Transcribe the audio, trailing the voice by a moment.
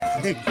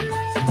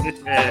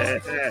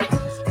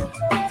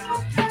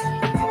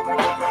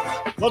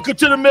Welcome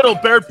to the middle,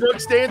 Barrett,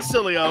 Brooks, Dan,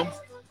 Sileo.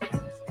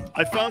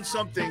 I found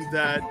something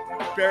that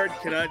Barrett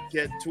cannot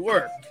get to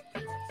work.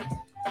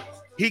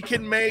 He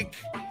can make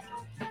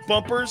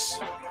bumpers.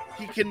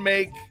 He can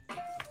make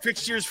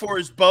fixtures for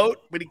his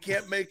boat, but he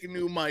can't make a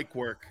new mic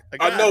work.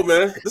 I know,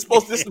 man. This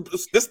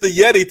the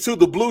Yeti too,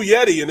 the blue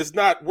Yeti, and it's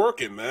not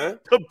working, man.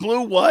 The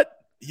blue what?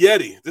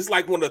 Yeti. This is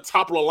like one of the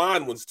top of the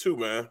line ones too,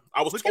 man.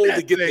 I was told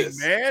to get thing, this,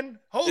 man.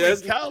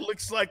 Holy cow!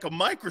 Looks like a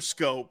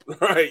microscope.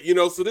 Right.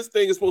 So this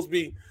thing is supposed to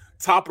be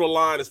top of the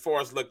line as far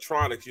as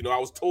electronics. I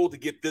was told to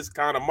get this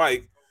kind of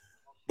mic,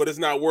 but it's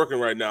not working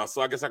right now.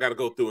 So I guess I got to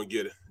go through and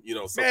get it.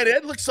 Man,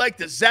 it looks like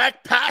the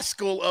Zach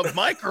Pascal of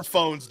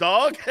microphones,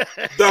 dog.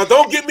 Now,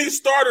 don't get me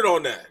started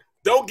on that.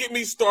 Don't get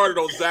me started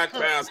on Zach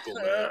Pascal,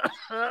 man.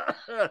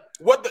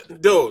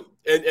 Dude?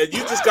 And you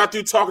just got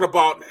through talking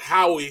about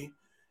Howie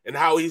and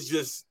how he's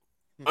just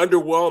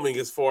underwhelming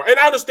as far. And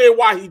I understand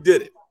why he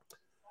did it.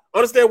 I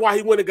understand why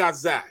he went and got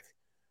Zach.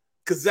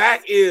 Because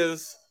Zach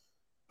is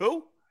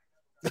who?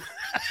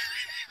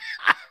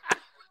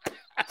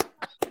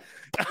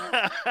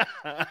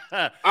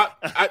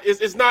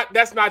 It's not.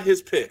 That's not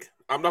his pick.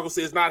 I'm not gonna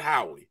say it's not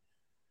Howie.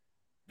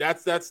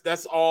 That's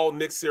all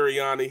Nick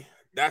Sirianni.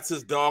 That's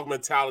his dog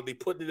mentality,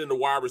 putting it in the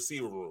wide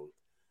receiver room.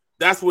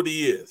 That's what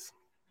he is.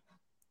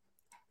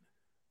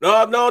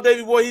 No,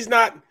 Davey boy, he's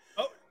not.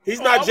 He's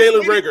not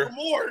Jalen Reagor.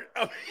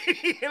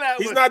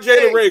 He's not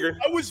Jalen Reagor.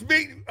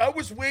 I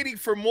was waiting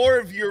for more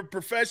of your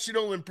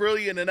professional and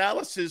brilliant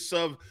analysis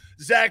of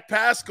Zach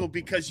Pascal,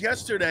 because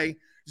yesterday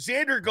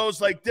Xander goes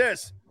like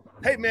this.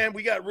 Hey, man,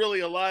 we got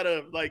really a lot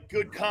of,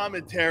 good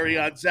commentary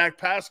on Zach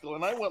Pascal.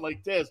 And I went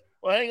like this.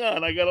 Well, hang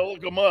on. I got to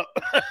look him up.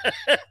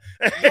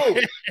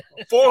 Dude,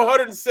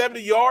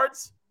 470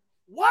 yards?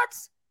 What?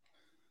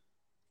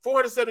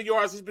 470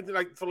 yards he's been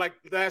for the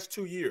last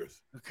 2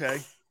 years. Okay.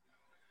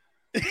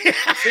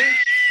 See?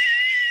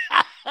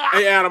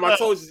 Hey, Adam, I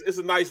told you it's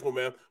a nice one,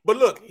 man. But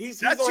look,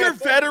 that's your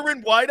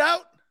veteran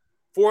wideout?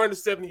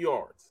 470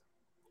 yards.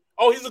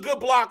 Oh, he's a good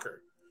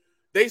blocker.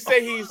 They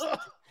say he's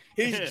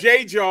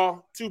J-Jaw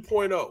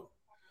 2.0.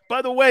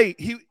 By the way,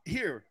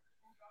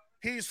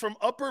 he's from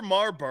Upper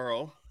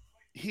Marlboro.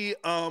 He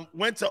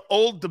went to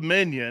Old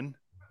Dominion.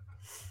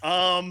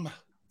 I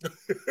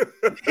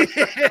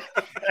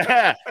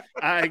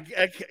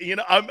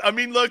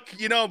mean, look,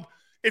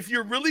 if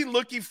you're really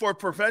looking for a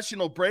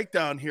professional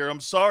breakdown here, I'm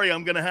sorry,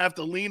 I'm going to have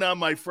to lean on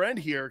my friend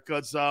here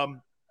because, I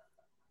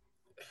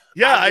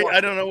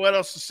don't know what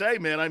else to say,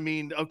 man. I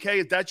mean, okay,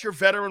 if that's your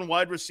veteran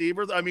wide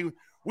receiver, I mean,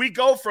 we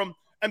go from.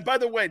 And by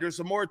the way, there's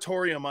a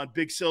moratorium on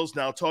Big Sills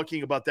now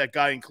talking about that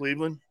guy in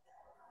Cleveland.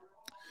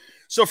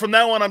 So from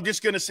now on, I'm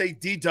just going to say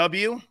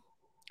DW.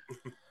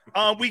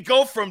 We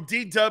go from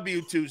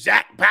DW to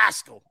Zach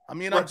Pascal. I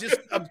mean, I'm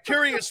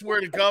curious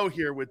where to go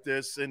here with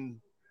this. And,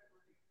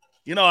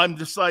 I'm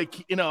just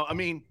like,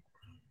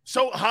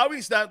 so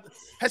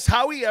has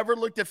Howie ever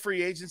looked at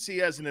free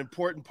agency as an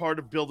important part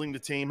of building the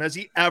team? Has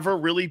he ever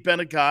really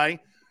been a guy?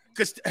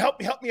 Because help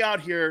me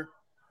out here,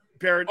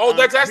 Barrett. Oh,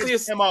 that's actually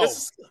his MO.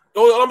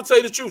 I'm gonna tell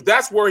you the truth.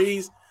 That's where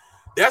he's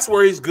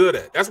good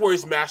at. That's where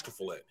he's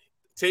masterful at.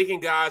 Taking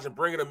guys and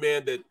bringing them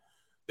in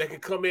that can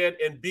come in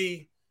and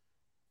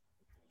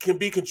can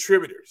be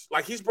contributors.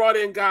 Like he's brought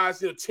in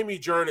guys, Timmy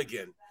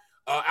Jernigan,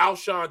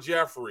 Alshon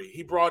Jeffrey.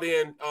 He brought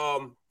in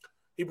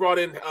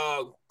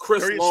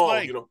Chris Darius Long.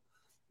 Slay.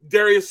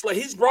 Darius Slay.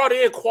 He's brought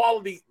in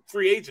quality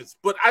free agents,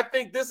 but I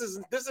think this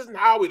isn't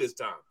Howie this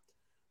time.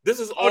 This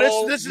is all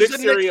this Nick is a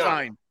Nick Sirianni.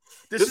 sign.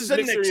 This is a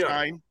Nick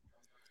sign.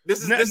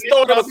 This is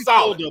throwing him a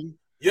solid.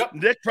 Yep.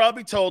 Nick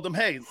probably told him,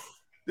 hey,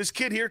 this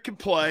kid here can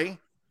play.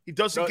 He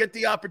doesn't get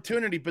the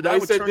opportunity, but I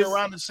would turn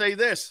around and say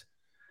this.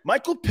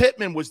 Michael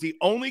Pittman was the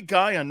only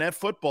guy on that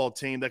football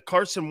team that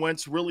Carson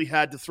Wentz really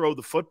had to throw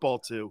the football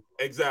to.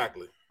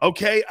 Exactly.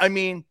 Okay, I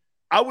mean,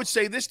 I would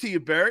say this to you,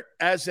 Barrett,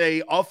 as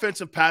a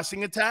offensive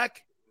passing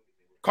attack,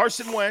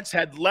 Carson Wentz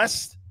had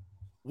less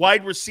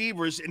wide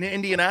receivers in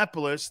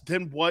Indianapolis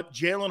than what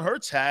Jalen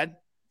Hurts had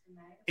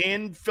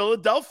in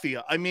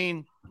Philadelphia. I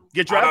mean,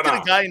 you drafted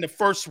a guy in the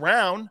first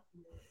round.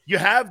 You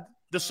have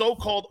the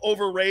so-called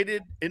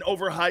overrated and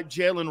overhyped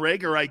Jalen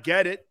Reagor. I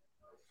get it.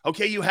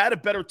 Okay, you had a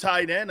better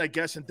tight end, I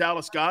guess, in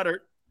Dallas Goedert.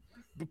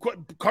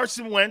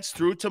 Carson Wentz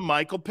threw to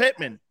Michael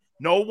Pittman.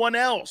 No one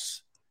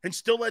else. And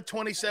still had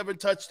 27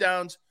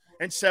 touchdowns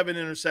and 7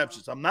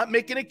 interceptions. I'm not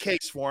making a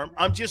case for him.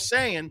 I'm just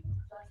saying,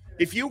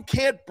 if you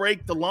can't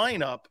break the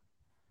lineup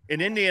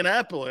in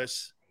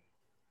Indianapolis,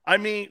 I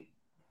mean,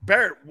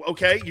 Barrett,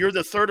 okay, you're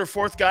the third or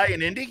fourth guy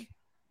in Indy?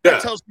 That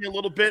tells me a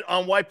little bit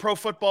on why Pro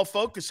Football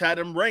Focus had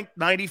him ranked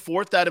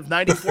 94th out of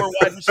 94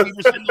 wide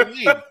receivers in the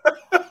league.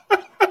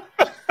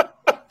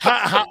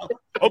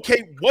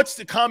 Okay, what's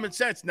the common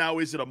sense? Now,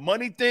 is it a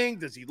money thing?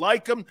 Does he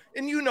like him?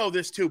 And you know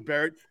this too,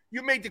 Barrett.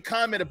 You made the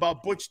comment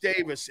about Butch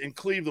Davis in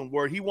Cleveland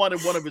where he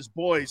wanted one of his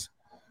boys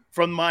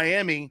from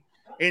Miami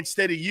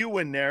instead of you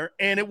in there,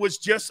 and it was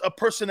just a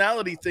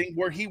personality thing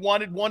where he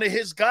wanted one of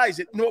his guys.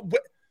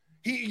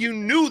 You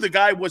knew the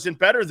guy wasn't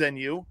better than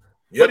you.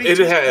 Yep, But he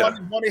just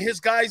wanted one of his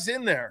guys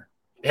in there.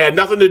 It had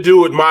nothing to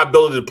do with my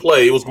ability to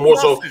play. It was more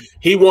so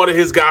he wanted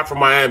his guy from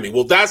Miami.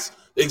 Well, that's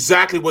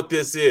exactly what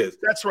this is.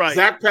 That's right.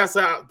 Zach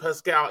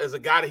Pascal is a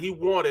guy that he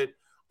wanted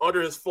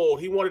under his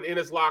fold. He wanted in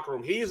his locker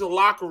room. He's a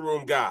locker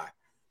room guy.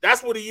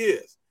 That's what he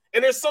is.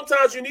 And there's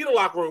sometimes you need a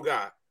locker room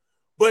guy,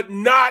 but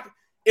not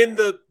in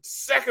the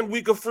second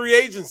week of free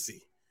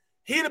agency.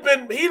 He'd have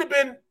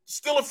been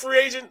still a free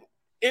agent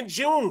in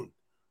June,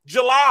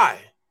 July.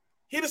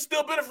 He'd have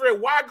still been a free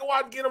agent. Why go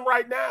out and get him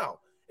right now?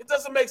 It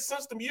doesn't make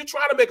sense to me. You're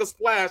trying to make a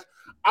splash.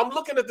 I'm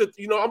looking at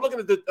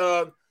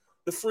the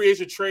free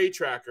agent trade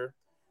tracker,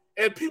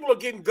 and people are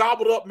getting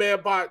gobbled up, man,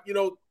 by,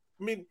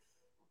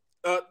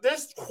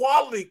 there's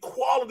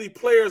quality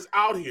players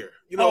out here.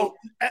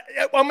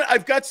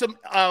 I've got some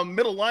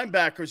middle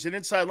linebackers and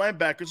inside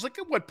linebackers. Look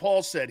at what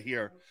Paul said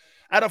here.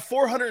 Out of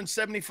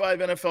 475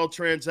 NFL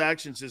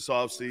transactions this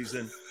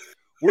offseason,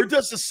 where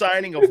does the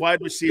signing of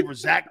wide receiver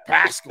Zach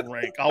Pascal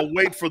rank? I'll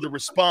wait for the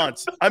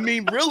response. I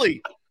mean,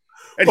 really.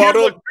 And Paul,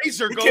 here, look,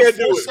 Razor goes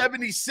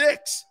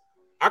 476.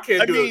 I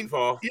can't do it,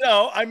 Paul.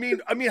 How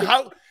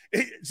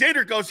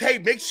Xander goes, hey,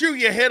 make sure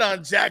you hit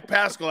on Zach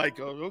Pascal. I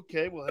go,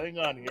 okay, well, hang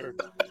on here.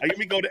 Let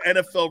me go to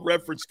NFL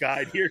reference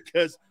guide here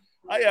because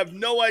I have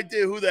no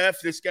idea who the F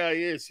this guy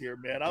is here,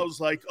 man. I was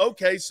like,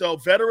 okay, so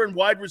veteran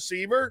wide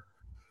receiver.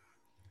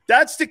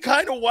 That's the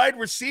kind of wide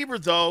receiver,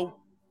 though,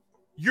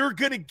 you're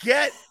going to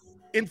get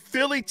in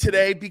Philly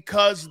today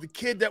because of the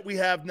kid that we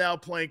have now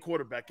playing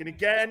quarterback. And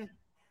again,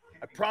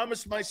 I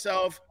promised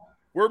myself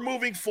we're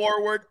moving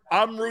forward.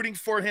 I'm rooting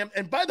for him.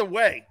 And by the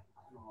way,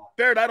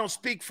 Barrett, I don't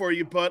speak for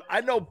you, but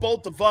I know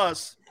both of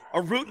us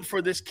are rooting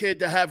for this kid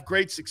to have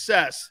great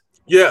success.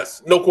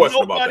 Yes, no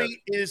question about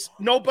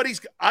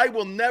that. I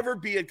will never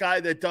be a guy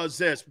that does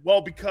this.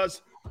 Well,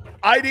 because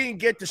I didn't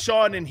get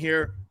Deshaun in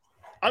here,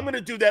 I'm going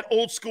to do that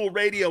old school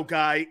radio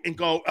guy and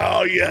go,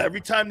 oh, yeah, every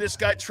time this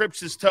guy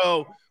trips his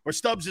toe or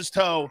stubs his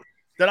toe,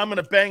 then I'm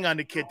going to bang on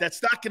the kid.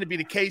 That's not going to be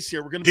the case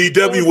here. We're going to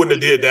DW wouldn't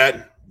have did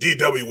that.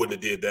 DW wouldn't have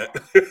did that.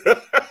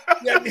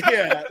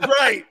 yeah,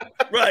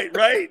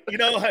 right.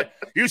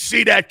 You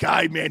see that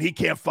guy, man. He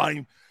can't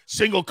find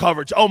single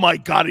coverage. Oh, my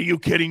God, are you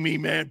kidding me,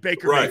 man?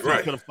 Baker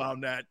Mayfield could have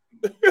found that.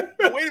 Wait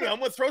a minute. I'm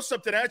going to throw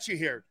something at you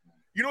here.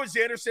 You know what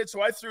Xander said? So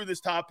I threw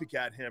this topic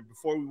at him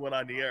before we went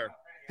on the air.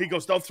 He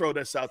goes, don't throw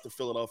this out to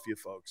Philadelphia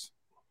folks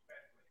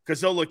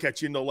because they'll look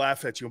at you and they'll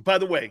laugh at you. And by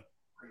the way,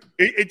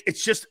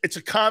 it's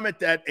a comment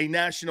that a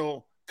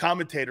national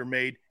commentator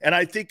made, and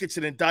I think it's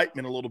an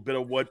indictment a little bit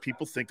of what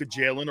people think of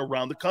Jalen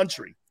around the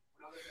country.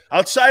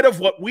 Outside of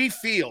what we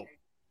feel,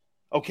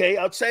 okay,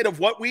 outside of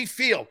what we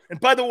feel. And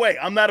by the way,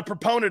 I'm not a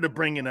proponent of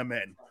bringing him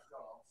in,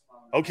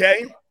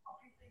 okay?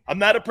 I'm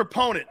not a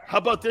proponent. How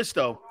about this,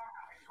 though?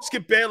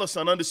 Skip Bayless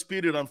on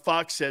Undisputed on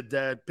Fox said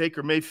that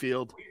Baker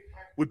Mayfield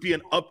would be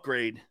an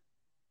upgrade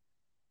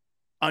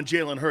on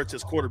Jalen Hurts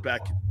as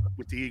quarterback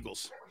with the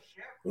Eagles.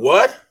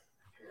 What?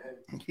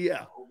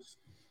 Yeah.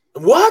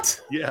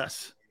 What?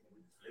 Yes.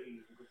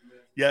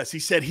 He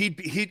said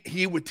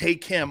he would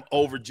take him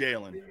over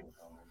Jalen.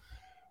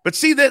 But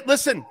see that,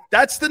 listen,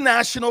 that's the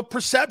national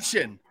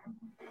perception.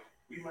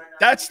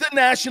 That's the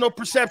national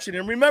perception.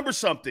 And remember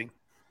something.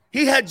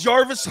 He had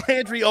Jarvis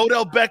Landry,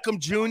 Odell Beckham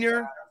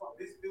Jr.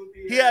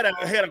 He had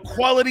a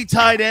quality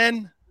tight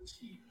end.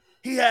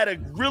 He had a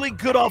really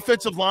good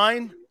offensive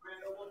line.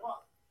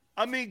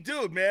 I mean,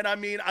 dude, man,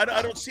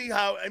 I don't see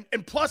how.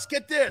 And plus,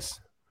 get this.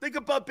 Think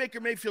about Baker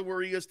Mayfield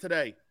where he is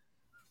today.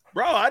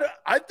 Bro,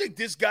 I think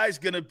this guy's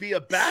going to be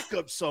a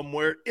backup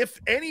somewhere,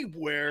 if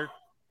anywhere.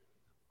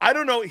 I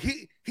don't know.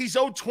 He's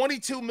owed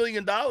 $22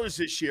 million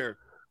this year.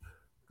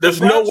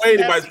 There's no way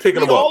anybody's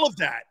picking him up. All of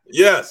that.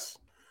 Yes.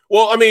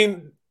 Well, I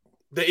mean,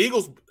 the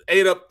Eagles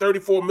ate up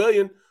 $34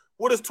 million.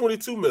 What is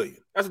 $22 million?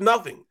 That's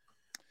nothing.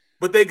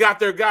 But they got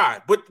their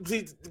guy. But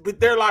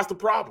there lies the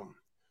problem.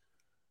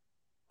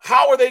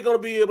 How are they going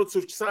to be able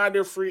to sign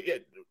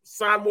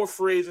more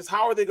free agents?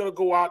 How are they going to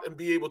go out and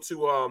be able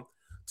to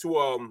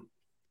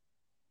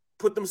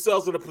put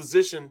themselves in a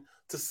position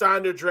to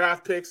sign their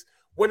draft picks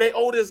when they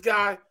owe this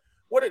guy?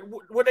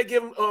 Would they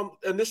give him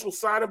initial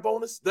signing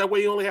bonus? That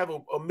way you only have a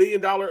 $1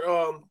 million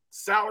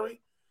salary.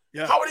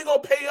 Yeah. How are they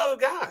going to pay other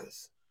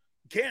guys?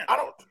 Can't.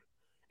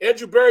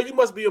 Andrew Barrett, you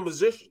must be a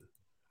musician.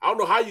 I don't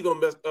know how you're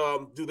going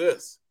to do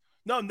this.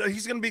 No,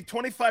 he's going to be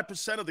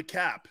 25% of the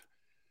cap.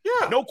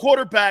 Yeah. No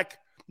quarterback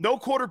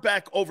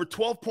over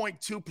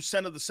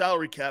 12.2% of the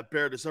salary cap,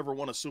 Barrett, has ever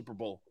won a Super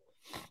Bowl.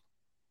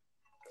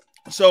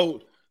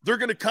 So they're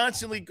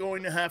constantly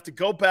going to have to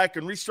go back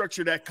and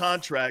restructure that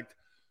contract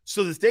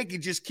so that they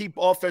can just keep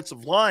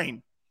offensive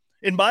line.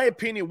 In my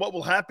opinion, what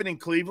will happen in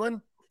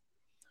Cleveland,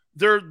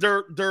 they're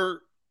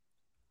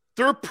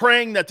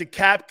praying that the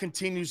cap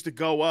continues to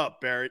go up,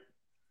 Barrett.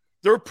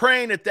 They're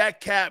praying that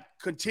cap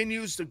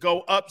continues to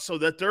go up so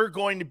that they're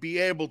going to be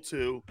able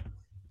to,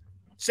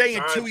 say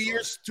in 2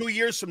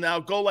 years from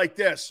now, go like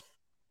this.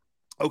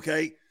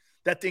 Okay?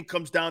 That thing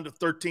comes down to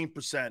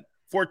 13%,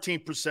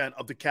 14%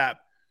 of the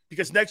cap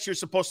because next year's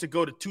supposed to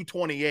go to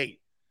 228.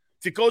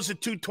 If it goes to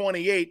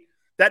 228,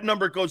 that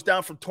number goes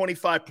down from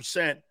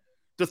 25%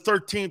 to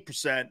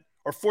 13%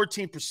 or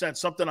 14%,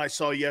 something I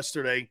saw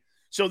yesterday,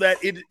 so that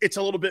it's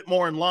a little bit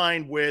more in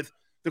line with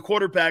the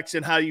quarterbacks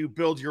and how you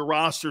build your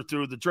roster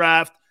through the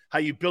draft, how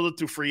you build it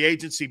through free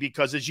agency,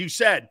 because as you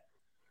said,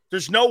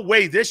 there's no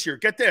way this year.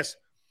 Get this.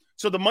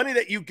 So the money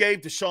that you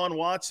gave to Deshaun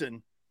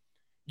Watson,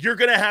 you're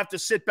going to have to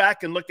sit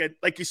back and look at,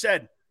 like you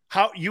said,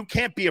 how you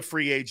can't be a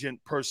free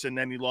agent person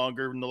any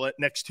longer in the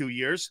next 2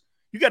 years.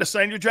 You got to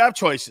sign your draft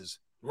choices.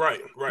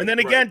 Right. And then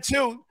again,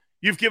 too,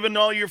 you've given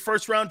all your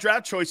first-round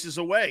draft choices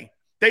away.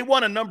 They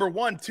want a number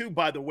 1, too,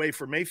 by the way,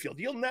 for Mayfield.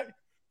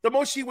 The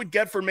most you would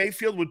get for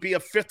Mayfield would be a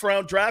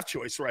 5th-round draft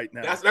choice right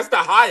now. That's the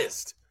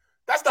highest.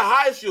 That's the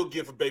highest you'll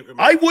get for Baker Mayfield.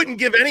 I wouldn't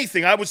give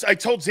anything. I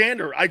told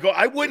Xander,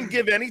 I wouldn't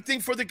give anything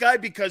for the guy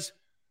because,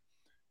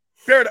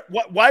 Barrett,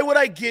 why would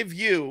I give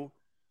you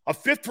a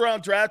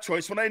 5th-round draft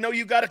choice when I know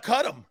you got to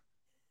cut him?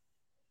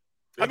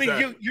 Exactly.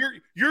 I mean,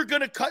 you're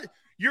going to cut.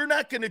 You're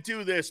not going to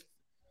do this.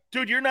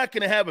 Dude, you're not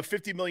going to have a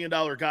 $50 million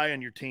guy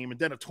on your team and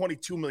then a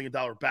 $22 million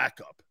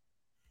backup.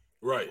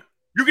 Right.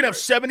 You're going to have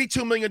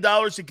 $72 million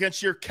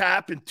against your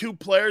cap and 2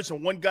 players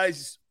and one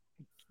guy's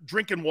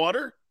drinking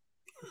water?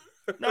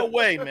 No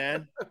way,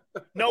 man.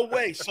 No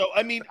way. So,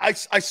 I mean, I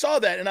saw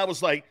that and I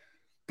was like,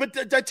 but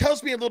that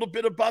tells me a little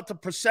bit about the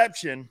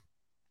perception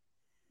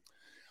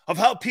of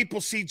how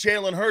people see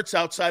Jalen Hurts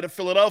outside of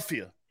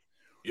Philadelphia.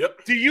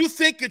 Yep. Do you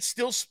think it's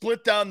still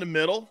split down the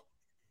middle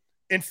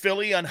in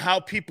Philly on how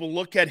people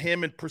look at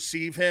him and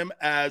perceive him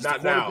as the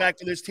quarterback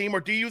of this team? Or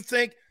do you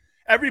think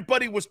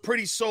everybody was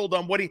pretty sold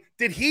on what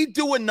did he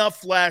do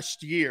enough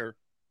last year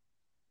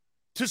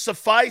to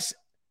suffice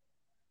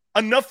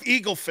enough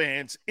Eagle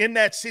fans in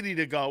that city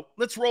to go,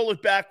 let's roll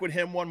it back with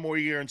him one more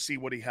year and see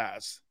what he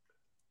has?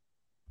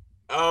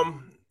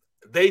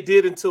 They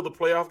did until the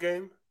playoff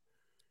game.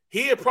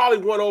 He had probably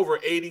won over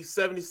 80,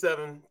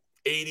 77,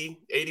 80,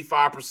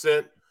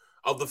 85%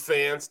 of the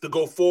fans to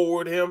go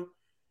forward him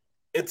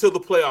until the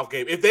playoff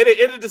game. If they'd have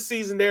ended the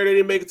season there, they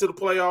didn't make it to the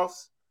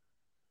playoffs,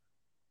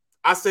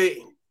 I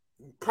say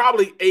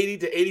probably 80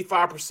 to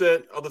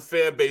 85% of the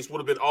fan base would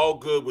have been all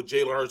good with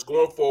Jalen Hurts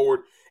going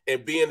forward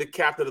and being the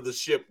captain of the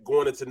ship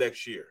going into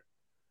next year.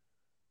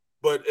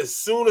 But as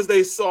soon as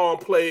they saw him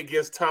play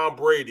against Tom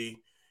Brady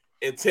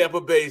and Tampa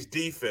Bay's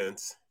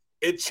defense,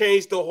 it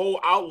changed the whole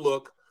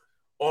outlook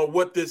on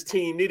what this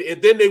team needed.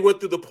 And then they went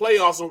through the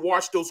playoffs and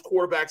watched those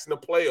quarterbacks in the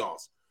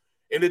playoffs.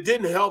 And it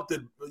didn't help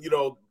that,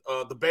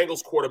 the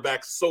Bengals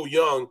quarterback, so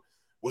young,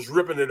 was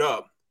ripping it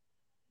up.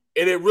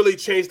 And it really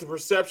changed the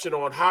perception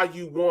on how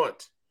you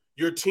want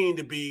your team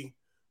to be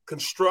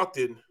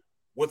constructed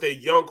with a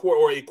young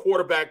or a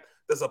quarterback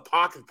that's a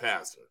pocket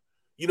passer.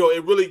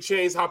 It really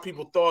changed how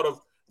people thought of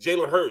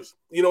Jalen Hurts.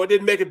 It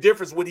didn't make a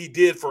difference what he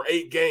did for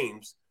 8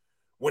 games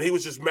when he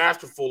was just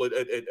masterful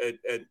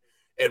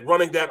at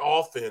running that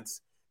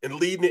offense and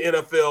leading the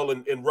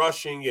NFL in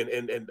rushing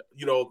and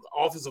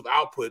offensive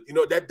output.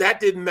 That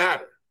didn't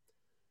matter.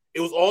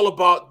 It was all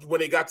about when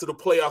they got to the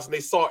playoffs and they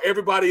saw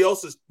everybody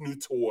else's new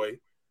toy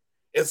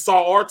and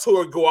saw our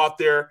toy go out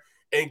there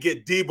and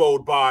get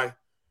deboed by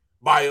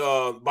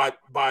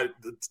the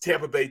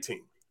Tampa Bay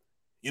team.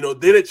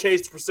 Then it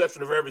changed the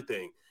perception of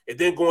everything. And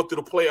then going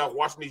through the playoffs,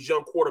 watching these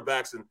young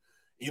quarterbacks and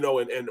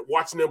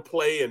watching them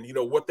play and,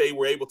 what they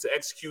were able to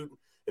execute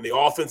and the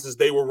offenses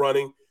they were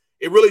running,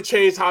 it really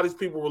changed how these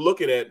people were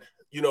looking at,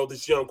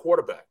 this young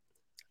quarterback.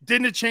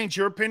 Didn't it change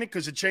your opinion?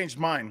 Because it changed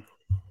mine.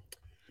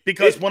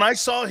 Because when I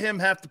saw him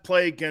have to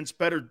play against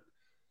better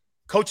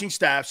coaching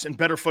staffs and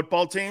better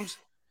football teams,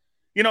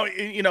 and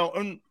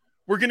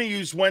we're going to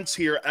use Wentz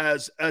here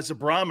as a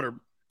barometer.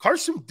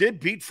 Carson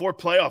did beat 4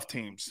 playoff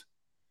teams.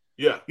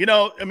 Yeah.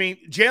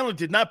 Jalen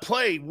did not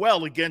play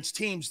well against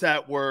teams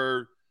that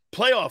were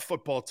playoff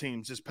football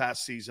teams this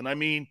past season.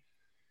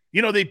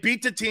 They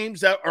beat the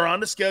teams that are on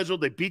the schedule.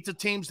 They beat the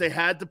teams they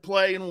had to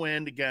play and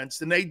win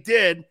against, and they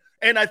did.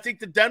 And I think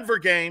the Denver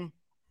game,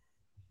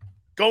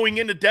 going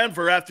into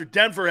Denver after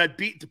Denver had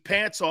beat the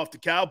pants off the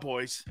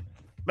Cowboys,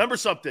 remember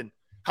something,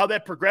 how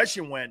that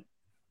progression went.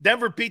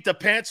 Denver beat the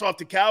pants off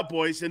the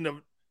Cowboys, and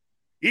the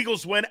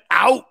Eagles went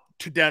out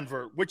to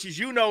Denver, which is,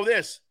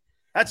 this.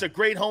 That's a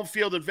great home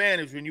field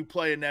advantage when you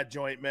play in that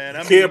joint, man.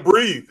 You can't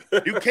breathe.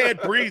 You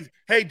can't breathe.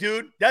 Hey,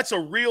 dude, that's a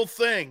real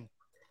thing.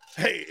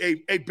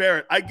 Hey,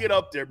 Barrett, I get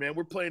up there, man.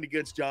 We're playing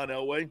against John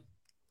Elway.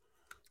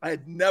 I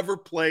had never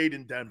played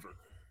in Denver.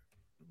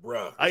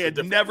 Bruh. I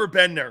had never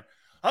been there.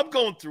 I'm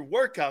going through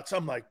workouts.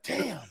 I'm like,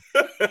 damn,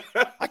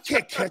 I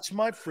can't catch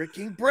my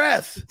freaking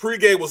breath.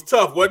 Pre-game was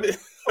tough, wasn't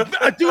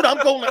it? Dude,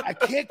 I'm going like, I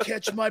can't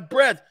catch my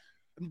breath.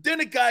 And then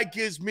a guy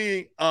gives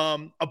me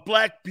a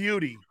Black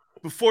Beauty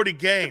before the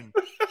game.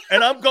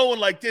 And I'm going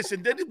like this.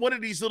 And then one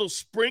of these little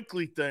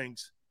sprinkly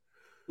things,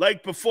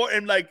 like before,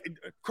 and like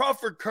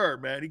Crawford Kerr,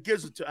 man, he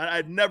gives it to,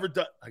 I'd never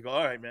done. I go,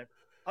 all right, man,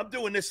 I'm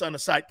doing this on the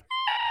side.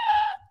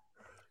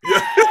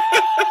 Yeah.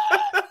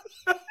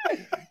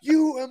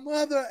 You a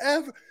mother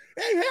ever.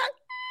 Hey,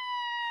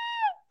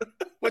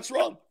 what's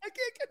wrong? I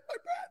can't get my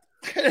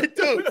breath.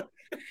 Dude,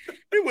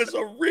 It was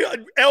a real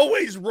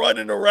Elway's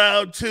running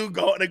around too,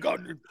 going.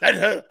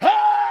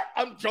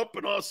 I'm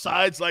jumping off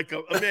sides like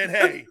a man.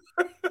 Hey,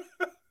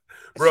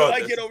 Bro, so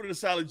I get over to the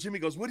side. Jimmy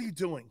goes, "What are you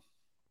doing?"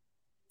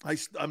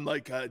 I'm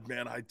like,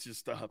 man, I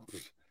just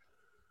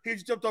he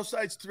jumped off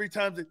sides 3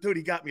 times. Dude,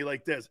 he got me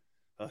like this.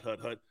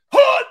 Hut.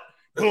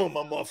 Boom,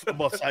 I'm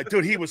offside.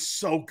 Dude, he was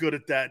so good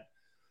at that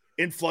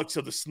influx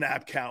of the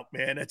snap count,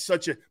 man. It's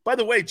such a. By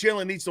the way,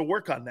 Jalen needs to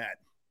work on that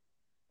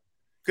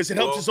because it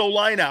helps his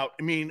O-line out.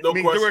 I mean,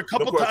 there were a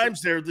couple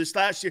times there this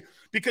last year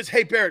because,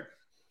 hey, Barrett,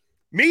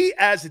 me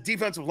as a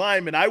defensive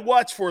lineman, I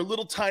watch for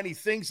little tiny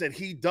things that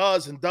he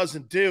does and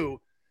doesn't do,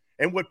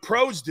 and what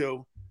pros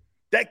do.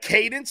 That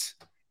cadence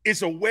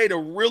is a way to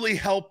really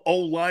help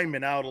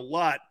O-linemen out a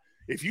lot.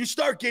 If you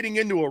start getting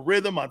into a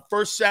rhythm on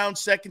first sound,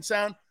 second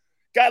sound,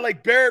 guy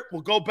like Barrett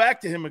will go back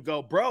to him and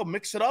go, bro,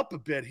 mix it up a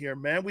bit here,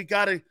 man.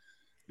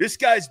 This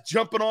guy's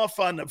jumping off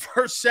on the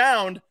first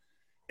sound,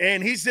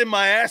 and he's in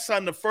my ass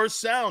on the first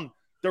sound.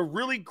 They're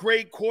really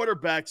great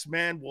quarterbacks,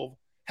 man. Will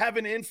have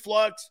an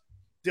influx.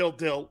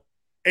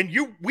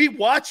 We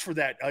watch for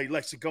that. He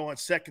likes to go on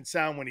second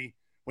sound when he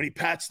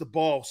pats the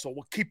ball, so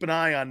we'll keep an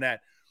eye on that.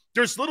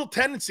 There's little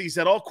tendencies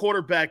that all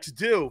quarterbacks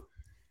do.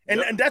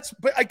 And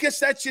but I guess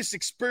that's just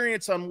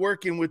experience on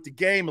working with the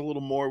game a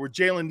little more, where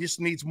Jalen just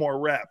needs more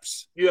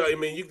reps. Yeah, I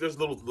mean, there's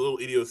little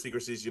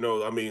idiosyncrasies,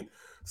 I mean,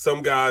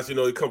 some guys,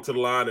 they come to the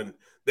line and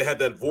they had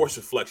that voice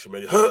inflection,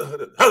 man.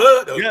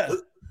 Yeah.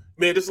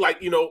 Man, just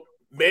like,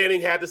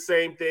 Manning had the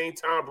same thing,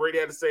 Tom Brady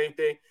had the same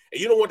thing. And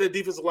you don't want that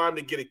defensive line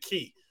to get a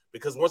key,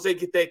 because once they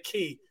get that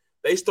key,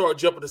 they start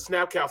jumping the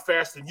snap count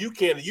faster than you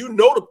can. And you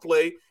know the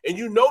play and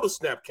you know the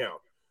snap count.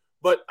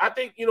 But I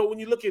think, when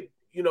you look at,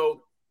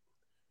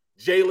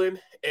 Jalen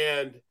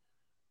and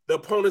the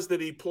opponents that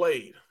he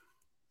played,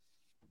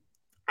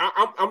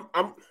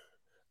 I'm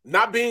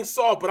not being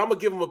soft, but I'm gonna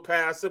give him a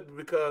pass simply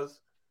because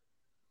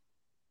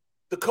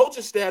the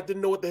coaching staff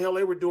didn't know what the hell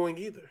they were doing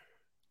either.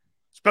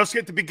 Especially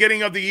at the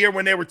beginning of the year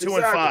when they were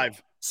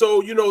 2-5.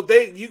 So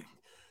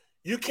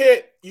you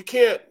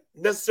can't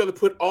necessarily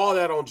put all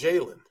that on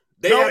Jalen.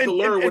 They have to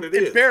learn what it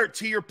is. Barrett,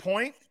 to your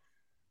point,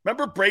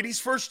 remember Brady's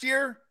first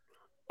year?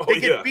 They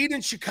get beat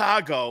in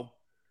Chicago.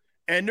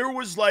 And there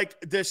was like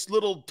this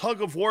little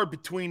tug of war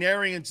between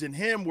Arians and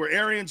him, where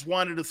Arians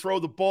wanted to throw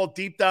the ball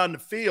deep down the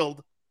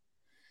field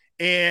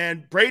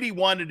and Brady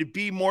wanted to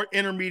be more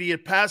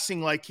intermediate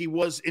passing like he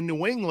was in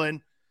New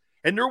England.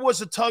 And there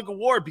was a tug of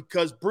war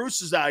because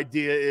Bruce's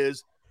idea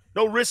is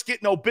no risk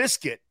it, no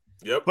biscuit.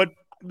 Yep. But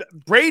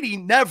Brady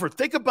never,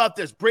 think about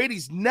this,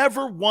 Brady's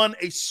never won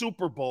a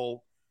Super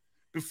Bowl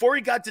before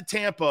he got to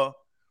Tampa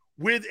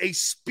with a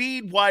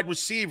speed wide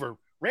receiver.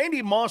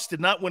 Randy Moss did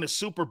not win a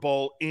Super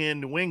Bowl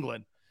in New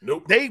England.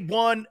 Nope. They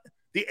won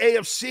the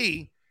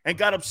AFC and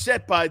got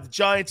upset by the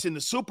Giants in the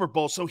Super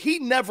Bowl. So he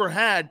never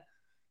had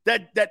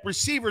that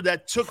receiver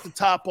that took the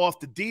top off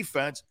the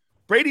defense.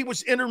 Brady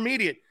was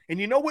intermediate. And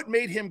you know what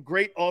made him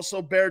great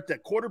also, Barrett?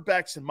 That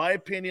quarterbacks, in my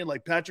opinion,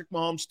 like Patrick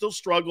Mahomes, still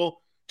struggle.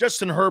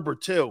 Justin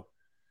Herbert, too.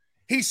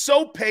 He's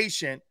so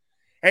patient,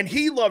 and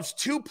he loves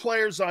 2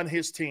 players on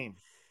his team,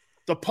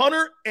 the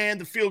punter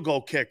and the field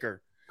goal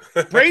kicker.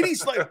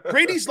 Brady's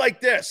like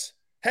this.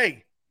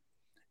 Hey,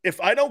 if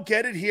I don't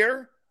get it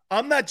here,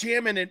 I'm not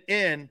jamming it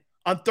in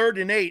on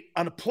 3rd and 8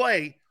 on a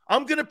play.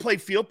 I'm going to play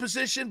field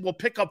position. We'll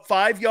pick up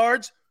 5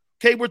 yards.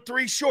 Okay, we're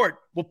 3 short.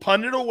 We'll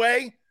punt it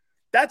away.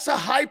 That's a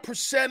high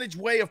percentage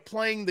way of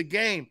playing the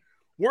game.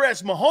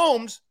 Whereas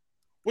Mahomes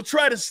will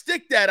try to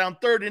stick that on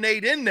 3rd and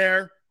 8 in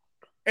there,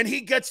 and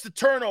he gets the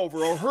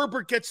turnover, or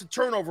Herbert gets the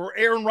turnover, or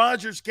Aaron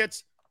Rodgers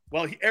gets –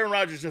 Aaron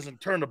Rodgers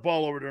doesn't turn the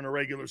ball over during a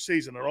regular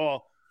season at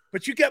all.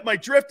 But you get my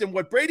drift, and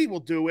what Brady will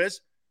do is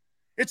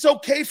it's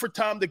okay for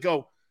Tom to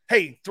go,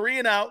 hey, 3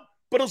 and out,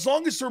 but as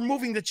long as they're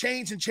moving the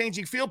chains and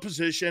changing field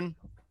position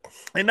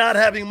and not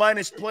having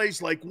minus plays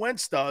like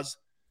Wentz does,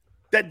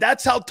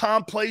 that's how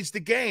Tom plays the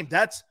game.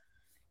 That's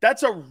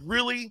a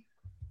really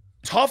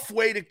tough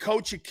way to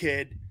coach a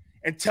kid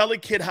and tell a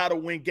kid how to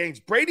win games.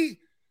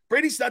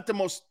 Brady's not the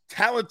most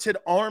talented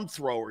arm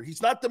thrower.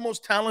 He's not the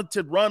most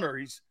talented runner.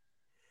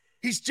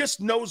 He just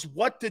knows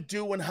what to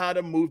do and how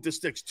to move the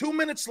sticks. 2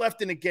 minutes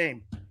left in the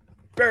game.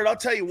 Barrett, I'll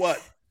tell you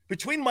what.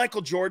 Between Michael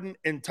Jordan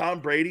and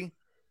Tom Brady,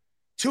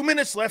 2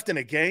 minutes left in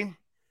a game,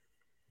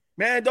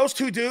 man, those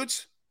 2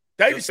 dudes,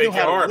 they just know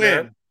how to win.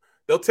 Man.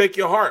 They'll take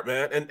your heart,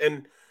 man.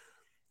 And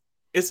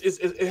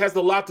it has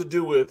a lot to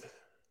do with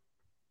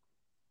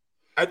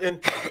 –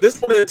 and this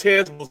is one of the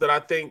tangibles that I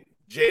think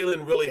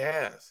Jalen really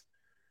has.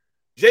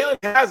 Jalen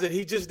has it.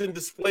 He just didn't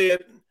display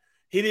it.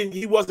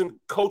 He wasn't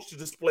coached to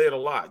display it a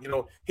lot.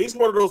 He's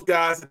one of those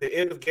guys at the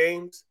end of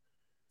games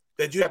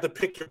that you have to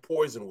pick your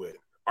poison with.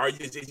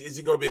 Is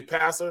he going to be a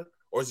passer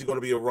or is he going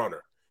to be a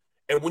runner?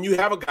 And when you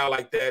have a guy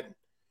like that,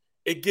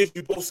 it gives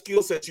you both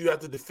skill sets you have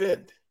to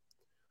defend.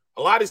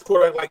 A lot of these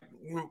quarterbacks, like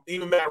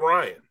even Matt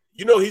Ryan,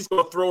 he's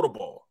going to throw the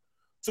ball.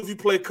 So if you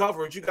play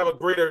coverage, you have a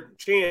greater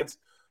chance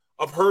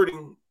of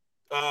hurting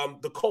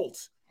the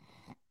Colts.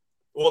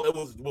 Well,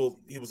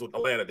 he was with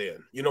Atlanta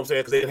then. You know what I'm saying?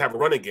 Because they didn't have a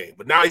running game.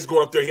 But now he's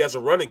going up there. He has a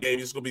running game.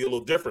 It's going to be a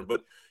little different.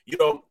 But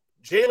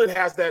Jalen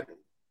has that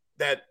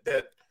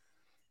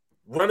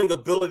running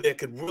ability that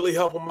could really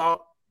help him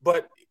out.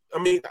 But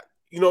I mean,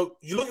 you look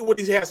at what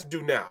he has to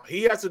do now.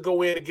 He has to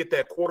go in and get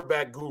that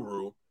quarterback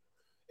guru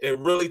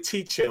and really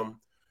teach him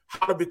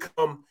how to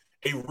become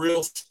a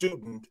real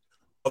student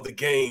of the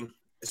game,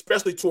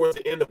 especially towards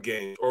the end of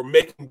games or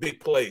making big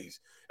plays.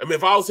 I mean,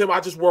 if I was him,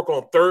 I'd just work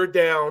on third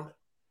down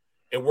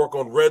and work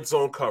on red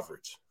zone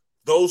coverage.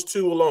 Those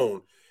two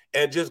alone.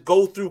 And just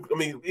go through, I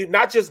mean,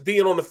 not just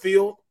being on the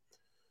field,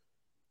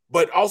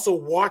 but also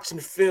watching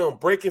film,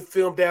 breaking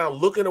film down,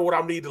 looking at what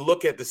I need to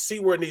look at to see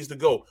where it needs to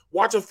go.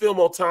 Watching film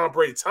on Tom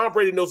Brady. Tom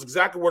Brady knows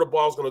exactly where the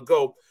ball's going to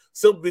go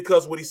simply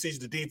because what he sees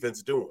the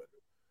defense doing.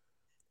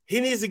 He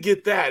needs to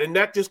get that, and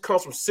that just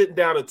comes from sitting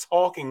down and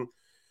talking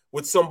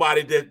with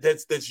somebody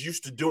that's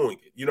used to doing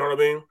it. You know what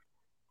I mean?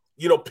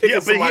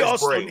 Picking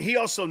somebody's brain. He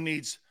also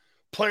needs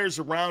players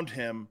around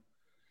him.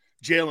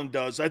 Jalen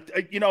does.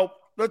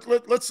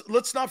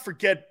 Let's not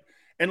forget.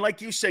 And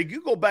like you say,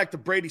 you go back to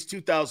Brady's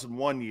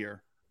 2001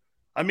 year.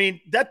 I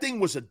mean, that thing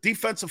was a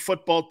defensive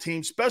football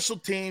team, special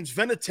teams,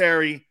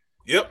 Vinatieri.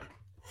 Yep.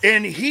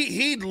 And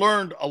he'd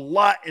learned a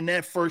lot in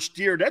that first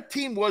year. That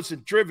team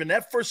wasn't driven.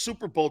 That first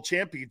Super Bowl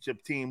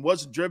championship team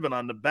wasn't driven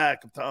on the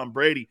back of Tom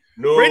Brady.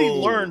 No. Brady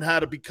learned how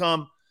to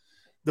become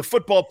the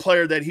football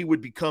player that he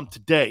would become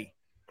today.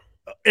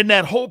 In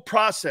that whole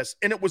process,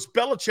 and it was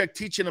Belichick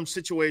teaching him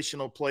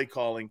situational play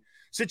calling,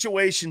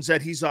 situations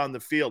that he's on the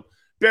field.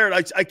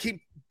 Barrett, I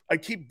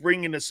keep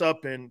bringing this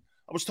up, and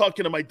I was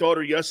talking to my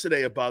daughter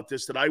yesterday about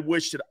this, that I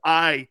wish that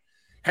I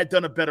had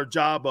done a better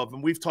job of,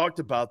 and we've talked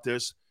about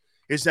this,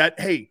 is that,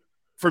 hey,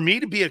 for me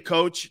to be a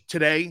coach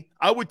today,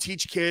 I would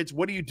teach kids,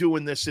 what do you do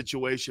in this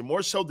situation?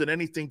 More so than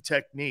anything,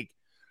 technique.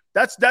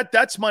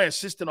 That's my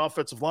assistant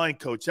offensive line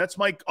coach. That's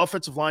my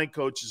offensive line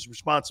coach's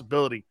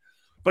responsibility.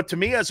 But to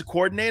me as a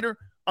coordinator,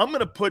 I'm going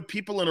to put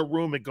people in a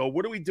room and go,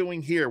 what are we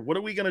doing here? What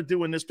are we going to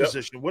do in this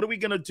position? What are we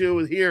going to do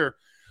here?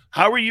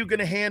 How are you going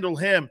to handle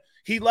him?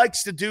 He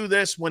likes to do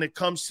this when it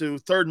comes to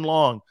third and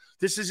long.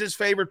 This is his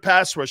favorite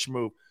pass rush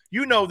move.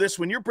 You know this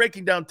when you're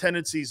breaking down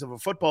tendencies of a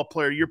football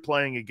player you're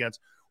playing against.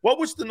 What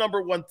was the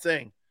number one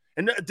thing?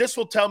 And this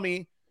will tell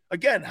me,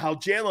 again, how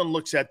Jalen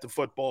looks at the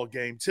football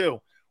game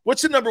too.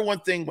 What's the number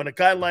one thing when a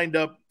guy lined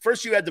up?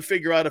 First, you had to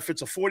figure out if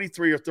it's a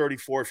 43 or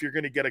 34, if you're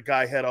going to get a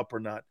guy head up or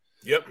not.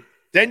 Yep.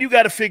 Then you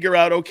got to figure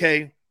out,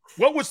 okay,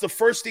 what was the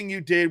first thing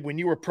you did when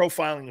you were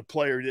profiling a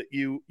player that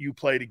you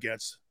played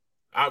against?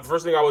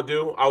 First thing I would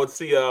do, I would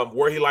see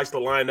where he likes to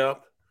line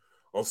up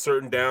on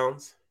certain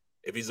downs.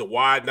 If he's a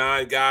wide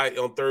nine guy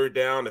on third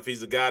down, if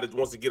he's a guy that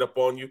wants to get up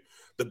on you,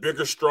 the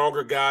bigger,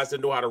 stronger guys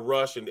that know how to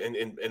rush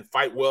and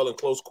fight well in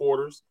close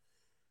quarters,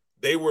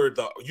 they were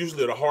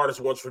usually the hardest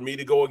ones for me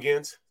to go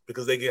against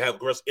because they can have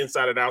aggressive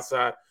inside and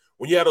outside.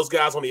 When you have those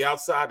guys on the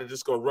outside, they're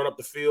just going to run up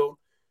the field.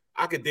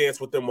 I could dance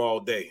with them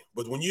all day.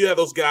 But when you have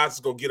those guys that's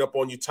going to get up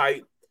on you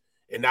tight,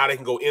 and now they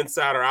can go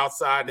inside or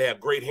outside, they have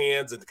great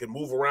hands and can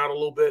move around a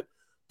little bit,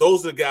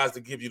 those are the guys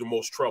that give you the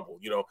most trouble,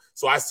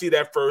 So I see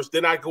that first.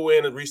 Then I go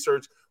in and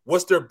research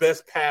what's their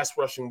best pass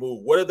rushing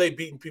move. What are they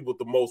beating people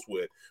the most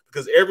with?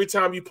 Because every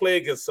time you play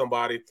against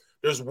somebody,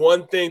 there's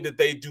one thing that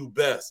they do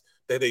best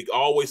that they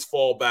always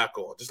fall back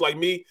on. Just like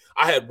me,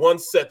 I had one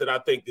set that I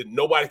think that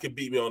nobody could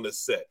beat me on this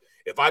set.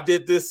 If I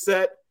did this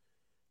set,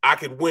 I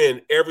could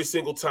win every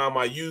single time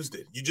I used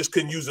it. You just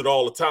couldn't use it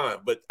all the time.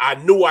 But I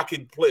knew I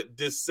could play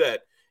this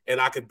set, and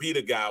I could beat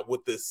a guy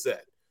with this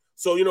set.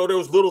 So, there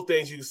was little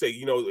things you could say,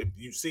 if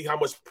you see how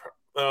much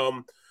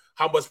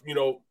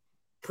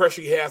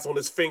pressure he has on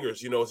his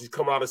fingers, as he's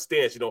coming out of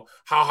stance,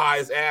 how high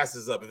his ass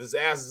is up. If his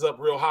ass is up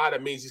real high,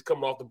 that means he's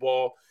coming off the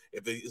ball.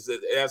 If his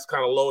ass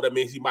kind of low, that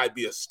means he might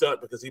be a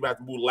stunt because he might have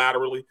to move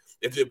laterally.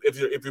 If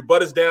your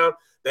butt is down,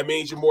 that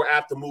means you're more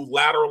apt to move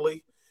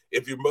laterally.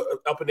 If you're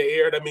up in the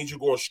air, that means you're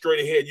going straight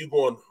ahead. You're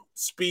going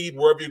speed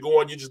wherever you're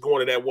going. You're just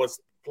going to that one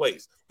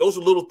place. Those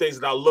are little things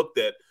that I looked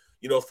at,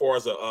 as far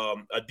as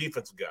a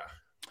defensive guy.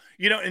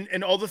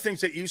 And all the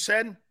things that you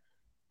said,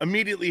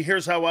 immediately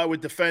here's how I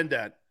would defend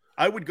that.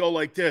 I would go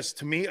like this.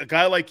 To me, a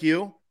guy like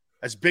you,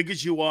 as big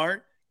as you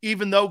are,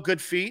 even though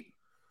good feet,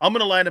 I'm going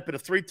to line up in a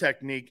 3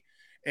 technique.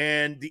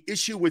 And the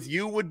issue with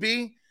you would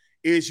be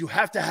is you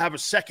have to have a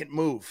second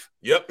move.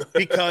 Yep.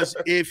 Because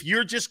if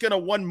you're just going to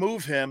one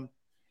move him,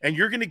 and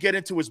you're going to get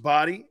into his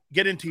body,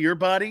 get into your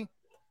body,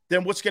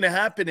 then what's going to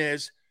happen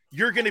is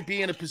you're going to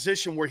be in a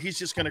position where he's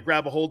just going to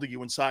grab a hold of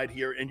you inside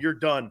here and you're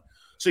done.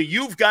 So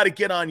you've got to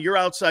get on your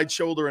outside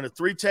shoulder in a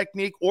 3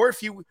 technique, or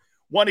if you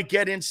want to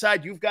get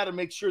inside, you've got to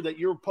make sure that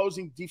your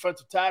opposing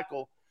defensive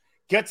tackle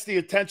gets the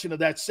attention of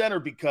that center,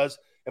 because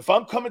if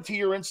I'm coming to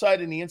your inside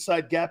in the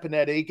inside gap in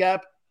that A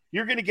gap,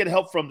 you're going to get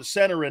help from the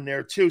center in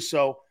there too.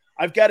 So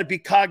I've got to be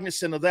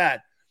cognizant of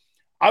that.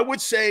 I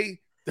would say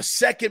the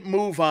second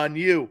move on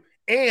you,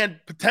 and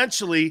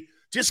potentially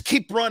just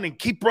keep running,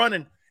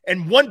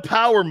 and one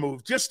power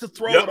move just to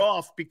throw it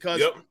off,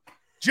 because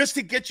just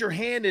to get your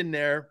hand in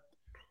there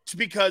It's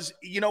because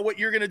you know what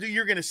you're going to do?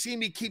 You're going to see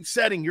me keep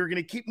setting. You're going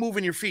to keep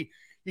moving your feet.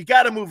 You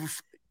got to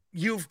move.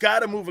 You've got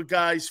to move a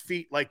guy's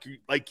feet like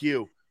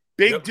you.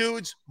 Big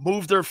dudes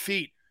move their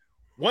feet.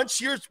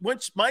 Once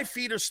my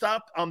feet are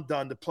stopped, I'm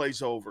done. The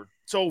play's over.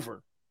 It's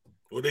over.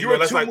 Well,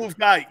 you're a two-move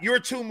guy. You're a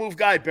two-move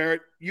guy,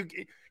 Barrett.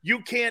 You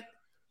can't.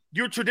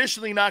 You're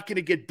traditionally not going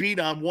to get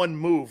beat on one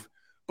move,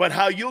 but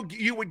how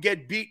you would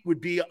get beat would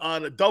be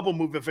on a double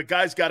move if a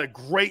guy's got a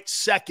great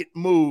second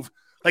move.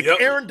 Like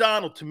Aaron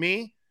Donald, to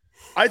me,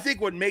 I think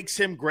what makes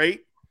him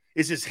great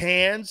is his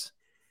hands,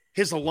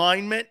 his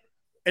alignment,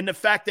 and the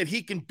fact that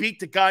he can beat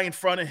the guy in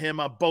front of him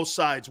on both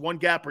sides, one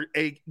gap or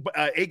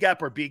A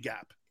gap or B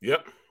gap.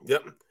 Yep.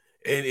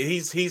 And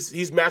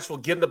he's matched for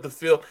getting up the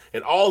field,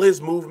 and all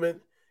his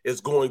movement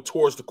is going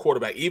towards the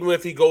quarterback. Even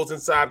if he goes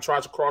inside and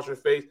tries to cross your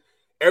face,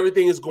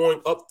 everything is going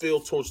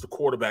upfield towards the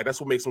quarterback.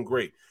 That's what makes him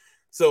great.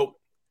 So,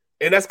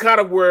 and that's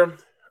kind of where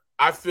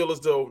I feel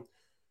as though,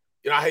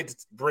 I hate to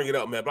bring it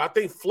up, man, but I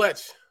think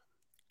Fletch,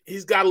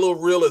 he's got a little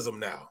realism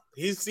now.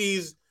 He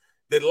sees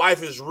that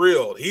life is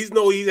real. He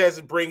has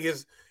to bring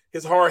his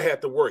hard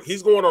hat to work.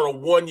 He's going on a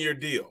 1-year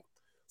deal.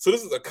 So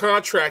this is a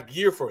contract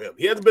year for him.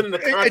 He hasn't been in a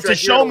contract year.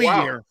 It's a show me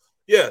year.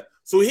 Yeah.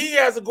 So he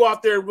has to go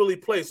out there and really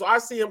play. So I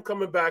see him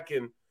coming back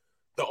in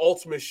the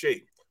ultimate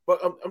shape. But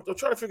I'm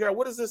trying to figure out,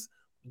 what is this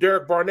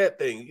Derek Barnett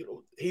thing?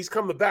 He's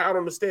coming back. I don't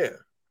understand.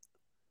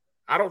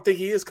 I don't think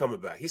he is coming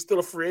back. He's still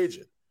a free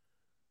agent.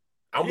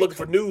 I'm looking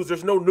for news.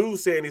 There's no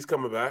news saying he's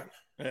coming back.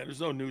 Yeah, there's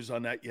no news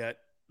on that yet.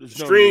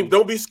 Stream,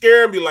 don't be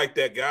scaring me like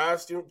that,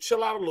 guys.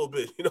 Chill out a little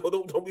bit.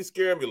 Don't be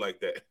scaring me like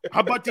that.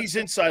 How about these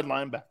inside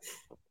linebackers?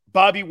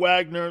 Bobby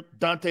Wagner,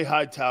 Dante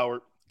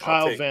Hightower,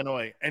 Kyle Van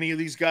Noy. Any of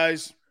these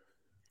guys?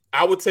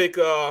 I would take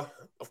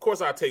of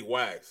course I'd take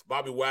Wags.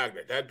 Bobby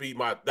Wagner. That'd be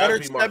my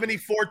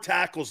 74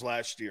 tackles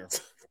last year.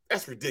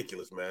 That's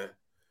ridiculous, man.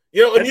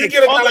 And you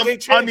get a guy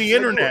like on the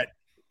internet.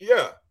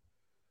 Yeah.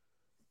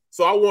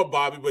 So I want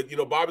Bobby,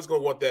 but Bobby's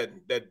gonna want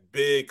that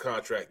big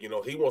contract.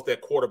 He wants that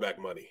quarterback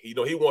money. He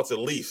wants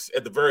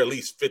at the very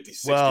least 50,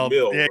 60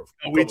 mil. Yeah,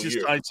 we just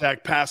signed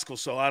Zach Pascal,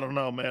 so I don't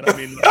know, man. I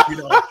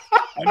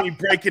mean,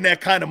 breaking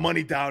that kind of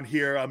money down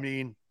here. I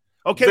mean,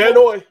 okay. Van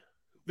Noy.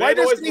 Why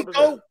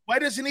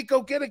doesn't he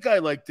go get a guy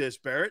like this,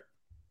 Barrett?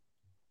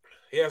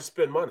 He has to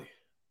spend money,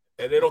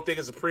 and they don't think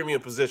it's a premium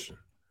position.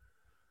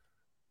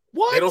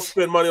 What? They don't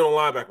spend money on a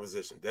linebacker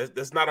position.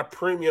 That's not a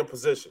premium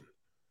position.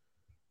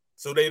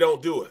 So they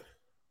don't do it.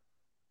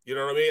 You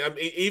know what I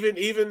mean?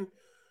 Even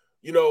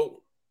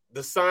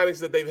the signings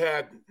that they've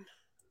had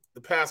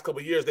the past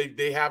couple of years,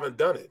 they haven't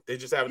done it. They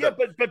just haven't done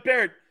it. But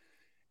Barrett,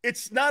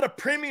 it's not a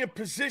premium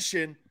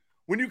position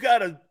when you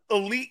got an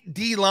elite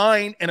D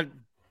line and a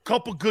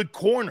couple good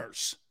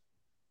corners.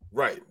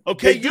 Right.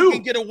 Okay, you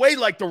can get away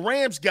like the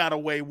Rams got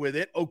away with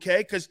it, okay?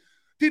 Because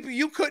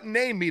you couldn't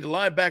name me the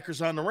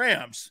linebackers on the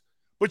Rams.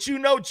 But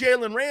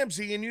Jalen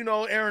Ramsey and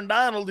Aaron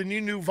Donald and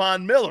you knew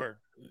Von Miller.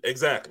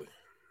 Exactly.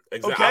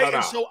 Okay,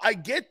 and so I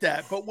get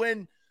that. But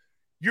when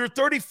you're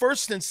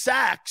 31st in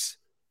sacks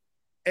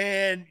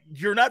and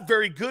you're not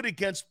very good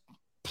against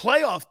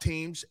playoff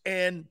teams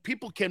and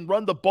people can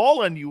run the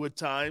ball on you at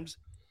times,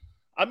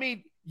 I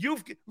mean,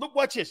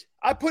 watch this.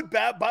 I put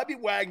Bobby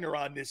Wagner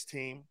on this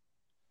team.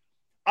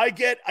 I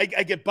get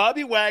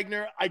Bobby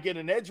Wagner. I get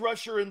an edge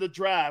rusher in the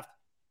draft.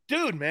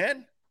 Dude,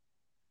 man,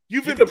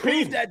 you've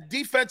improved that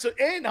defensive.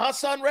 And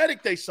Hassan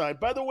Reddick they signed.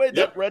 By the way,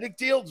 that Reddick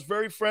deal is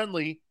very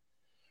friendly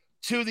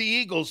to the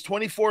Eagles.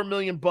 $24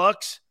 million,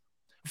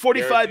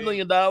 $45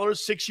 million,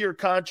 6-year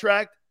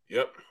contract.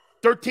 Yep.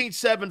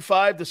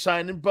 13.75 the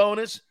signing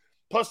bonus.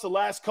 Plus the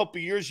last couple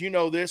of years,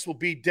 this will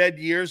be dead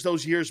years.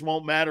 Those years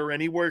won't matter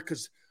anywhere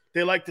because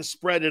they like to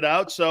spread it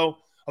out. So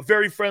a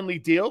very friendly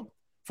deal.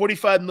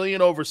 $45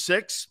 million over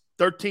 6,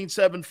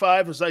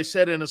 13.75, as I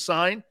said, in a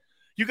sign.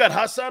 You got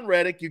Hassan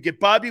Reddick. You get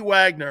Bobby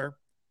Wagner.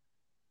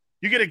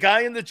 You get a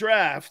guy in the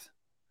draft.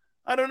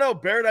 I don't know,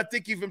 Barrett. I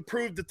think you've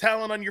improved the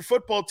talent on your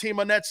football team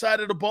on that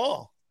side of the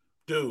ball,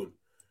 dude.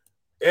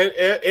 And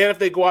if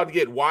they go out and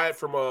get Wyatt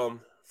from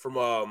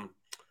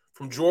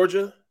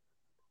Georgia,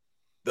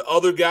 the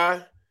other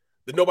guy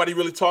that nobody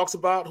really talks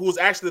about, who was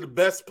actually the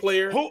best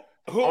player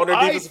on their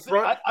defensive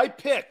front. I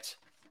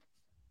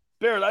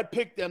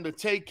picked them to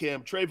take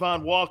him,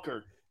 Trayvon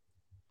Walker.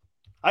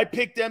 I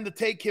picked them to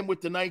take him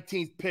with the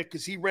 19th pick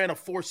because he ran a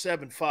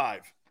 4.75.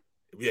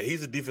 Yeah,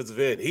 he's a defensive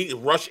end. He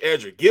rush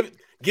edger.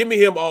 Give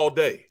me him all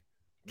day.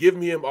 Give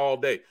me him all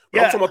day. But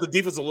I'm talking about the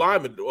defensive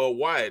lineman,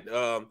 Wyatt.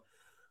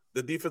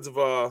 The defensive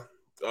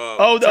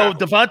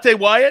Devontae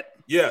Wyatt?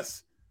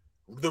 Yes.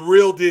 The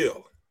real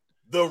deal.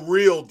 The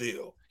real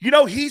deal.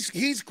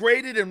 He's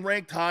graded and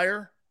ranked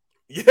higher.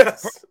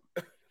 Yes.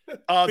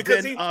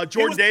 Than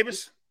Jordan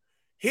Davis.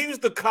 He was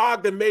the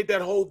cog that made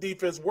that whole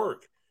defense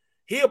work.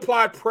 He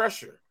applied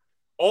pressure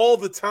all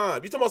the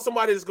time. You talking about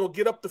somebody that's going to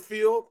get up the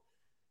field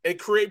and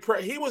create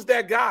pressure. He was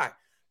that guy.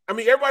 I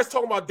mean, everybody's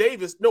talking about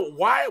Davis. No,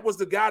 Wyatt was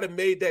the guy that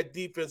made that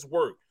defense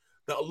work.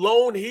 The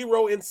lone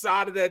hero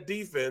inside of that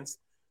defense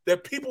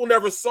that people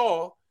never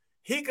saw.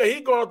 He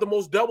guarded the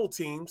most double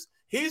teams.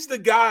 He's the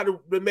guy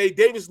that made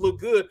Davis look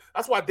good.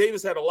 That's why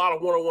Davis had a lot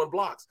of one-on-one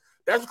blocks.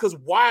 That's because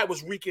Wyatt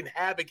was wreaking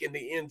havoc in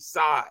the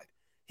inside.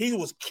 He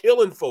was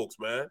killing folks,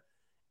 man.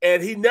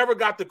 And he never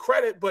got the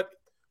credit, but,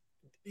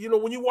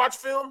 when you watch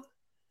film,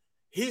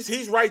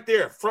 he's right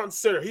there, front and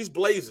center. He's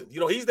blazing.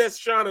 He's that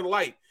shining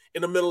light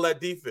in the middle of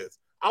that defense.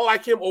 I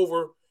like him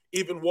over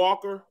even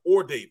Walker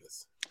or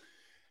Davis.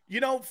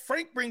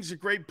 Frank brings a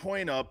great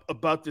point up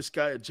about this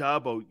guy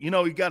Ajabo.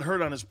 He got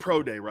hurt on his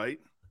pro day, right?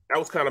 That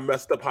was kind of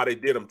messed up how they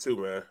did him too,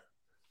 man.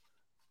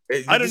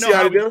 Hey, I don't know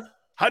how they did him.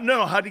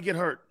 How'd he get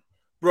hurt?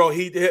 Bro,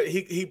 he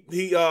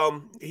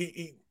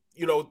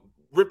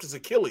ripped his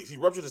Achilles. He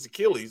ruptured his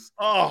Achilles.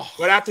 Oh.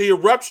 But after he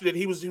ruptured it,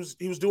 he was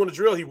doing the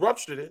drill. He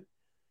ruptured it.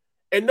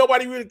 And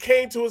nobody really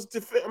came to his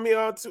defense.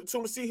 To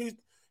him to see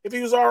if he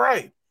was all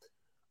right.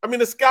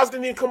 The scouts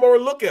didn't even come over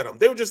and look at him.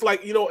 They were just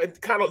like,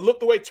 and kind of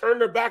looked away,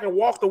 turned their back, and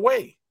walked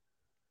away.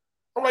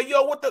 I'm like,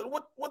 yo, what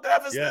the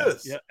F is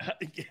this? Yeah.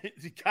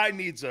 The guy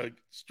needs a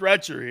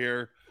stretcher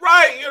here.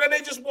 Right.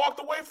 They just walked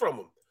away from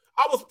him.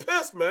 I was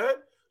pissed, man.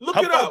 Look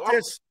it up.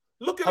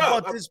 Look it up. How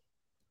about this?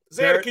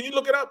 Xander, can you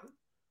look it up?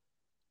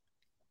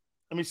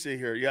 Let me see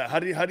here. Yeah.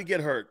 How'd he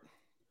get hurt?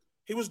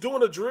 He was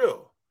doing a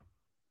drill.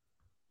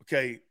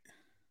 Okay.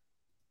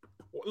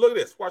 Look at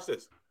this. Watch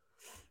this.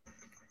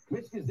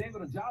 Michigan's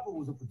David Ajabo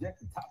was a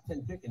projected top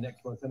 10 pick in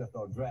next month's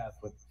NFL draft,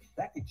 but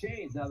that could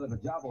change now that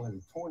Ajabo has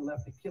a torn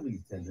left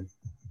Achilles tendon.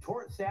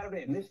 Tore it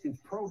Saturday at Michigan's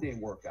pro day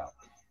workout.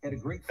 Had a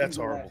great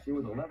season last year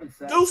with 11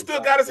 sacks. Dude still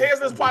got his hands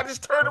in his pocket,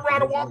 just turned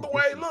around and walked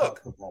away.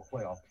 Look.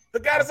 The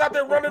guy that's out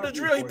there running the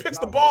drill, he picks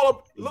the ball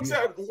up, looks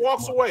at it,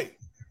 walks away.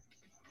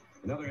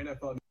 Another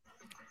NFL.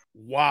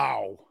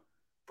 Wow.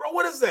 Bro,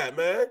 what is that,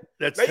 man?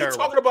 That's now terrible.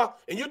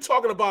 you're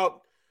talking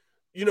about,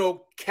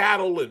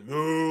 cattle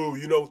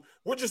and,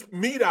 we're just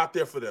meat out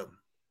there for them.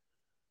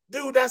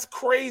 Dude, that's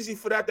crazy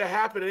for that to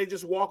happen, and they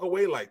just walk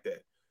away like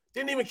that.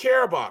 Didn't even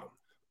care about him.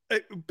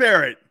 Hey,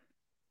 Barrett,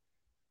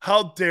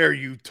 how dare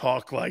you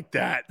talk like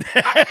that?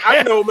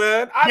 I know,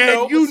 man. I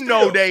know. You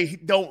know they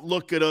don't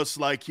look at us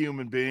like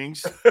human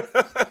beings.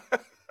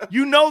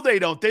 You know they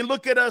don't. They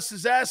look at us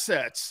as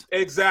assets.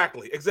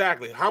 Exactly.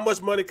 How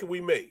much money can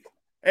we make?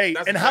 Hey,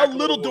 that's and exactly how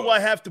little do I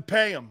have to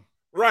pay them?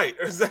 Right,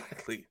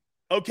 exactly.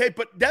 Okay,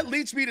 but that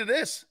leads me to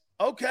this.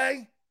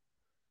 Okay.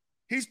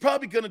 He's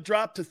probably going to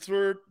drop to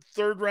third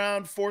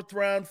round, fourth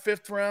round,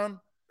 fifth round.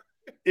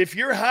 If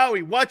you're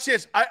Howie, watch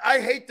this. I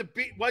hate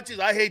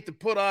to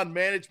put on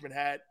management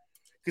hat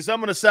because I'm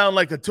going to sound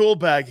like a tool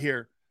bag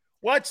here.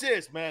 Watch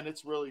this, man.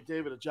 It's really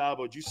David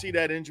Ajabo. Did you see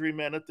that injury,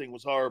 man? That thing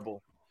was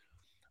horrible.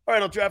 All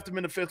right, I'll draft him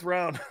in the fifth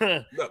round.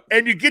 No.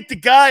 And you get the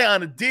guy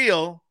on a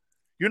deal.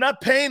 You're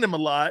not paying him a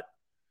lot.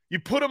 You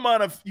put him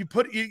on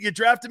you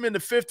draft him in the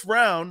fifth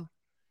round.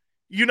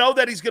 You know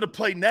that he's going to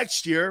play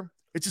next year.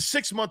 It's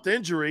a 6-month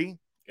injury.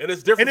 And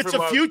it's different. And it's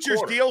a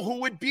futures deal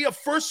who would be a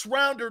first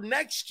rounder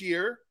next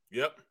year.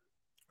 Yep.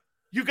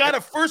 You got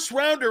a first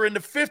rounder in the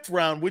fifth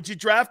round. Would you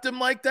draft him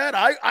like that?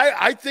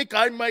 I think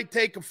I might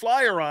take a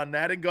flyer on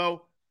that and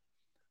go,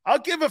 I'll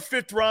give a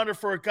fifth rounder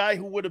for a guy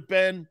who would have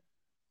been,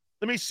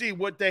 let me see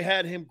what they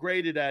had him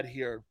graded at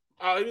here.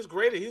 He was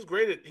graded.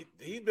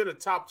 He's been a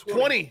top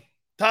 20.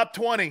 Top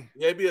 20.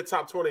 Yeah, he'd be a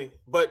top 20.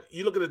 But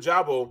you look at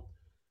Ajabo,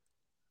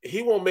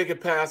 he won't make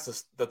it past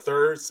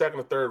the second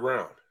or third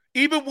round.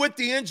 Even with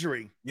the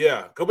injury.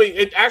 Yeah.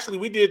 Actually,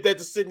 we did that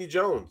to Sidney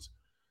Jones.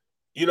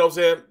 You know what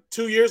I'm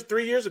saying?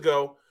 3 years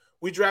ago,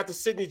 we drafted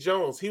Sidney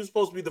Jones. He was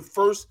supposed to be the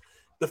first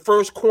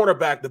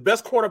cornerback, the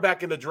best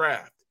cornerback in the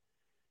draft.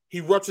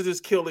 He ruptured his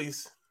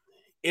Achilles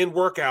in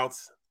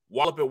workouts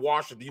while up at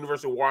Washington, the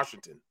University of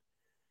Washington.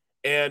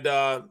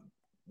 And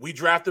we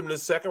drafted him in the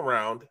second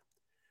round.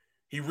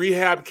 He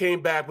rehabbed,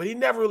 came back, but he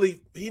never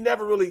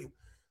really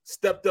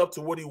stepped up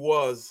to what he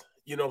was.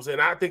 You know what I'm saying?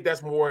 I think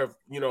that's more of,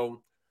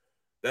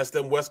 that's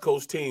them West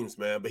Coast teams,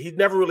 man. But he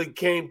never really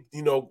came,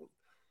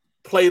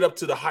 played up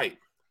to the hype.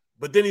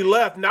 But then he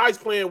left. Now he's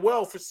playing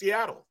well for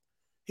Seattle.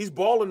 He's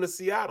balling to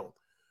Seattle.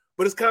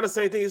 But it's kind of the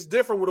same thing. It's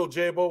different with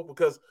Ajabo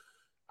because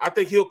I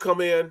think he'll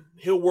come in,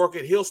 he'll work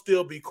it, he'll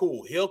still be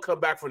cool. He'll come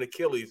back from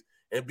Achilles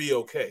and be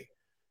okay.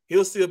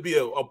 He'll still be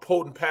a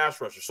potent pass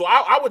rusher. So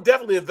I would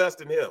definitely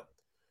invest in him.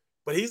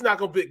 But he's not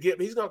going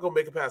to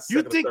make it past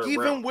second or third round. You think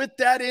even with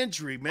that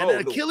injury, man,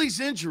 an Achilles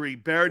injury,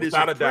 Barrett, is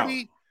a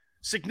pretty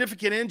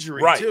significant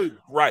injury, too.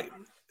 Right.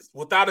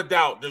 Without a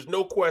doubt. There's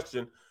no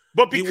question.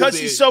 But because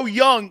he's so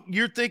young,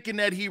 you're thinking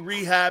that he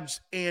rehabs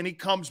and he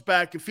comes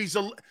back.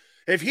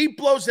 If he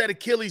blows that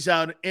Achilles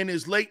out in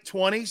his late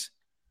 20s,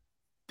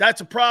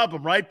 that's a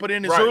problem, right? But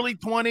in his early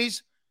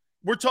 20s,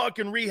 we're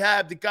talking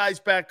rehab. The guy's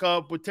back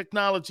up with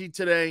technology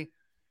today.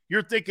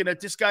 You're thinking that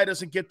this guy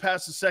doesn't get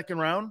past the second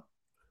round?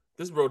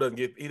 This bro doesn't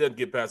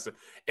get past it.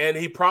 And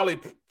he probably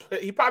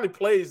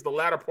plays the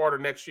latter part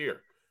of next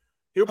year.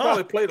 He'll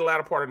probably play the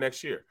latter part of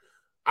next year.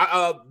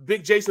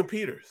 Big Jason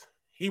Peters.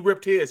 He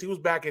ripped his. He was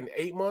back in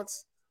 8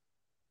 months.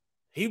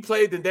 He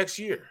played the next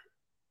year.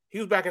 He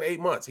was back in 8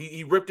 months.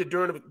 He ripped it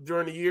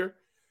during the year,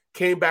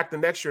 came back the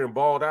next year and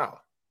balled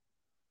out.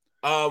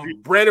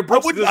 Brandon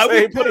Brooks did the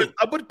same thing.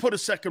 I would put a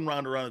second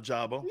rounder on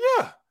Ajabo.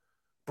 Yeah.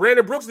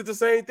 Brandon Brooks did the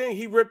same thing.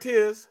 He ripped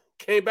his,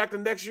 came back the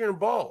next year and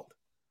balled.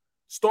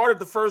 Started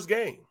the first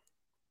game.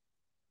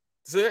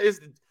 So it's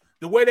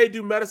the way they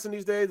do medicine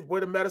these days, where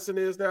the medicine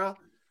is now,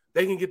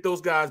 they can get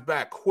those guys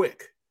back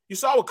quick. You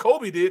saw what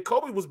Kobe did.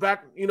 Kobe was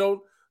back,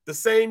 the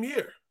same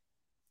year.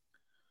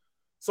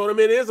 So I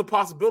mean, it is a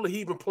possibility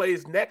he even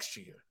plays next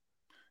year.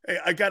 Hey,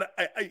 I got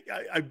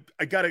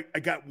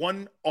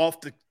one off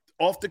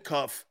the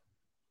cuff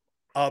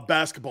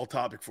basketball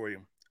topic for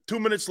you. 2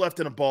 minutes left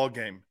in a ball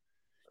game.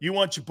 You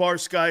want Jabbar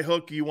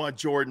Skyhook, or you want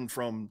Jordan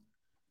from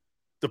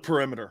the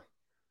perimeter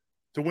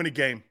to win a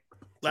game?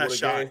 Last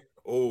shot.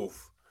 Oh.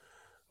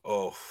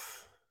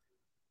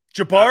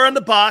 Jabbar on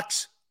the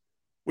box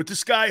with the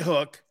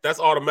Skyhook. That's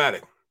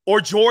automatic. Or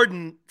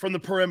Jordan from the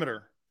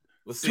perimeter.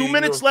 Let's see, 2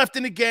 minutes left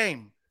in the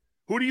game.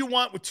 Who do you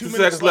want with 2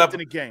 minutes left in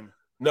the game?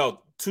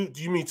 No, do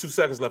you mean 2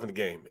 seconds left in the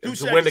game? 2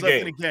 seconds win the left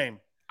in the game.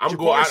 I'm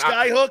going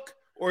Skyhook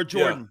or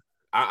Jordan?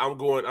 Yeah, I'm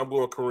going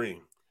Kareem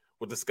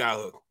with the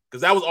Skyhook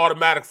because that was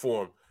automatic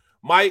for him.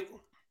 Mike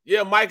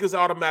is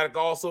automatic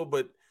also,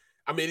 but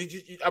I mean,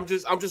 I'm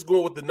just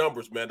going with the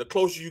numbers, man. The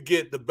closer you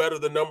get, the better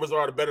the numbers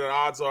are, the better the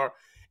odds are.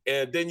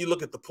 And then you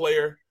look at the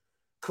player.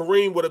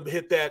 Kareem would have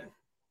hit that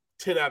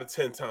 10 out of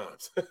 10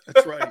 times.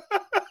 That's right.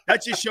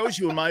 That just shows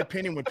you, in my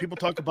opinion, when people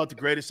talk about the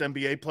greatest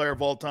NBA player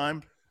of all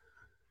time,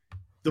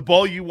 the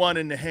ball you want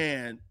in the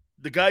hand,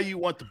 the guy you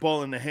want the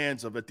ball in the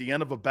hands of at the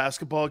end of a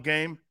basketball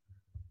game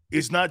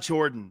is not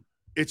Jordan.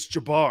 It's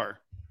Jabbar.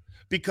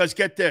 Because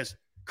get this,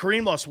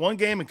 Kareem lost one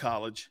game in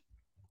college,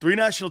 3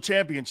 national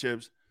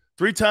championships,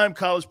 3-time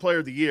college player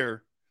of the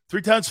year,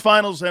 3 times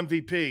finals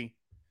MVP.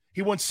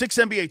 He won 6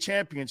 NBA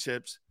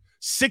championships,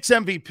 6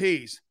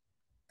 MVPs.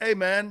 Hey,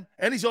 man,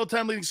 and he's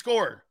all-time leading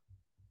scorer.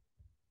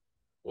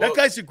 Well, that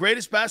guy's the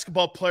greatest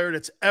basketball player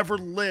that's ever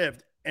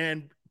lived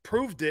and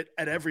proved it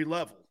at every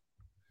level.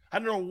 I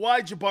don't know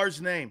why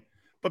Jabbar's name,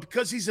 but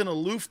because he's an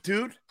aloof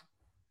dude,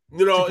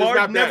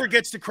 Jabbar never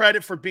gets the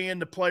credit for being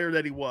the player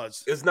that he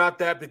was. It's not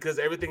that, because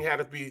everything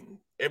had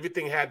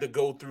to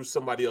go through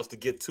somebody else to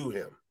get to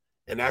him.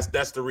 And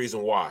that's the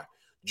reason why.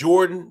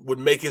 Jordan would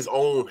make his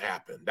own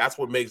happen. That's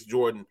what makes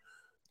Jordan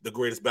the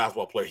greatest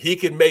basketball player. He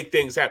can make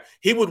things happen.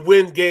 He would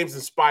win games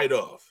in spite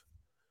of.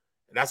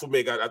 And that's what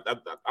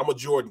I'm a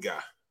Jordan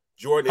guy.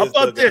 Jordan is the guy.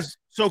 How about this?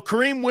 So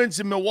Kareem wins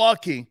in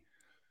Milwaukee,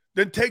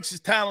 then takes his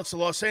talents to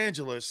Los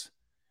Angeles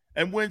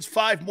and wins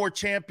 5 more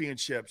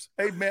championships.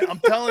 Hey, man, I'm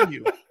telling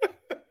you.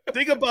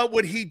 Think about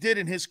what he did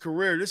in his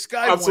career. This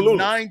guy won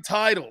 9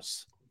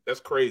 titles. That's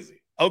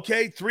crazy.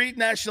 Okay, 3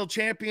 national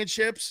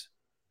championships,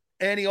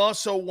 and he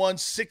also won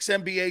 6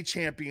 NBA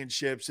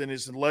championships in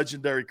his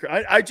legendary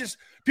career.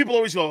 People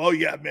always go, oh,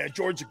 yeah, man,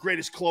 Jordan's the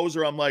greatest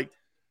closer. I'm like,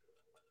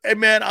 hey,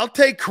 man, I'll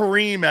take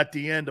Kareem at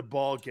the end of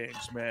ball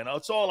games, man.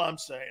 That's all I'm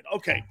saying.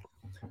 Okay,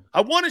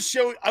 I want to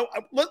show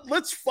 –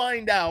 let's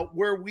find out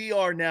where we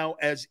are now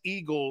as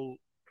Eagle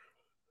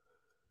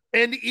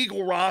and the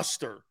Eagle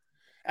roster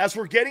as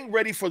we're getting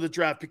ready for the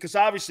draft, because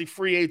obviously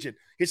free agent.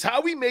 Is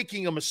Howie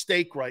making a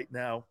mistake right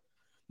now,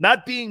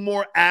 not being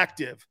more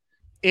active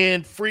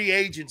in free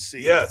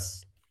agency?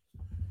 Yes.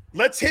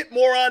 Let's hit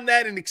more on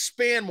that and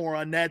expand more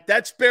on that.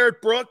 That's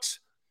Barrett Brooks,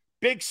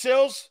 Big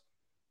Sills,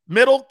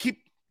 middle. Keep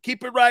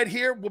it right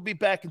here. We'll be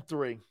back in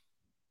 3.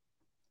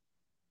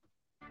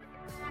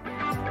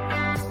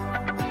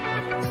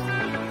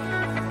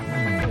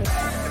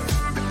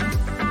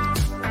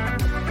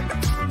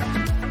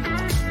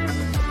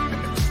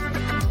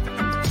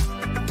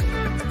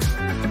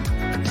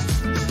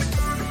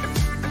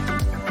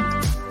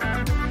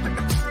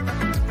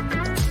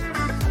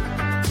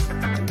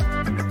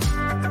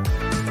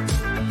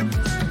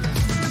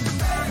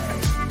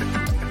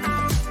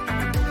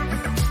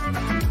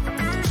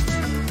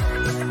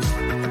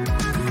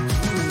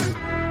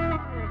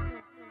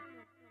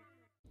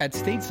 At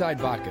Stateside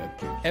Vodka,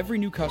 every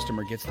new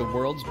customer gets the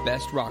world's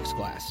best rocks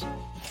glass,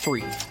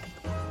 free.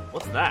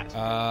 What's that?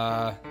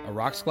 A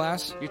rocks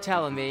glass? You're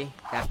telling me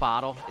that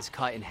bottle is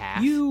cut in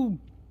half? You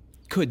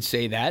could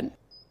say that.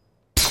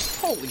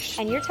 Holy shit.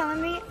 And you're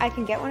telling me I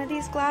can get one of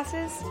these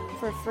glasses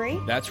for free?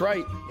 That's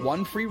right.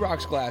 1 free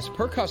rocks glass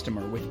per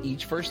customer with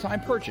each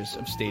first-time purchase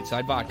of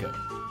Stateside Vodka.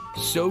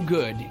 So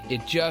good,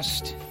 it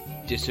just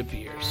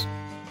disappears.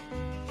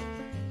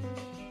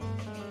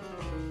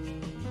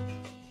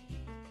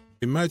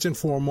 Imagine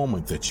for a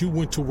moment that you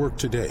went to work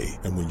today,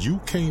 and when you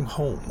came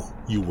home,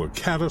 you were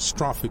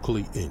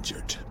catastrophically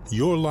injured.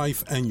 Your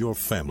life and your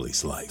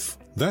family's life.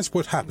 That's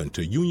what happened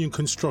to union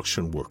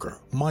construction worker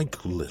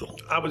Mike Little.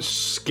 I was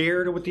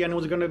scared of what the end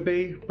was going to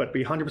be, but to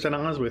be 100%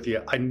 honest with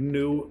you, I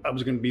knew I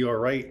was going to be all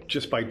right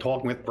just by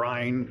talking with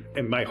Brian.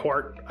 In my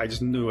heart, I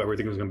just knew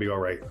everything was going to be all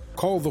right.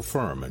 Call the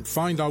firm and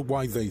find out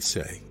why they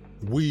say,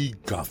 "We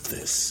got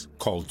this."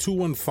 Call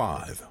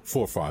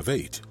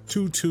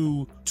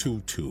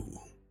 215-458-2222.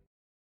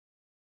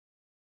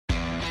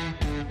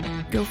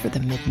 Go for the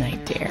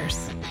midnight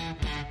dares.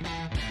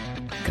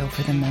 Go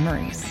for the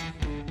memories.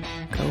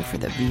 Go for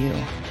the view.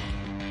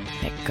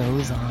 It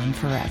goes on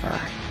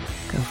forever.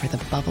 Go for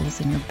the bubbles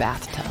in your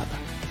bathtub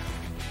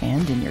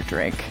and in your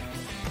drink.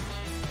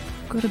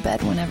 Go to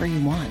bed whenever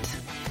you want.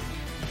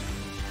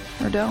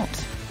 Or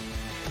don't.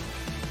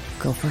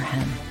 Go for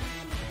him.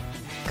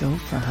 Go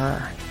for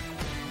her.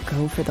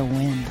 Go for the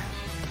win.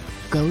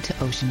 Go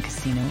to Ocean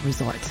Casino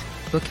Resort.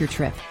 Book your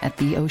trip at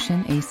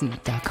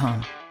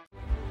theoceanac.com.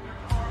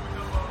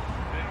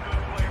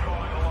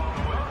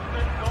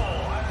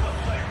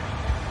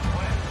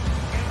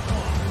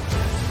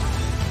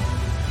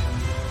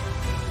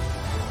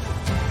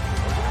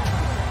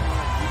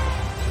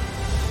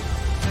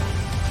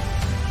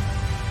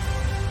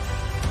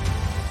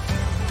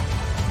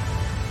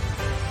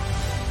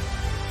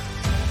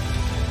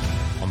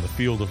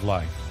 Field of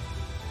life,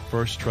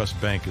 First Trust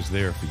Bank is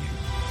there for you.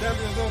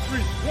 Champions on three.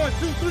 1,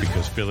 2, 3.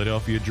 Because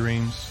Philadelphia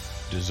dreams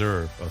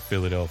deserve a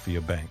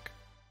Philadelphia bank.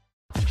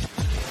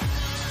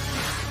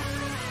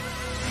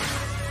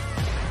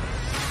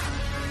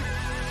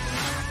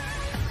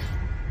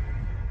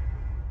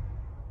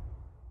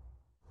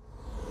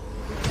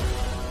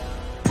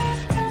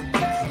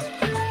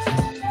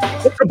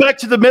 Welcome back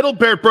to the middle.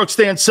 Barrett, Brooks,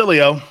 Dan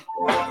Sileo.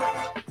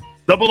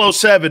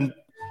 007.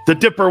 The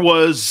Dipper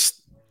was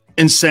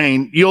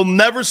insane. You'll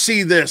never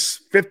see this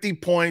 50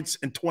 points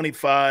and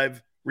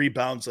 25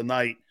 rebounds a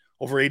night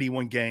over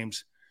 81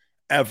 games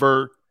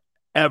ever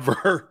in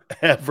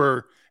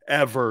the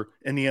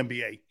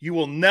NBA. You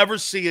will never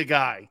see a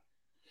guy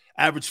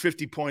average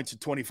 50 points and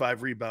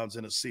 25 rebounds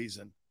in a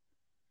season.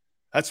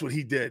 That's what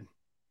he did.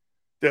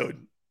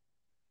 Dude,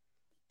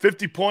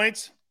 50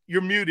 points,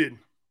 you're muted.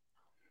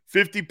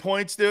 50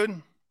 points,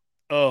 dude.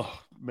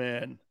 Oh,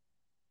 man.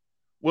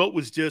 Wilt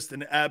was just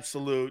an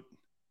absolute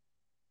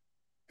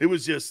He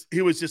was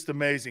just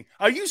amazing.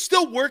 Are you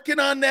still working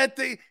on that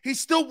thing? He's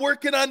still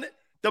working on it.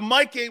 The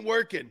mic ain't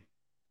working.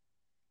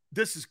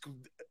 This is,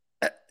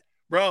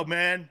 bro,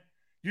 man.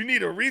 You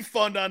need a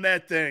refund on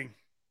that thing.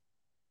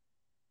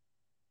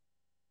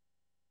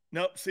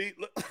 Nope. See,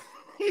 look.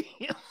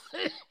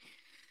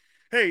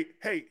 Hey,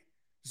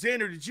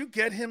 Xander, did you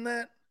get him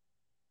that?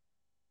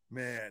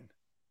 Man.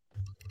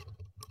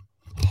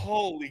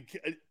 Holy.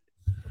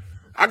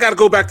 I got to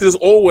go back to this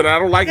old one. I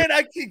don't like it.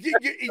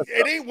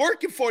 It ain't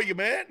working for you,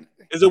 man.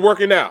 Is it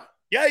working now?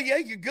 Yeah,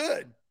 you're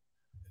good.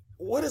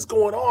 What is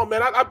going on,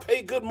 man? I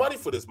paid good money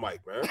for this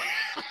mic, man.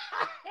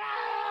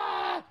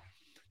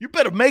 You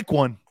better make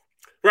one.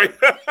 Right.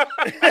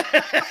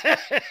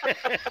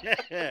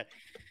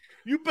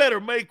 You better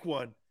make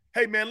one.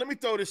 Hey, man, let me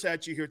throw this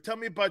at you here. Tell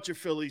me about your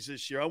Phillies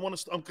this year.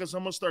 Because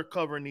I'm going to start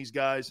covering these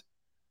guys.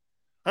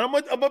 And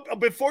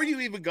before you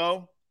even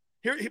go,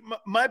 here,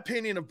 my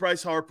opinion of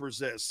Bryce Harper is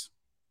this.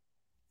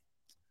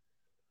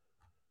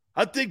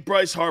 I think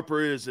Bryce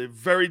Harper is a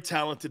very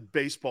talented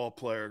baseball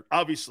player.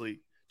 Obviously,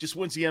 just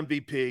wins the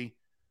MVP,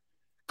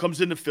 comes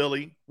into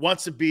Philly,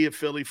 wants to be a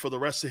Philly for the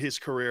rest of his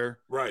career.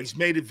 Right. He's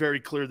made it very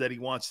clear that he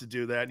wants to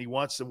do that, and he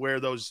wants to wear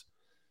those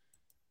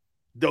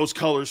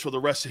colors for the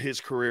rest of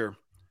his career.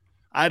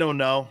 I don't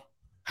know.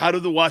 How do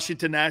the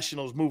Washington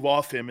Nationals move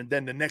off him, and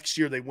then the next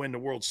year they win the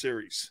World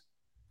Series?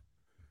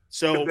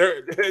 So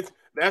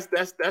that's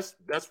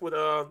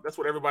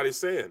what everybody's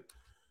saying.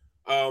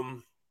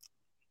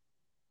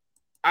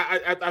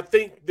 I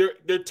think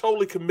they're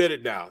totally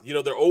committed now. You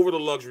know, they're over the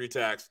luxury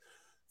tax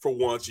for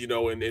once. You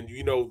know, and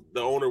you know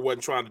the owner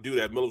wasn't trying to do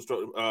that.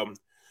 Milton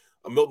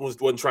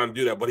wasn't trying to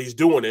do that, but he's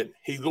doing it.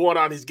 He's going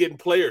out. He's getting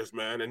players,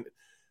 man. And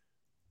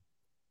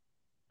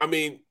I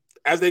mean,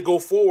 as they go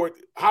forward,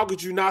 how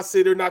could you not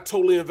say they're not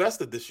totally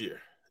invested this year?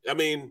 I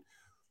mean,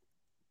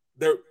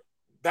 they're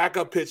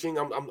backup pitching.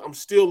 I'm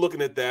still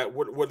looking at that.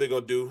 What are they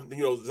going to do?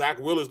 You know, Zach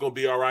Wheeler's going to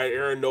be all right.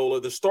 Aaron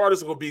Nola. The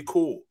starters are going to be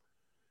cool.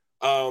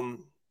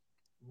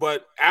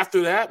 But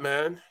after that,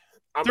 man,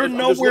 they're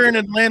nowhere in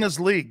Atlanta's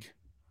league.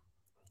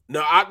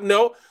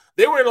 No,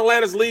 they were in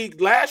Atlanta's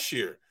league last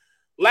year.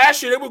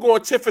 Last year, they were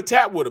going tit for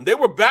tat with them. They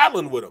were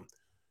battling with them.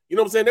 You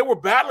know what I'm saying? They were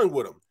battling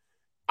with them.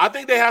 I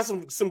think they have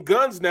some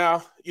guns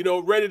now, you know,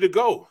 ready to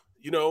go,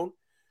 you know.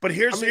 But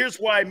here's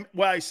why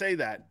I say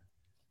that.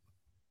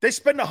 They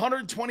spend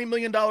 $120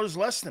 million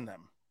less than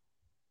them.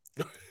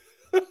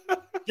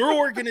 Their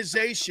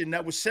organization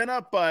that was set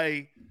up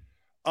by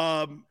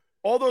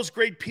all those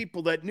great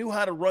people that knew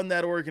how to run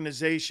that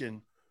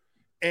organization.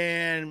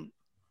 And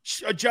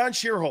John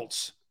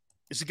Shearholtz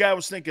is the guy I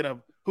was thinking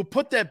of, who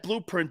put that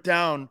blueprint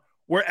down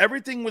where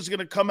everything was going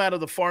to come out of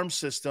the farm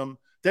system.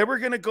 They were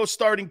going to go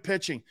starting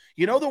pitching.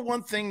 You know, the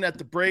one thing that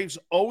the Braves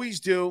always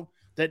do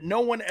that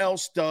no one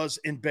else does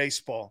in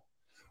baseball,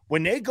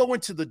 when they go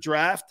into the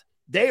draft,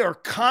 they are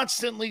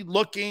constantly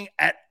looking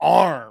at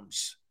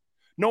arms.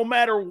 No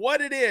matter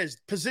what it is,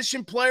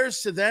 position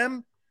players to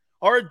them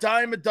are a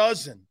dime a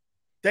dozen.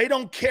 They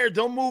don't care.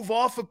 They'll move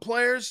off of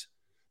players.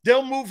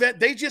 They'll move it.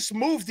 They just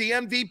moved the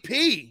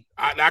MVP.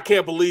 I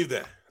can't believe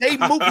that. They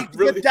moved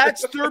really? But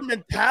that's their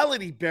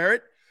mentality,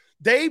 Barrett.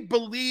 They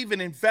believe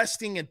in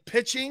investing in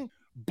pitching,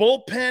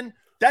 bullpen.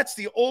 That's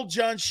the old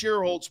John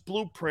Shearholtz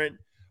blueprint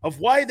of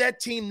why that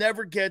team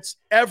never gets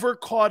ever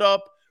caught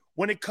up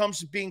when it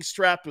comes to being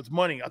strapped with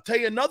money. I'll tell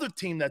you another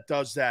team that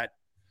does that.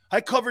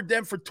 I covered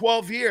them for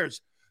 12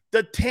 years.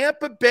 The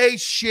Tampa Bay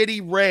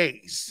shitty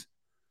Rays.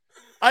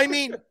 I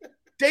mean,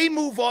 they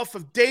move off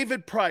of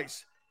David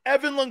Price,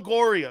 Evan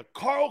Longoria,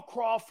 Carl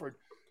Crawford.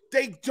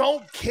 They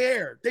don't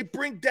care. They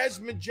bring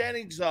Desmond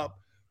Jennings up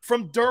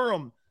from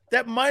Durham,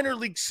 that minor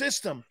league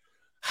system.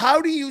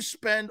 How do you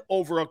spend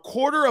over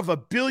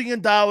 $250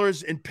 million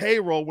in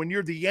payroll when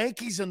you're the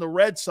Yankees and the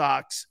Red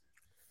Sox,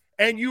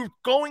 and you're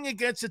going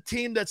against a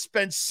team that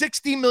spends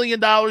 $60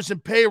 million in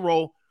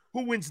payroll,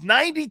 who wins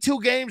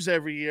 92 games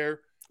every year,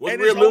 Was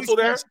and Real is always Mutual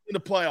there? in the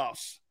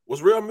playoffs?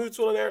 Was Real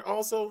Mutual there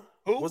also?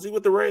 Who? Was he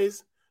with the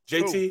Rays?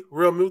 JT,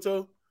 Real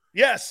Muto?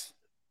 Yes.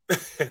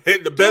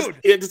 The best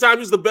at the time he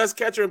was the best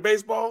catcher in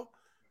baseball.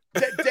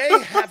 They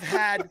have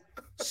had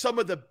some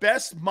of the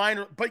best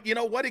minor, but you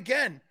know what?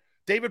 Again,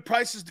 David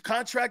Price's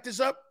contract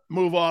is up.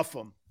 Move off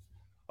him.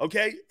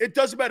 Okay, it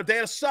doesn't matter. They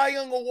had a Cy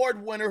Young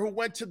Award winner who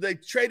they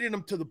traded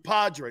him to the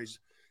Padres.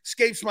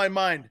 Escapes my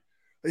mind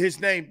his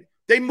name.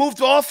 They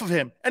moved off of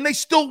him, and they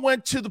still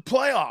went to the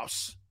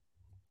playoffs.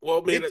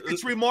 Well, I mean,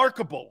 it's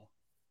remarkable.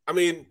 I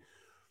mean,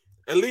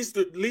 at least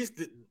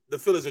the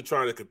Phillies are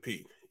trying to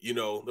compete. You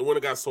know, the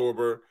winner got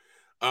sober.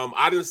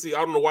 I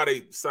don't know why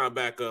they signed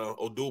back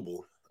Odubel.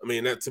 I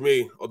mean, that to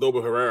me,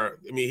 Odubel Herrera.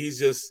 I mean, he's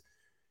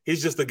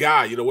just a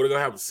guy. You know, we're gonna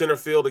have center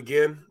field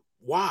again.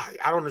 Why?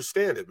 I don't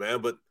understand it,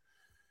 man. But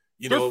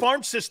their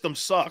farm system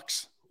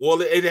sucks.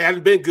 Well, it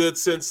hadn't been good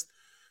since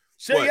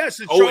since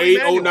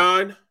 08,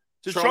 09.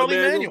 Since Charlie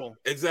Manuel.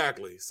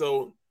 Exactly.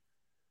 So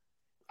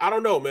I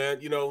don't know,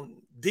 man. You know,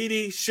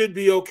 Didi should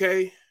be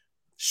okay.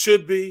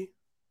 Should be.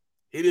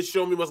 He didn't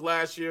show me much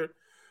last year.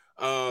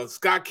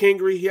 Scott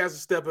Kingery, he has to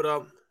step it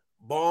up.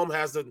 Baum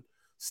has to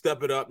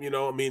step it up. You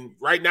know, I mean,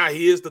 right now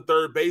he is the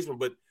third baseman,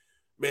 but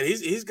man,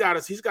 he's got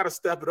to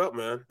step it up,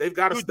 man. They've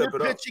got to step it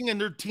up. Their pitching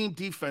and their team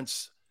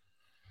defense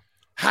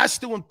has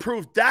to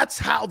improve. That's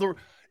how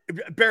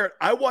Barrett,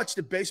 I watched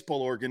the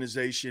baseball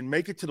organization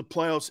make it to the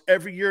playoffs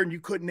every year, and you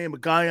couldn't name a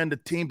guy on the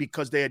team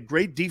because they had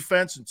great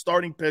defense and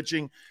starting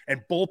pitching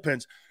and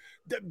bullpens.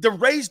 The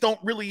Rays don't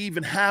really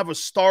even have a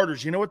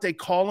starters. You know what they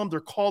call them? They're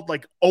called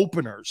like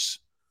openers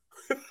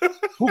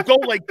who go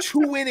like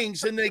 2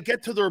 innings and they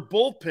get to their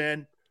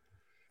bullpen.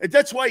 And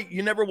that's why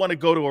you never want to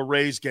go to a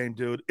Rays game,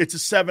 dude. It's a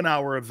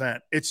 7-hour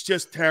event. It's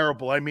just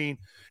terrible. I mean,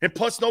 and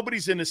plus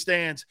nobody's in the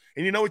stands.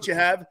 And you know what you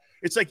have?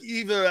 It's like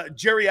either a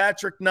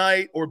geriatric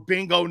night or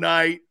bingo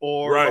night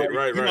or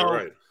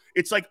right.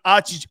 It's like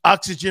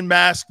oxygen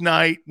mask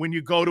night when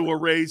you go to a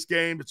Rays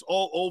game. It's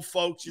all old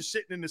folks. You're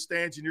sitting in the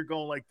stands and you're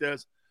going like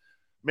this.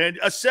 Man,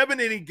 a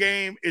 7-inning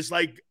game is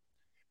like,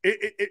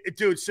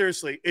 dude,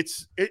 seriously,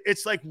 it's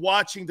like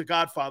watching The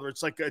Godfather.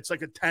 It's like a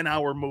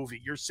 10-hour movie.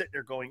 You're sitting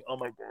there going, oh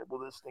my God, will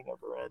this thing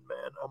ever end,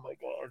 man? Oh my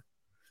God.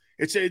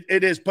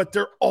 It is, but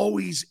they're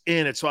always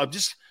in it. So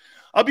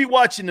I'll be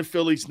watching the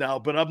Phillies now,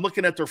 but I'm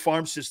looking at their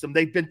farm system.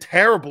 They've been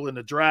terrible in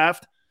the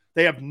draft.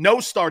 They have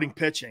no starting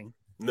pitching.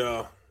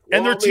 No.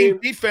 And their team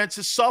defense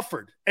has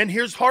suffered. And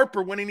here's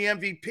Harper winning the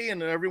MVP,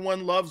 and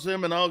everyone loves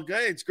him, and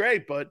okay, it's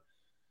great, but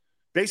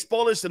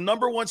baseball is the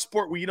number one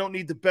sport where you don't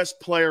need the best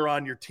player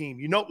on your team.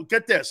 You know,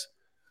 get this.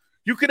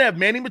 You can have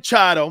Manny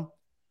Machado,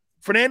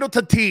 Fernando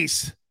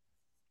Tatis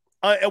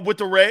with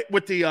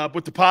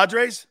the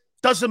Padres.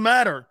 Doesn't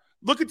matter.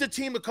 Look at the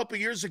team a couple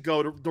years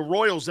ago, the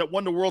Royals that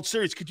won the World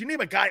Series. Could you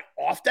name a guy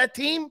off that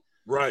team?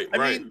 Right.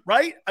 I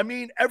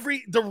mean,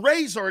 the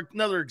Rays are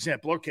another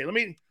example. Okay, look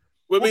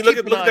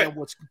at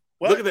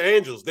the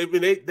Angels.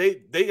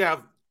 They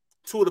have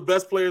two of the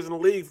best players in the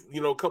league, you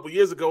know, a couple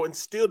years ago, and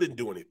still didn't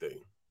do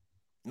anything.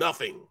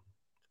 Nothing.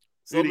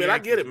 So, man, I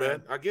get it,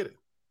 man. I get it.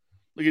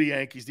 Look at the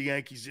Yankees. The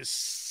Yankees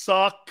just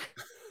suck.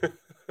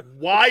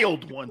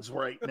 Wild ones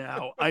right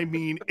now. I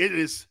mean, it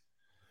is.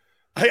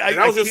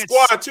 That was your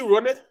squad too,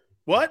 wasn't it?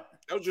 What?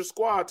 That was your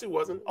squad too,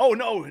 wasn't it? Oh,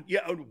 no.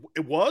 Yeah,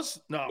 it was?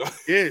 No,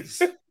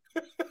 is.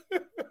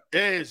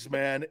 Is,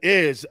 man.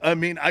 Is. I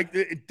mean,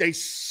 they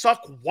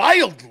suck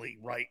wildly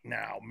right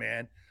now,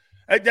 man.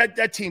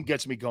 That team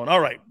gets me going. All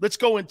right, let's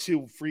go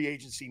into free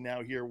agency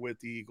now here with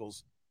the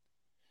Eagles.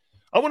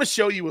 I want to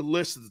show you a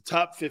list of the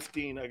top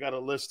 15. I got a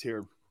list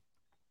here.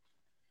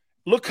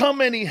 Look how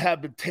many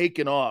have been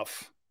taken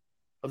off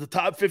of the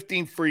top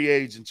 15 free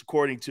agents,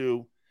 according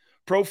to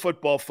Pro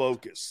Football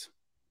Focus.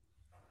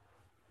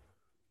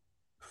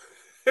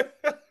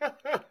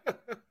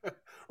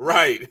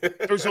 Right.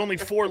 There's only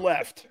 4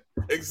 left.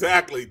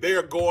 Exactly. They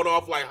are going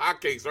off like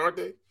hotcakes, aren't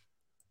they?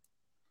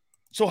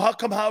 So how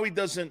come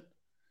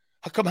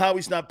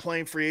Howie's not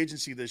playing free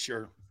agency this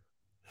year?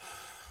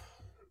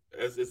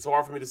 It's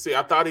hard for me to see.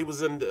 I thought he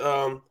was in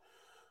the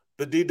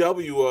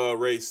DW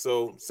race.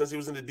 So since he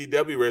was in the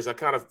DW race, I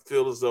kind of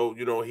feel as though,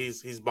 you know,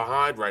 he's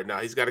behind right now.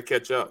 He's got to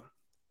catch up.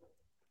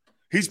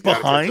 He's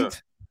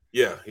behind?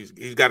 Yeah,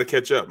 he's got to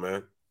catch up,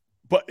 man.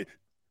 But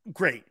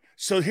great.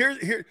 So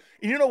here,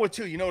 you know what,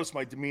 too? You notice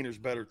my demeanor's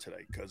better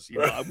today because, you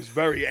know, I was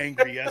very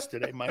angry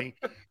yesterday.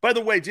 By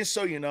the way, just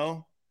so you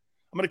know,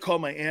 I'm going to call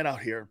my aunt out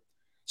here.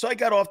 So I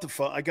got off the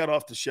phone. I got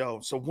off the show.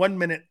 So 1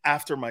 minute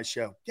after my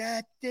show,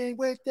 God dang,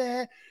 with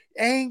that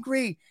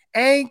angry.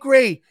 Why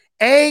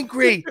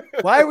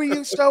were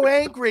you so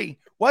angry?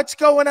 What's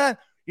going on?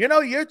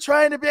 You're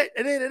trying to be,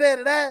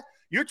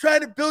 you're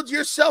trying to build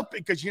yourself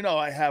because,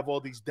 I have all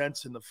these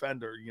dents in the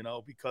fender,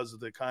 because of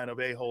the kind of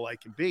a-hole I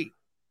can be.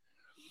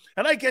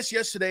 And I guess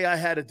yesterday I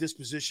had a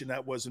disposition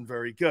that wasn't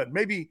very good.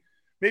 Maybe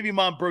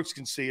Mom Brooks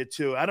can see it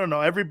too. I don't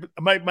know.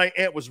 My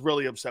aunt was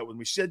really upset with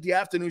me. She said the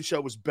afternoon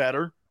show was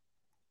better.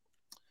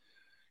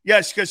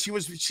 Yes, because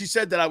she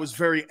said that I was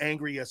very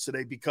angry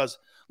yesterday because,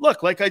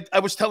 look, like I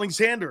was telling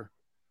Xander,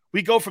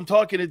 we go from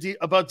talking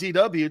about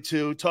DW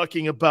to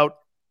talking about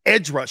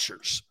edge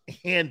rushers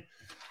and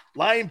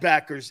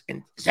linebackers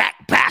and Zach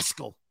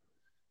Pascal.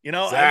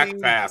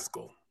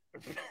 Pascal.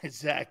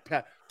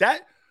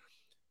 That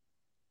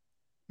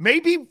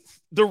maybe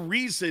the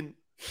reason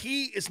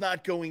he is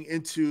not going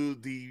into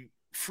the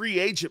free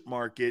agent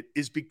market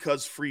is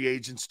because free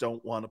agents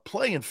don't want to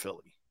play in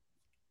Philly.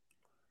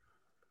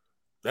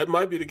 That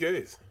might be the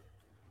case.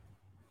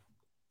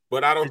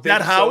 But I don't think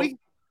that Howie? So.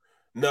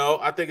 No,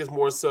 I think it's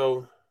more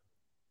so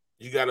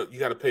you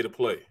gotta pay to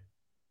play.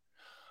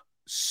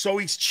 So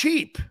he's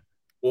cheap.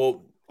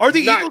 Well, are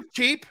the Eagles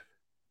cheap?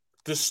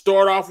 To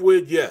start off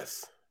with,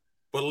 yes.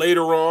 But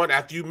later on,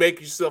 after you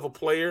make yourself a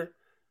player,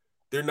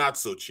 they're not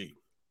so cheap.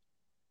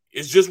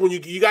 It's just when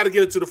you got to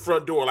get it to the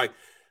front door. Like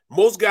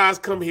most guys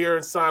come here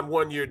and sign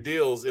 1-year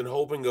deals in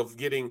hoping of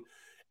getting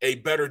a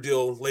better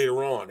deal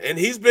later on. And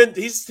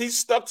he's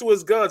stuck to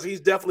his guns. He's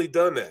definitely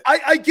done that.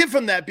 I give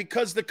him that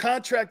because the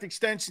contract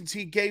extensions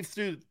he gave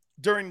through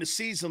during the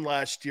season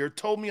last year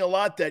told me a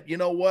lot that, you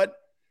know what?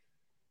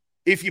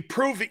 If you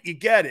prove it, you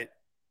get it.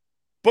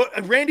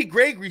 But Randy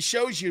Gregory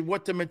shows you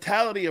what the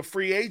mentality of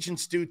free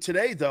agents do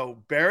today,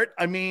 though, Barrett.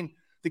 I mean,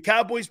 the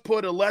Cowboys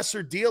put a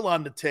lesser deal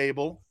on the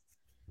table.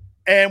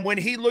 And when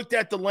he looked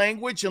at the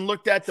language and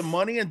looked at the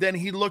money and then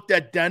he looked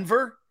at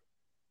Denver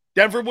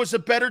was a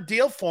better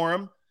deal for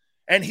him.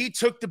 And he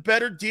took the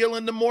better deal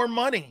and the more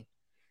money.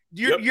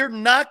 You're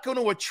not going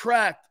to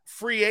attract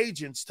free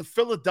agents to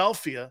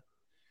Philadelphia.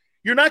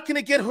 You're not going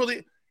to get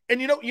Julio. And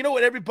you know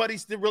what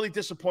everybody's really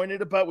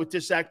disappointed about with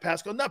this Zach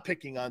Pascal? I'm not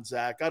picking on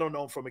Zach. I don't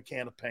know him from a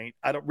can of paint.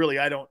 I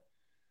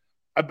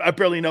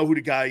barely know who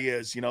the guy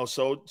is,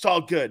 so it's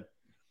all good.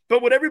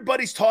 But what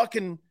everybody's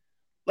talking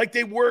like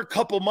they were a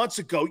couple months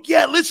ago,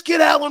 yeah, let's get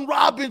Allen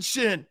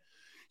Robinson.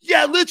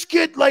 Yeah, let's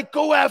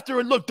go after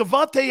and look,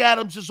 Devontae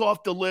Adams is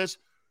off the list.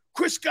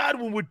 Chris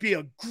Godwin would be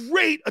a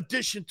great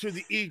addition to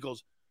the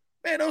Eagles.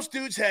 Man, those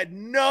dudes had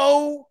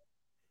no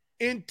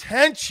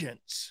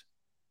intentions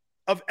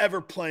of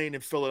ever playing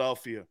in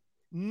Philadelphia.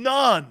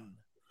 None.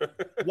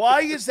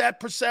 Why is that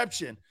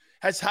perception?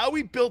 Has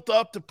Howie built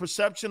up the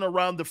perception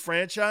around the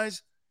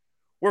franchise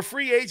where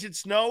free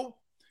agents know?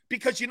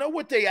 Because you know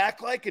what they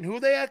act like and who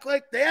they act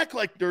like? They act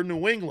like they're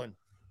New England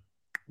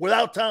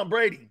without Tom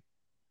Brady.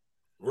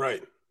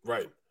 Right.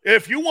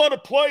 If you want to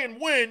play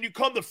and win, you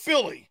come to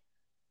Philly.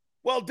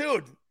 Well,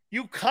 dude,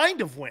 you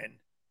kind of win.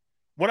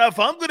 If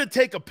I'm going to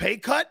take a pay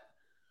cut,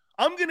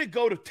 I'm going to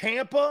go to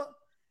Tampa,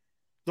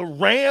 the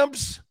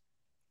Rams,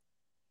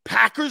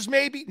 Packers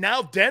maybe.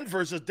 Now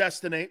Denver's a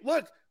destination.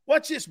 Look,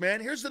 watch this, man.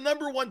 Here's the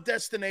number one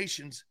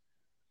destinations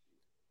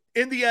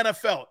in the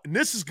NFL. And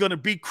this is going to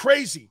be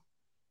crazy.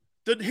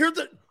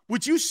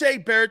 Would you say,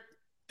 Barrett,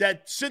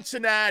 that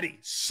Cincinnati,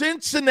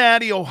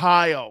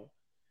 Ohio,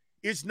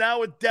 is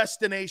now a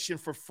destination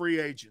for free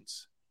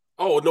agents?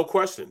 Oh, no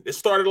question. It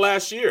started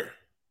last year.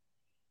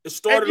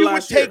 And you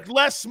would take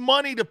less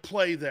money to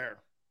play there.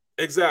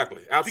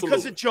 Exactly. Absolutely.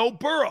 Because of Joe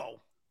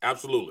Burrow.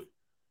 Absolutely.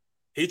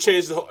 He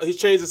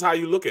changes how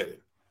you look at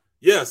it.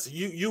 Yes,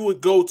 you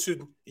would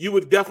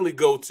definitely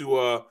go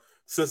to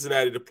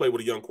Cincinnati to play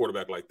with a young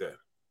quarterback like that.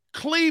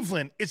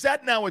 Cleveland, is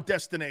that now a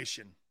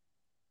destination?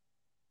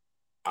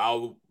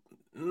 They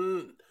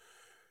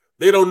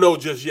don't know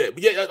just yet.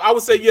 But yeah, I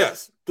would say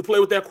yes. To play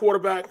with that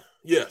quarterback,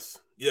 yes.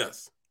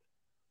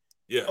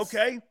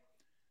 Okay.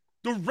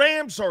 The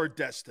Rams are a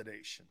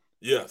destination.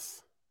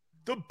 Yes.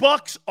 The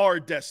Bucks are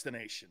a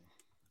destination.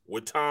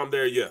 With Tom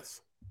there,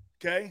 yes.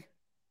 Okay.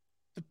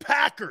 The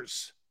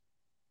Packers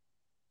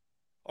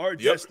are a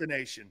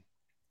destination.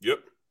 Yep.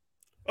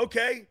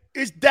 Okay.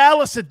 Is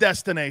Dallas a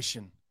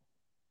destination?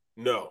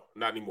 No,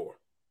 not anymore.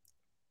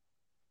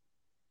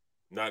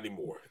 Not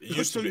anymore. It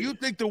used to be. You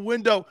think the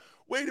window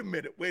 – wait a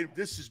minute.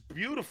 This is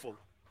beautiful.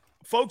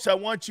 Folks, I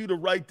want you to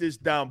write this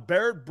down.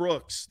 Barrett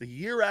Brooks, the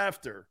year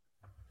after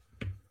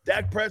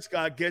Dak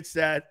Prescott gets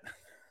that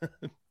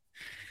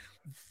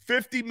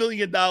 $50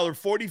 million,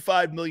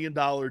 $45 million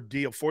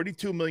deal,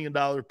 $42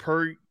 million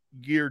per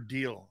year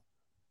deal.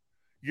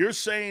 You're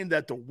saying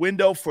that the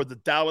window for the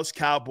Dallas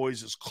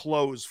Cowboys is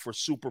closed for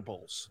Super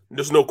Bowls.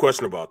 There's no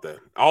question about that.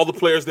 All the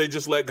players they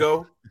just let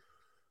go.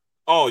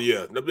 Oh,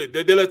 yeah.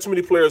 They let too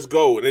many players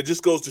go, and it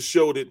just goes to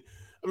show that,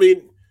 I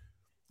mean,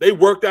 they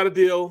worked out a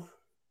deal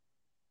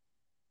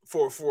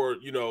for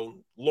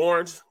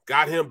Lawrence,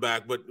 got him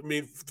back. But, I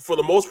mean, for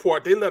the most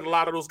part, they let a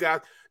lot of those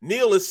guys.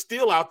 Neal is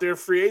still out there in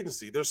free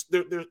agency.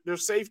 They're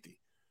safety.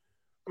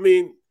 I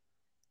mean,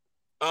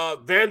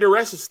 Van Der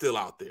Esch is still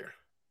out there.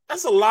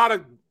 That's a lot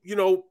of,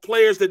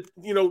 players that,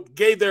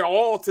 gave their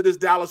all to this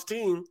Dallas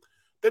team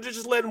that they're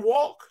just letting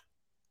walk.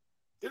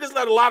 They just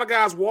let a lot of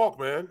guys walk,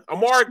 man.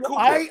 Amari Cooper,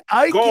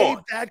 I gone. gave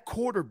that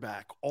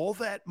quarterback all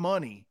that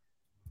money,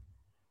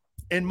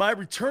 and my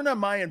return on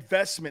my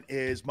investment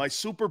is my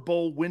Super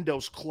Bowl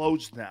window's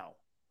closed now.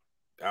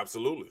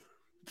 Absolutely.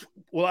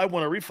 Well, I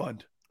want a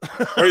refund.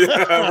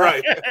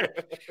 Right.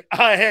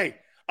 Hey,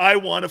 I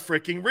want a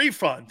freaking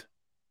refund.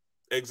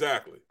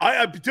 Exactly.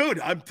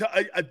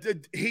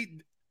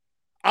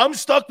 I'm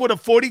stuck with a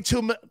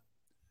 42.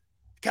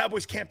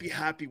 Cowboys can't be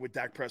happy with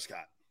Dak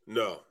Prescott.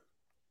 No.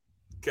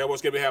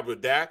 Cowboys can't be happy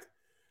with Dak.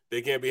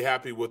 They can't be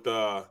happy with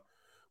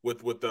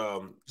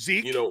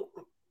Zeke.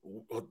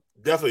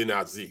 Definitely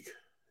not Zeke.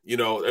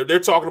 They're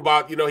talking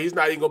about, he's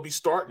not even going to be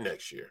starting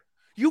next year.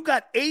 You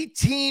got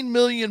 $18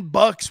 million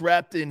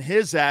wrapped in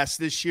his ass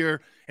this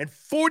year and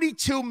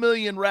 $42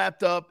 million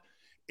wrapped up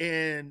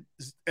in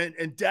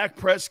Dak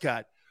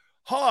Prescott.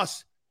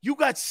 Hoss, you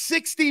got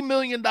 $60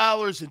 million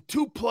in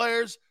two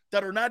players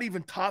that are not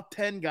even top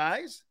 10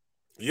 guys?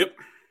 Yep.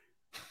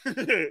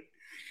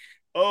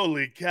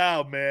 Holy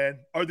cow, man.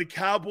 Are the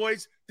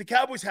Cowboys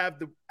have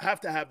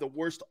to have the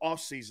worst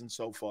offseason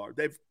so far.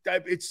 They're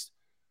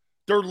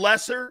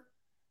lesser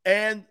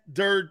and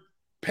they're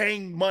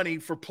paying money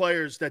for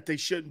players that they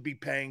shouldn't be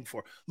paying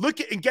for.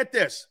 And get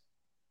this.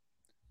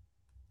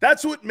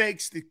 That's what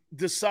makes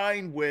the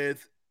sign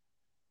with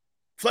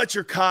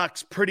Fletcher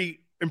Cox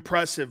pretty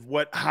impressive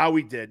how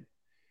he did.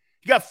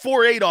 He got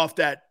 4.8 off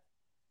that.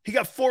 He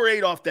got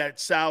 4.8 off that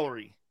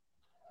salary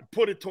and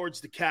put it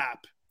towards the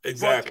cap.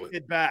 Exactly.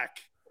 It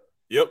back.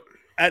 Yep.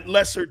 At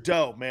lesser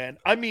dough, man.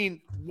 I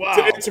mean, wow.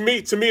 To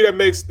me, that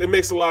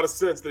makes a lot of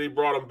sense that he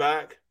brought him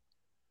back.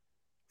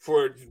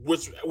 For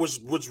which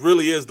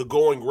really is the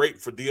going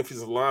rate for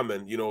defensive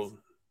linemen,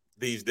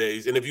 these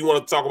days. And if you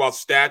want to talk about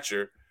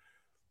stature,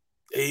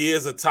 he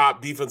is a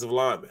top defensive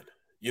lineman.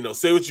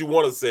 Say what you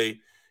want to say,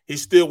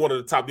 he's still one of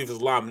the top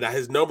defensive linemen. Now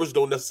his numbers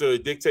don't necessarily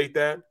dictate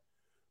that,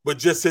 but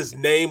just his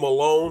name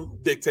alone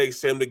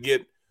dictates him to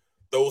get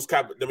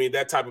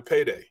that type of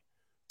payday.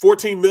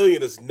 $14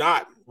 million is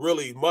not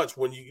really much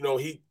when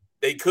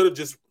they could have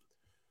just.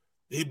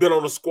 He'd been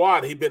on the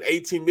squad. He'd been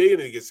 $18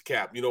 million against the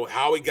cap.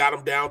 Howie got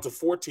him down to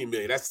 $14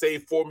 million. That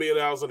saved $4 million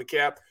on the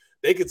cap.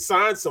 They could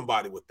sign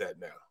somebody with that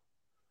now.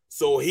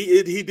 So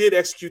he did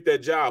execute that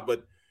job,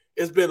 but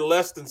it's been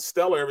less than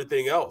stellar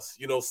everything else.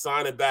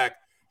 Signing back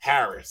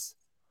Harris.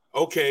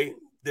 Okay,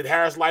 did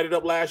Harris light it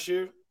up last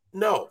year?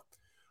 No.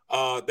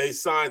 They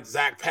signed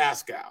Zach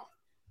Pascal.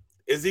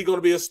 Is he going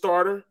to be a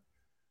starter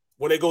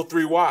when they go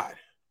 3 wide?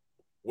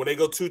 When they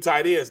go 2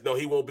 tight ends? No,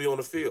 he won't be on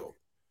the field.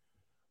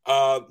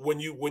 When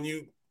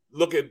you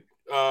look at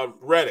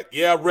Reddick,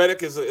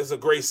 Reddick is a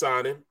great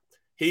signing.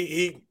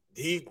 He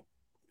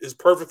is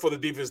perfect for the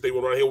defense they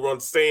will run. He'll run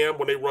Sam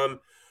when they run.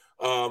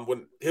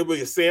 When he'll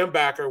be a Sam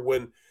backer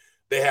when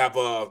they have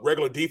a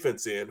regular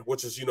defense in,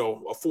 which is a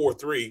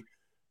 4-3.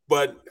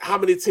 But how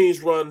many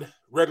teams run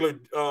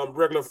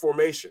regular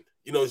formation?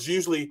 It's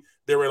usually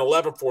they're in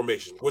 11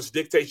 formation, which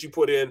dictates you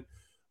put in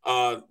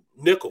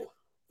nickel.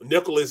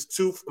 Nickel is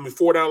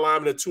 4 down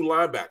linemen and 2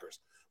 linebackers,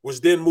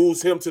 which then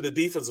moves him to the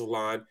defensive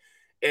line,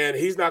 and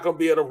he's not going to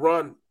be able to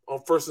run on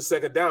first and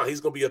second down. He's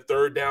going to be a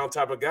third down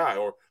type of guy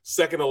or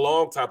second and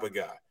long type of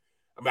guy.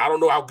 I don't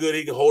know how good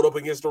he can hold up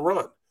against the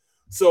run.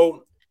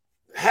 So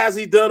has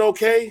he done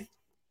okay?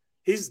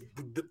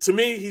 To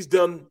me, he's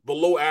done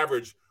below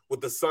average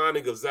with the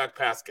signing of Zach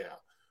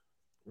Pascal.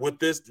 With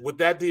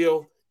that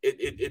deal,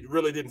 it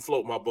really didn't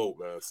float my boat,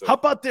 man. So. How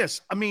about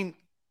this?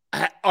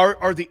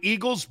 Are the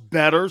Eagles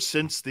better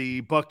since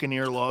the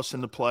Buccaneer loss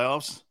in the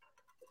playoffs?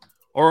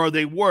 Or are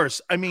they worse?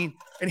 And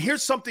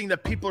here's something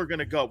that people are going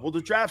to go, well, the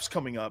draft's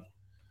coming up.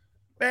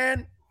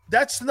 Man,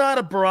 that's not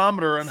a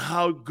barometer on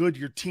how good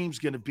your team's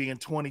going to be in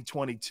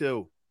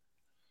 2022.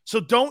 So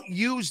don't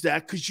use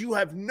that because you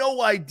have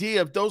no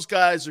idea if those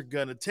guys are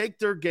going to take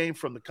their game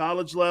from the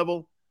college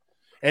level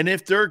and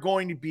if they're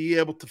going to be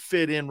able to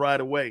fit in right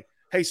away.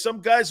 Hey, some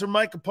guys are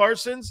Micah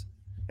Parsons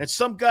and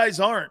some guys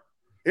aren't.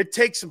 It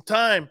takes some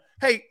time.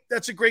 Hey,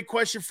 that's a great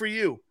question for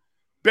you,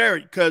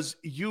 Barrett, because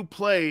you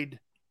played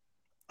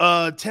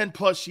 10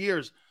 plus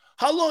years.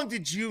 How long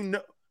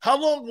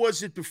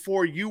was it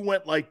before you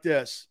went like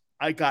this?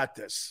 I got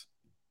this.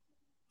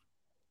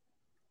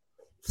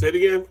 Say it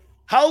again.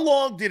 How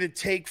long did it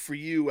take for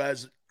you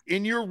as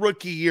in your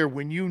rookie year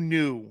when you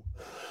knew?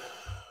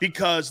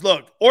 Because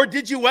look, or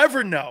did you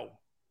ever know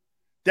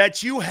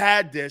that you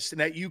had this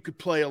and that you could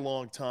play a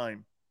long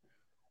time?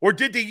 Or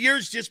did the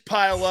years just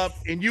pile up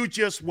and you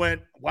just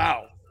went,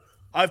 wow,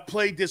 I've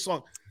played this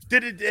long?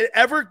 Did it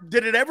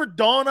ever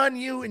dawn on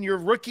you in your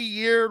rookie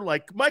year?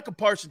 Like Michael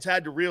Parsons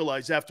had to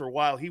realize after a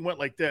while, he went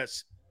like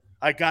this.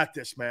 I got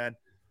this, man.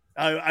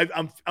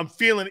 I'm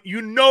feeling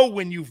it.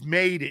 When you've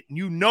made it,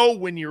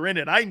 and when you're in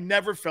it. I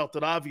never felt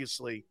it,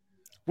 obviously.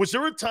 Was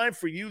there a time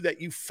for you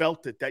that you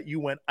felt it, that you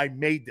went, I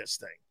made this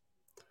thing?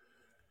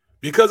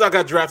 Because I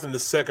got drafted in the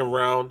second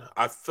round,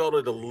 I felt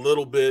it a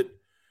little bit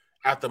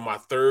after my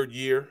third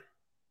year.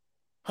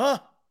 Huh?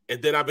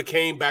 And then I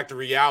became back to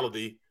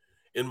reality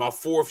in my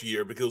fourth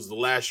year because it was the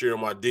last year of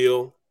my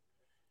deal,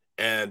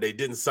 and they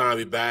didn't sign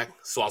me back.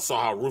 So I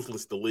saw how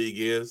ruthless the league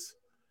is.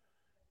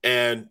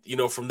 And,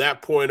 from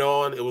that point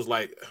on, it was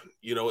like,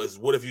 it's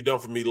what have you done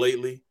for me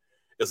lately?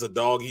 It's a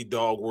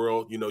dog-eat-dog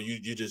world. You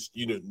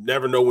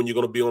never know when you're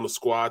going to be on the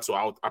squad. So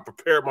I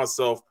prepared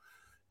myself.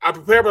 I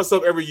prepared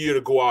myself every year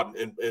to go out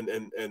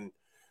and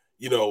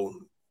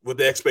with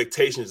the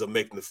expectations of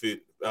making the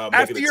fit.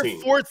 After your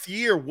fourth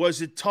year,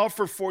 was it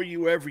tougher for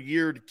you every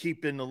year to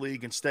keep in the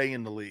league and stay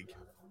in the league?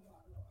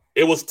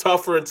 It was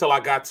tougher until I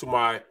got to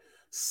my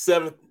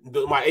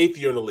eighth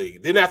year in the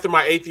league. Then after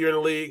my eighth year in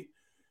the league,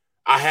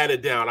 I had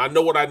it down. I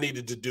know what I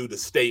needed to do to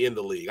stay in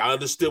the league. I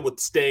understood what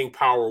staying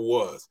power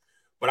was,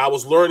 but I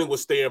was learning what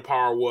staying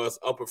power was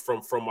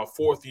from my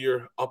fourth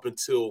year up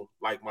until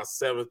like my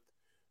seventh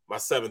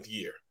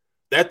year.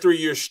 That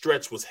 3-year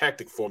stretch was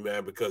hectic for me,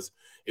 man, because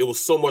it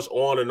was so much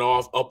on and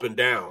off, up and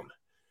down.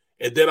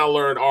 And then I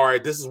learned, all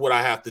right, this is what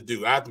I have to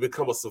do. I have to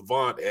become a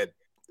savant at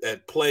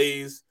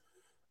plays,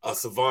 a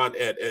savant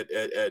at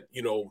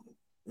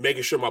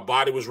making sure my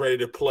body was ready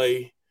to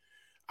play.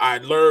 I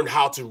learned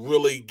how to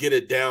really get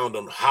it down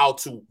on how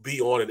to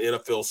be on an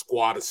NFL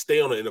squad and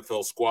stay on an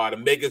NFL squad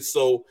and make it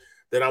so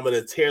that I'm an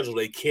intangible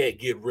they can't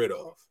get rid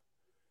of.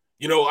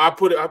 I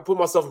put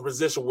myself in a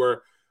position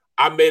where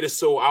I made it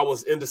so I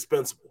was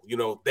indispensable.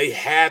 They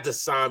had to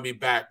sign me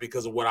back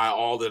because of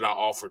all that I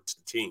offered to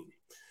the team.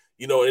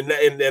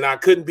 And I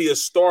couldn't be a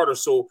starter,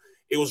 so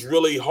it was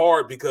really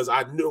hard because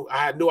I knew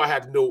I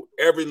had to know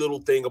every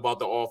little thing about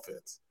the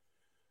offense.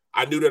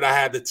 I knew that I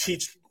had to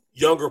teach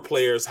younger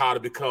players how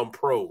to become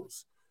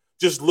pros.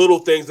 Just little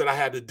things that I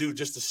had to do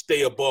just to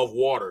stay above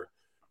water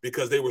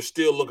because they were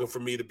still looking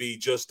for me to be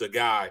just a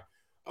guy,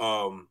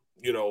 on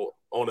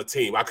a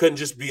team. I couldn't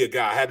just be a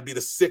guy. I had to be the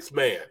sixth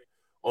man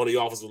on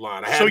the offensive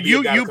line. So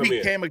you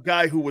became a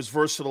guy who was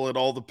versatile at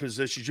all the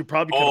positions. You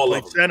probably could have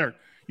played center.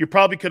 You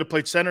probably could have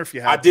played center if you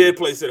had I did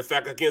play center. In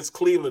fact, against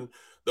Cleveland,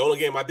 the only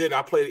game I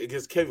played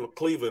against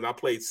Cleveland, I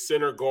played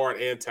center,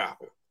 guard, and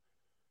tackle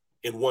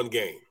in one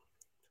game.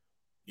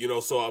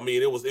 So I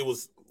mean, it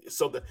was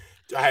something.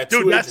 I had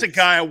dude. That's a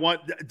guy I want.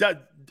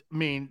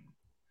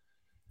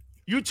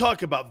 You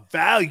talk about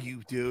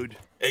value, dude.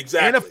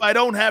 Exactly. And if I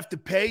don't have to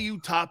pay you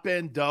top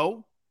end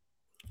dough,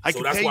 I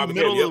can pay you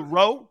middle of the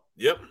row.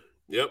 Yep.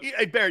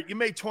 Hey Barrett, you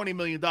made $20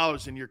 million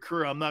in your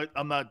career. I'm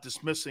not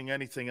dismissing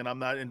anything, and I'm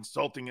not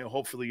insulting you.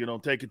 Hopefully, you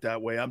don't take it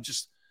that way.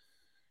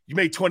 You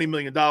made $20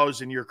 million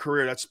in your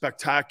career. That's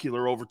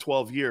spectacular over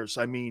 12 years.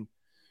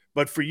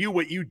 But for you,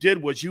 what you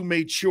did was you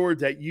made sure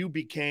that you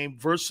became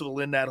versatile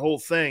in that whole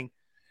thing.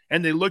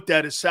 And they looked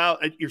at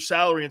your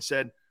salary and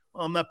said,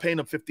 well, I'm not paying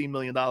him $15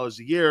 million a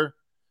year.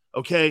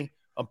 Okay.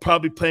 I'm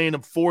probably paying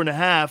him $4.5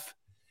 million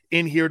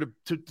in here to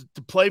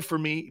play for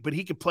me, but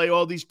he could play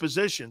all these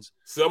positions.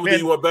 So I'm gonna do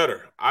you one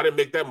better. I didn't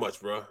make that much,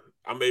 bro.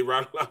 I made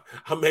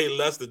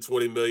less than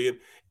 $20 million.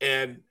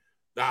 And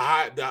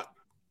the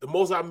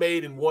most I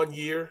made in 1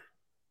 year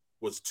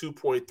was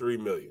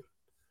 $2.3 million.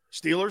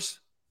 Steelers?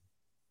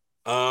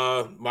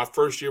 My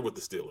first year with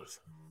the Steelers.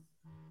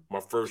 My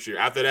first year.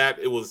 After that,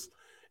 it was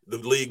the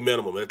league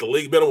minimum. And the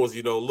league minimum was,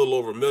 a little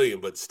over $1 million,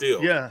 but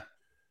still. Yeah.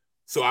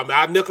 So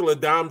I nickel and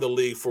dime the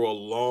league for a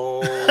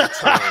long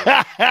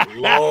time.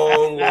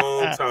 long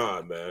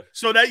time, man.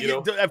 So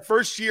that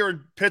first year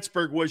in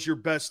Pittsburgh was your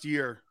best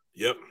year.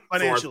 Yep.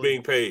 As far as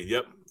being paid.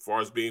 Yep. As far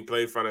as being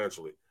paid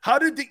financially. How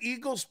did the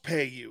Eagles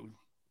pay you?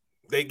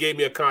 They gave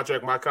me a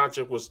contract. My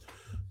contract was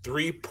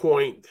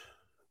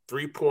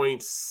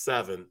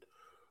 3.7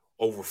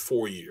 over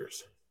 4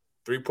 years.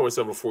 3.7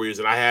 over 4 years.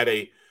 And I had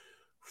a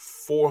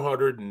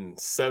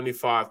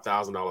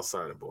 $475,000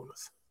 signing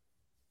bonus.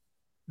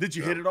 Did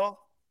you hit it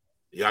all?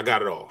 Yeah, I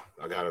got it all.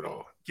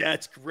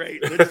 That's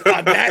great.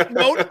 On that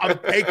note, I'm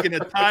taking a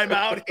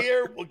timeout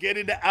here. We'll get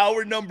into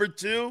hour number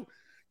 2.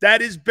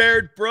 That is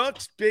Barrett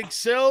Brooks, Big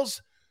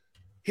Sills.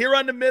 Here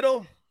on the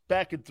middle,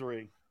 back in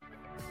 3.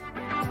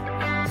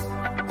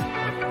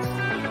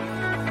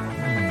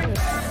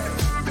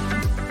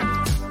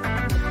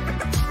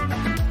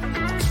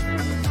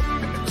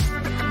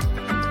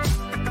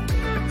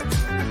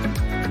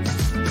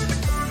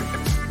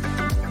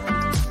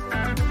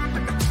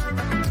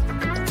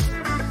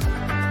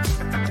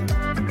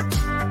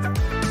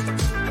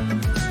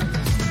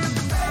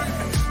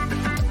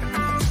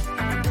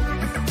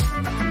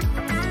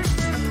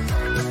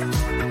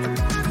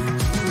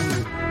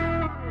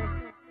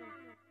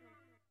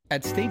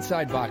 At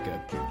Stateside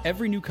Vodka,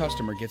 every new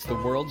customer gets the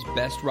world's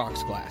best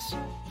rocks glass.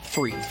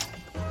 Free.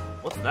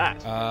 What's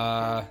that?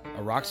 A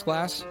rocks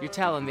glass? You're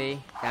telling me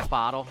that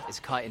bottle is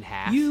cut in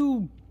half?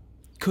 You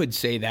could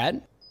say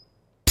that.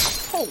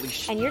 Holy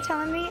shit. And you're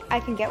telling me I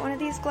can get one of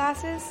these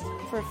glasses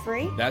for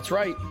free? That's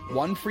right.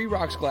 1 free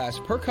rocks glass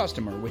per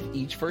customer with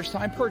each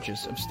first-time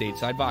purchase of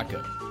Stateside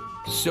Vodka.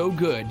 So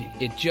good,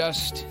 it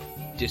just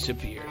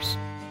disappears.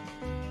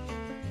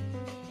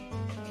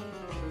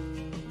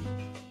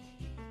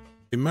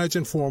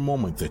 Imagine for a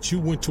moment that you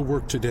went to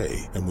work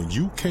today and when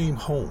you came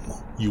home,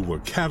 you were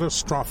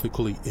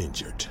catastrophically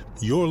injured.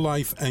 Your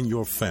life and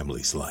your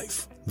family's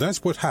life.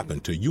 That's what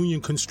happened to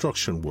union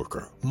construction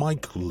worker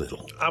Mike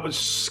Little. I was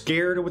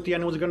scared of what the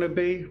end was going to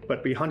be, but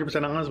to be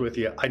 100% honest with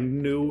you, I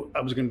knew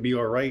I was going to be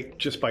all right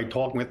just by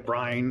talking with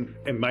Brian.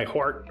 In my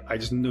heart, I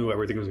just knew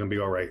everything was going to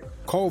be all right.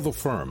 Call the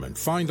firm and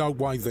find out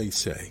why they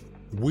say,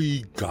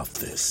 "We got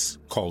this."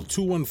 Call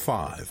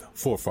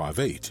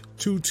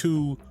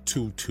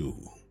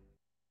 215-458-2222.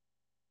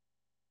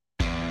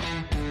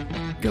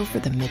 Go for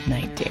the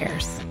midnight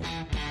dares.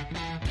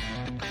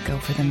 Go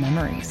for the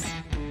memories.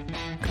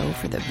 Go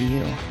for the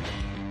view.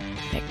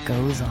 It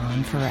goes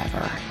on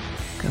forever.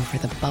 Go for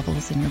the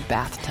bubbles in your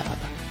bathtub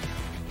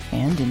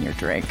and in your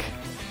drink.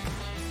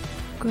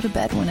 Go to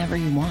bed whenever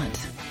you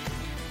want.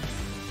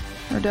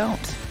 Or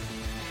don't.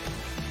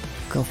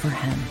 Go for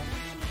him.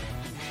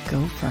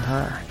 Go for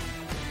her.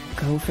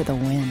 Go for the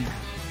win.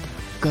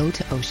 Go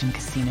to Ocean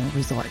Casino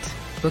Resort.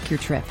 Book your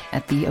trip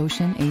at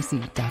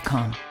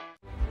theoceanac.com.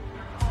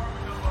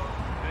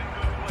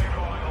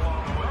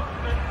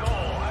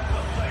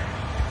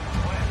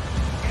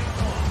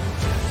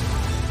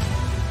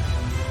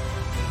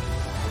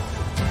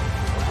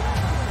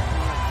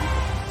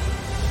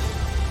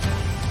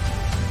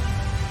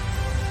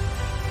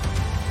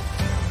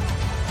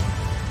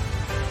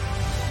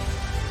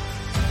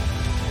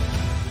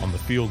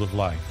 Field of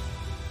life,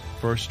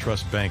 First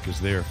Trust Bank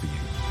is there for you.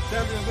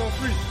 Champions on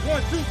 3.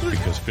 1, 2, 3.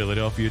 Because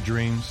Philadelphia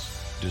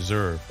dreams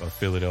deserve a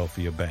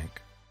Philadelphia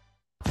bank.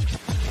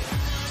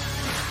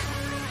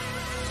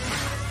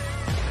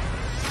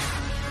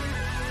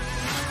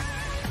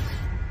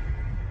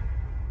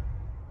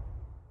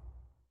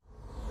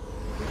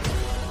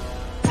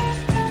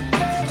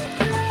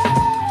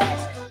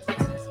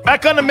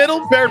 Back on the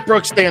middle, Barrett,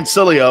 Brooks, Dan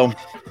Sileo.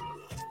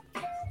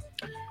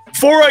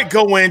 Before I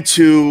go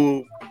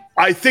into,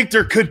 I think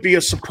there could be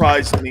a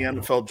surprise in the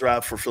NFL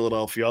draft for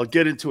Philadelphia. I'll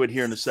get into it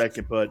here in a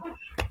second, but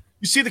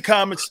you see the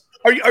comments.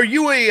 Are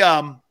you a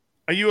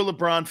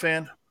LeBron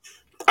fan?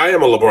 I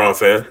am a LeBron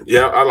fan.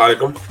 Yeah, I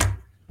like him.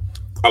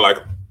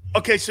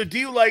 Okay, so do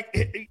you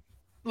like?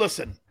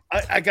 Listen,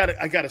 I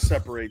gotta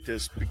separate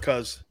this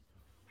because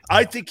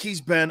I think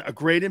he's been a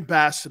great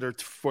ambassador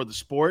for the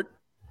sport.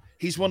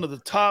 He's one of the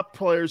top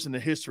players in the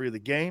history of the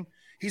game.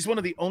 He's one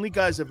of the only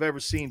guys I've ever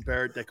seen,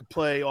 Barrett, that could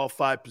play all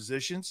 5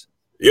 positions.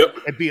 Yep.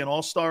 And be an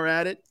all-star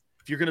at it.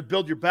 If you're going to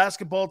build your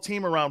basketball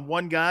team around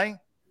one guy,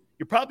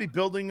 you're probably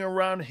building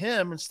around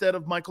him instead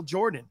of Michael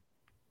Jordan.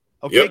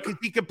 Okay, because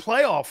he can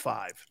play all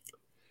 5.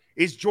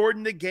 Is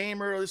Jordan the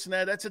gamer or this and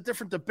that? That's a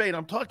different debate.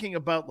 I'm talking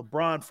about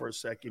LeBron for a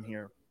second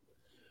here.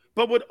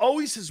 But what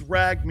always has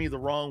ragged me the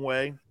wrong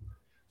way,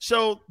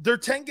 so they're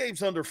 10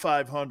 games under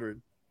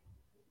 500.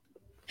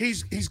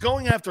 He's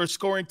going after a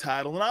scoring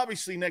title, and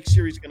obviously next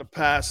year he's going to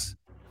pass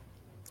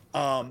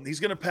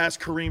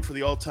Kareem for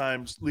the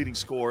all-time leading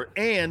scorer.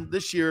 And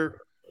this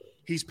year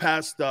he's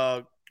passed,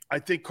 I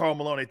think, Karl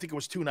Malone. I think it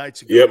was 2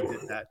 nights ago. Yep. He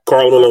did that.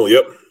 Karl Malone,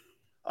 yep.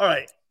 All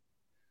right.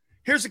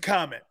 Here's a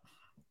comment.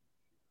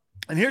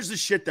 And here's the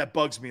shit that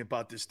bugs me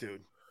about this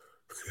dude.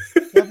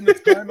 Having the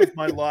time of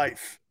my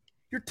life.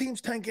 Your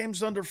team's 10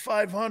 games under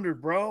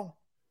 500, bro.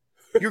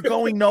 You're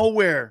going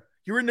nowhere.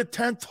 You're in the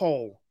 10th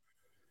hole.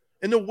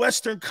 In the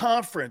Western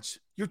Conference,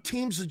 your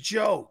team's a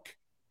joke.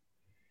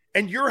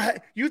 And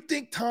you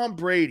think Tom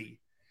Brady,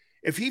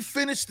 if he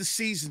finished the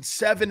season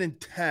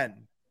 7-10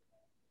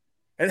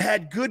 and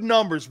had good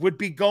numbers, would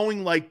be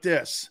going like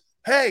this?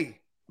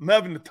 Hey, I'm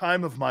having the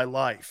time of my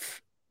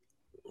life.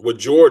 With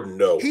Jordan,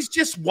 no. He's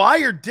just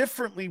wired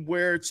differently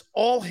where it's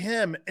all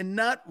him and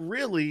not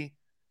really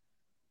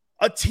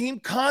a team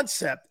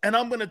concept. And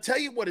I'm going to tell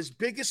you what his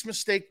biggest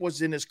mistake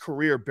was in his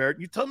career, Barrett.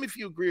 You tell me if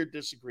you agree or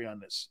disagree on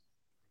this.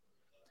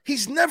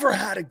 He's never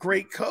had a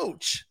great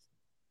coach.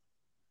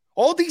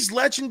 All these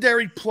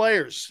legendary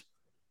players,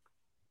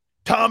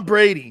 Tom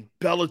Brady,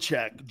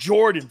 Belichick,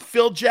 Jordan,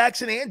 Phil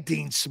Jackson, and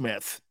Dean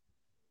Smith,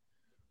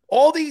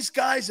 all these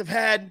guys have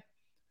had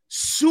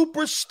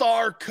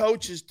superstar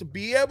coaches to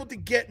be able to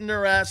get in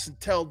their ass and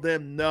tell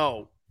them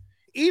no.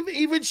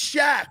 Even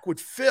Shaq with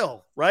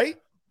Phil, right?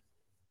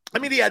 I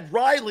mean, he had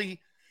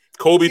Riley.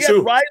 Kobe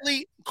too.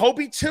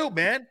 Kobe too,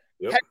 man.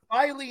 Yep. Had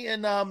Riley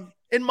in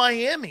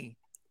Miami.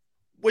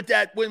 With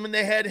that, when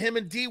they had him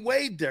and D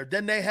Wade there,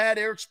 then they had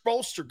Eric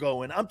Spoelstra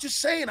going. I'm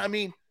just saying, I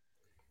mean,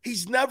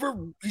 he's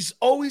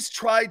always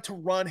tried to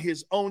run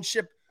his own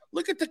ship.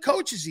 Look at the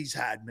coaches he's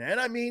had, man.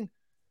 I mean,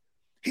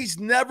 he's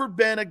never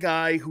been a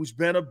guy who's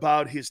been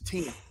about his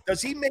team.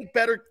 Does he make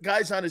better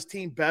guys on his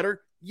team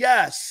better?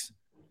 Yes.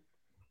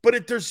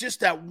 But there's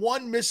just that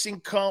one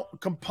missing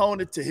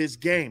component to his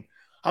game.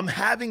 I'm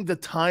having the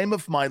time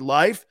of my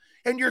life,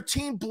 and your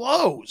team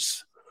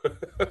blows.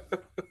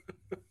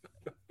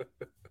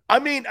 I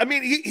mean,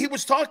 he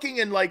was talking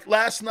in like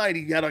last night.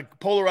 He had a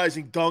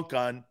polarizing dunk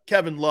on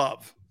Kevin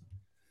Love.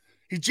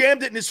 He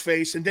jammed it in his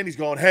face, and then he's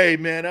going, "Hey,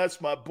 man, that's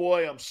my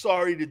boy. I'm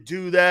sorry to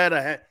do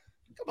that.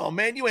 Come on,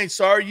 man, you ain't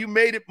sorry. You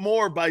made it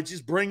more by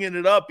just bringing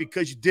it up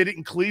because you did it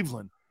in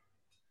Cleveland."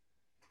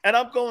 And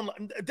I'm going,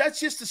 that's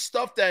just the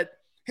stuff that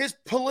his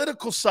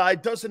political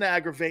side doesn't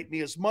aggravate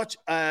me as much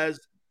as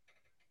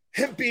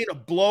him being a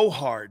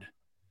blowhard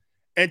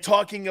and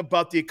talking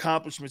about the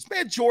accomplishments.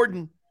 Man,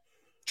 Jordan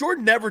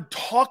never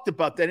talked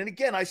about that. And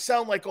again, I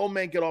sound like, oh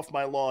man, get off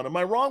my lawn. Am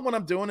I wrong when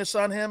I'm doing this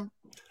on him?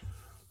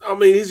 I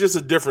mean, he's just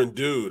a different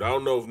dude. I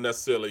don't know if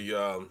necessarily.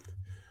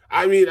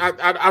 I mean,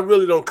 I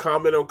really don't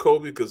comment on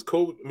Kobe because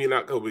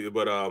not Kobe,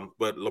 but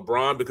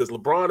LeBron, because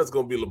LeBron is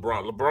going to be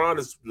LeBron. LeBron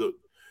is,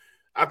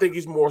 I think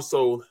he's more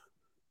so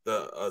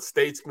a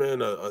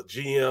statesman, a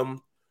GM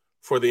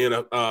for the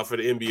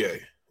NBA.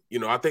 You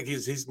know, I think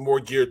he's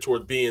more geared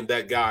toward being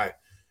that guy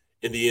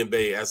in the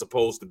NBA as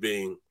opposed to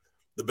being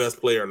the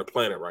best player on the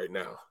planet right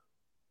now.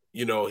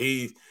 You know,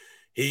 he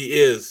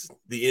is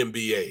the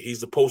NBA.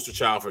 He's the poster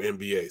child for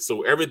NBA.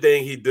 So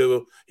everything he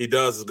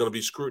does is going to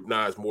be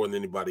scrutinized more than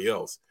anybody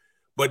else.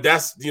 But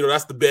that's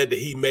the bed that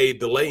he made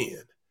to lay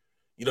in.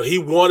 You know, he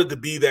wanted to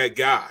be that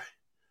guy.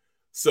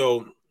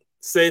 So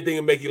same thing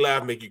will make you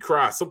laugh, make you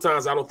cry.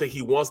 Sometimes I don't think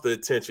he wants the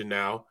attention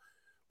now,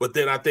 but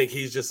then I think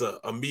he's just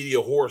a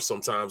media horse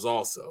sometimes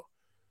also.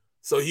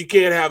 So you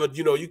can't have it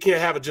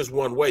just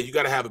one way. You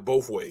got to have it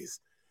both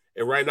ways.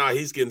 And right now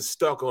he's getting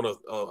stuck on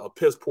a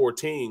piss poor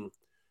team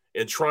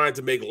and trying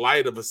to make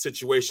light of a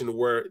situation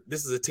where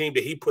this is a team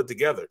that he put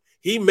together.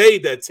 He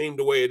made that team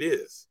the way it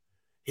is.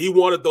 He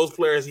wanted those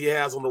players he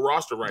has on the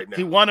roster right now.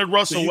 He wanted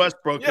Russell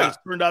Westbrook. Yeah. It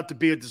turned out to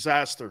be a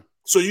disaster.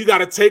 So you got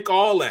to take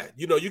all that.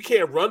 You know, you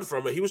can't run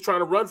from it. He was trying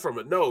to run from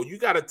it. No, you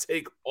got to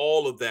take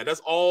all of that.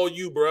 That's all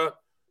you, bro.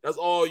 That's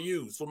all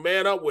you. So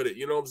man up with it.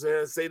 You know what I'm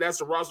saying? Say that's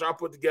the roster I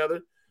put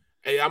together.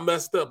 Hey, I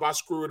messed up. I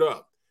screwed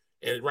up.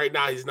 And right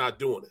now he's not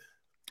doing it.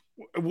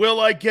 Will,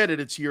 I get it.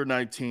 It's year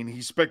 19.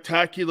 He's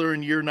spectacular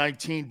in year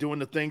 19 doing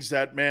the things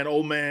that,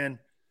 old man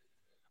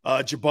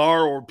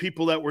Jabbar or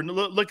people that were –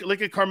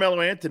 look at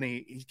Carmelo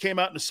Anthony. He came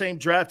out in the same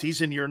draft.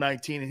 He's in year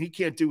 19, and he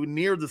can't do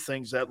near the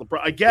things that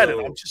LeBron – I get it.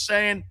 I'm just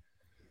saying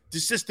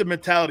this is the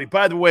mentality.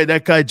 By the way,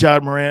 that guy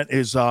John Morant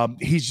is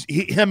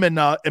him and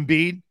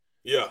Embiid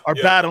are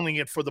battling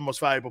it for the most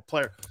valuable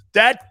player.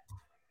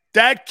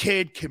 That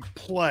kid can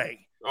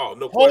play. Oh,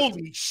 no question.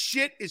 Holy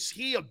shit, is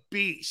he a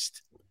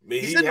beast? I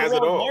mean, he's in the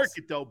wrong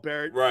market, though,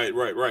 Barrett. Right.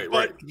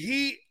 But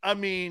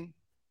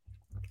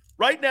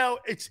right now,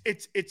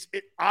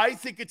 I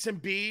think it's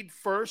Embiid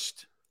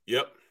first.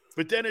 Yep.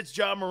 But then it's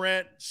John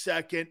Morant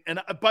second.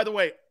 And by the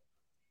way,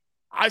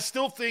 I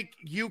still think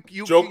you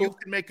can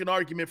make an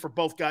argument for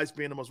both guys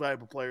being the most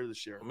valuable player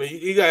this year. I mean,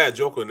 you got to add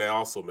Joker in there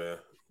also, man.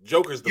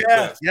 Joker's the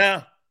best.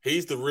 Yeah.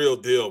 He's the real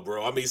deal,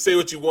 bro. I mean, say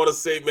what you want to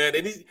say, man.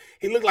 And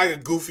he looked like a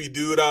goofy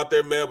dude out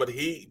there, man, but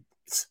he's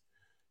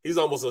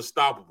almost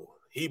unstoppable.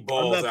 He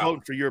balls out. I'm not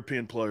voting for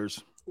European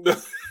players.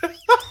 I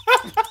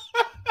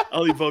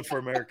only vote for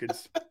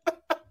Americans.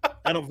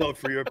 I don't vote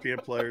for European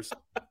players.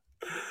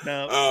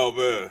 No. Oh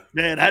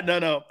man.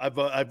 No. I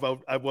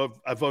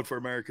vote for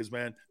Americans,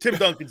 man. Tim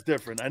Duncan's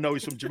different. I know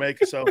he's from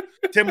Jamaica, so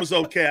Tim was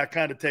okay. I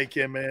kind of take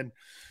him in.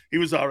 He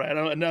was all right.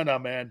 No,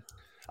 man.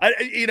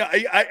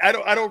 I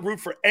don't root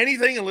for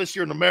anything unless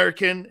you're an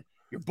American.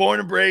 You're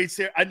born and raised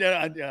here. I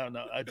don't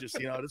know. I just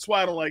that's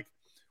why I don't like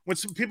when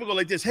some people go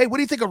like this. Hey, what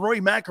do you think of Rory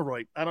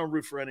McIlroy? I don't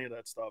root for any of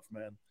that stuff,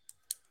 man.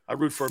 I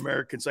root for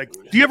Americans. Like,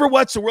 do you ever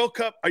watch the World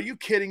Cup? Are you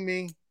kidding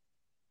me?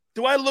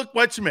 Do I look?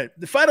 Wait a minute.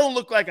 If I don't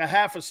look like a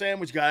half a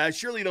sandwich guy, I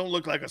surely don't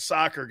look like a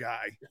soccer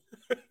guy.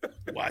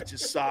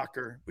 Watches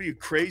soccer. Are you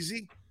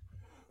crazy?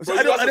 Bro,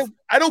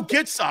 I don't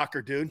get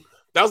soccer, dude.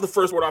 That was the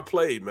first sport I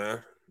played,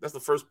 man. That's the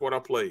first sport I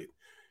played.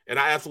 And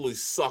I absolutely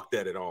sucked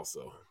at it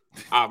also.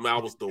 I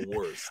was the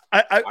worst.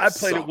 I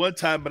played it one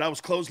time, but I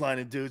was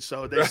clotheslining, dude.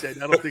 So they said,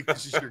 I don't think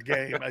this is your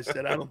game. I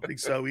said, I don't think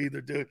so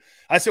either, dude.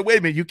 I said, wait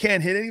a minute, you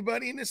can't hit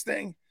anybody in this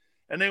thing?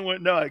 And they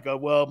went, no. I go,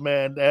 well,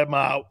 man, I'm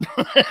out.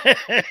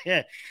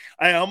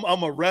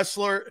 I'm a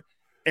wrestler.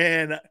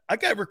 And I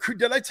got recruited.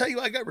 Did I tell you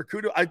I got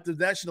recruited? The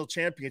national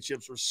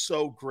championships were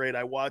so great.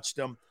 I watched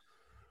them.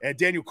 And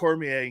Daniel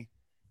Cormier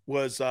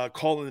was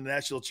calling the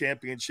national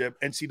championship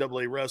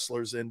NCAA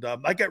wrestlers. And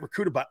I got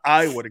recruited by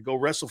Iowa to go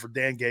wrestle for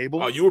Dan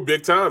Gable. Oh, you were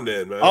big time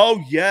then, man.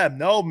 Oh, yeah.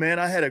 No, man.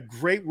 I had a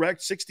great rec,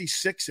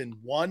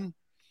 66-1.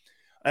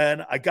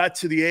 And I got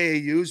to the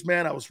AAUs,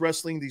 man. I was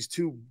wrestling these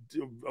two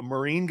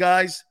Marine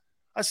guys.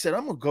 I said,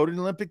 I'm going to go to the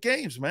Olympic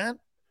Games, man.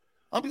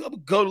 I'm going to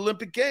go to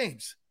Olympic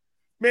Games.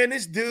 Man,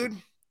 this dude,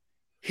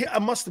 I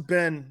must have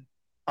been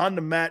on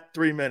the mat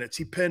 3 minutes.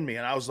 He pinned me,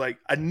 and I was like,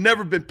 I'd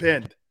never been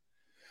pinned.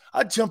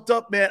 I jumped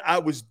up, man.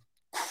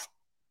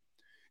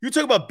 You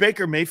talk about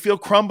Baker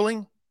Mayfield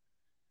crumbling?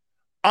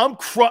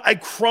 I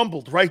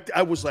crumbled, right?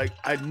 I was like,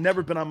 I'd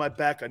never been on my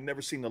back. I'd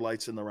never seen the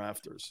lights in the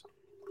rafters.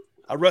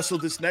 I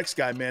wrestled this next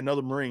guy, man,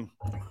 another Marine.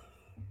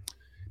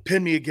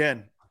 Pinned me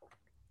again.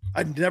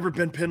 I'd never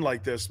been pinned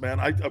like this, man.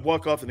 I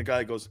walk off, and the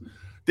guy goes,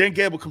 Dan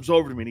Gable comes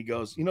over to me, and he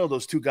goes, you know,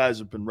 those two guys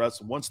have been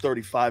wrestling. One's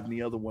 35, and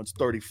the other one's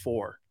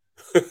 34.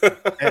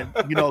 And,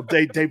 you know,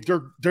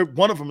 they're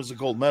one of them is a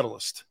gold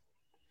medalist.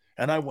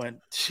 And I went,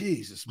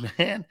 Jesus,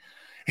 man.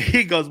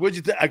 He goes, what'd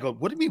you think? I go,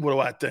 what do you mean, what do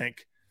I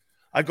think?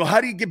 I go,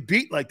 how do you get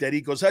beat like that?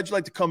 He goes, how'd you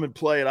like to come and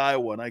play at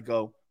Iowa? And I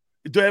go,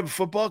 do I have a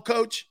football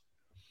coach?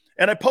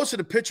 And I posted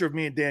a picture of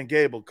me and Dan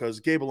Gable because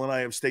Gable and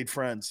I have stayed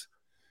friends.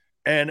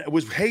 And it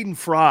was Hayden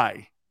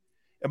Fry.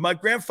 And my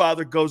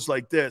grandfather goes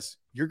like this,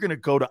 you're going to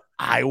go to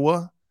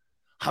Iowa?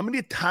 How many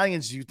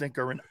Italians do you think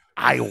are in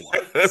Iowa?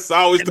 That's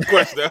always the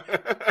question.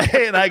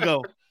 And I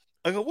go,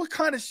 what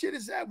kind of shit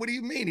is that? What do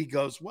you mean? He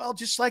goes, well,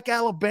 just like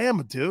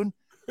Alabama, dude.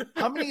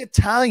 How many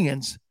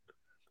Italians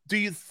do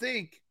you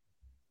think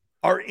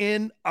are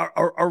in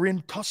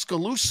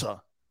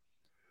Tuscaloosa?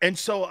 And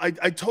so I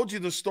told you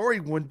the story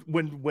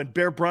when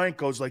Bear Bryant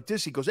goes like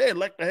this. He goes, hey, I'd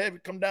like to have you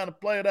come down and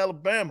play at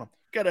Alabama.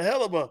 Got a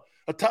hell of a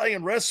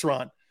Italian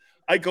restaurant.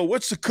 I go,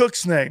 what's the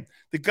cook's name?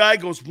 The guy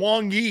goes,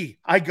 Wong Yi.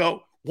 I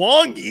go,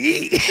 Wong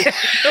Yi?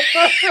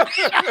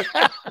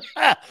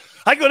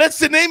 I go, that's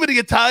the name of the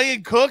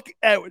Italian cook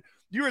at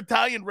your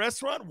Italian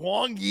restaurant,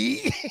 Wong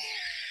Yi?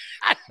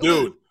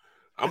 Dude,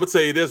 I'm going to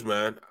tell you this,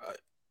 man.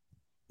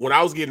 When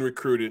I was getting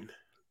recruited,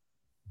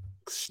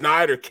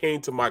 Snyder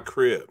came to my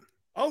crib.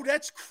 Oh,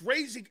 that's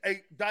crazy.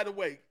 Hey, by the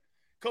way,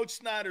 Coach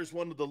Snyder is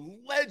one of the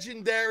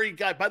legendary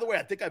guys. By the way,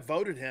 I think I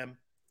voted him.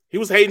 He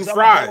was Hayden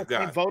Fry's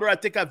guy. Voter. I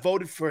think I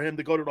voted for him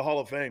to go to the Hall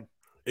of Fame.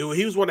 He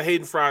was one of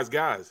Hayden Fry's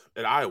guys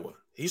at Iowa.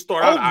 He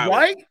started out at Iowa.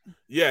 Right?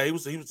 Yeah, he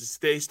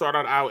started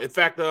out at Iowa. In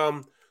fact,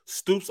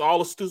 Stoops, all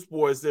the Stoops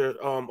boys there,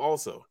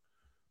 also.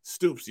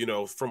 Stoops,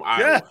 from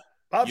Iowa. Yeah.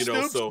 Bob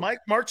Stoops,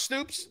 Mark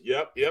Stoops.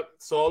 Yep.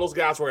 So all those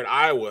guys were in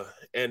Iowa,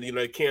 and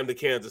they came to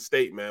Kansas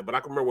State, man. But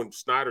I can remember when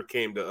Snyder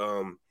came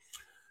to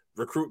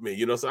recruit me,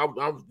 so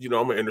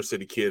I'm an inner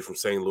city kid from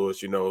St. Louis.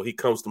 He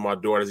comes to my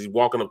door, and as he's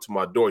walking up to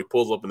my door, he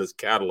pulls up in his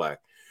Cadillac,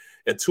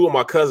 and two of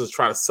my cousins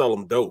try to sell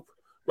him dope.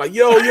 Like,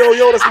 yo,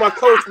 that's my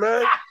coach,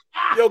 man.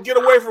 Yo, get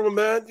away from him,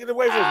 man. Get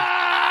away from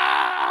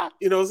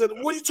him. Said,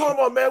 what are you talking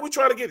about, man? We're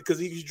trying to get, because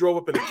he drove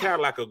up in a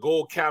Cadillac, a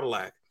gold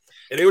Cadillac,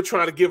 and they were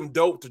trying to give him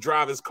dope to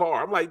drive his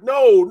car. I'm like,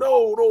 no,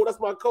 that's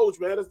my coach,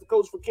 man. That's the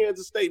coach for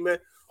Kansas State, man.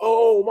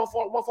 Oh, my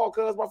fault,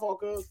 cuz.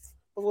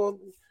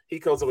 He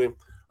comes to me.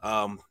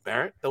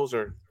 Barrett, those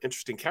are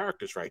interesting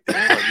characters right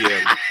there. But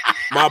yeah,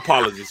 my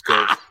apologies,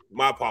 coach.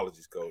 My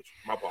apologies.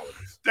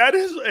 That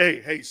is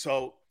hey.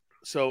 So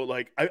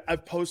like I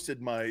posted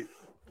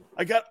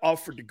I got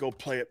offered to go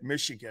play at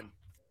Michigan,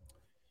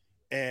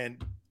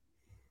 and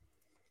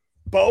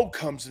Bo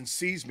comes and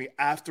sees me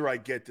after I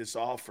get this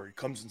offer. He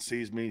comes and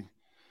sees me.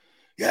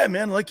 Yeah,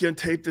 man, I like you on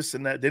tape, this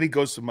and that. Then he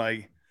goes to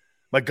my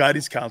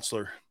guidance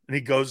counselor, and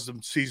he goes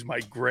and sees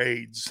my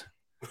grades.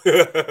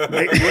 Why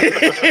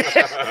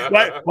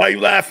are you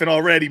laughing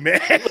already, man?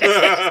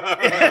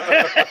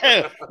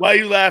 Why are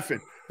you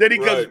laughing? Then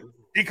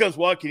he comes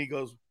walking. He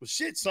goes, well,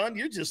 shit, son,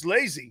 you're just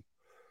lazy.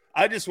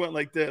 I just went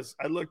like this.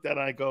 I looked at it.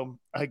 I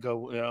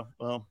go, yeah,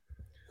 well.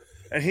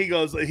 And he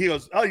goes,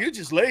 oh, you're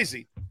just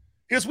lazy.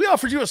 He goes, we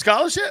offered you a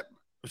scholarship?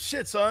 Well,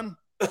 shit, son.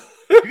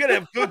 You got to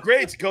have good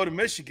grades to go to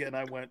Michigan.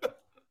 I went,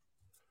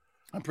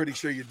 I'm pretty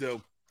sure you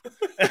do.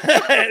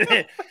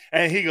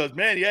 And he goes,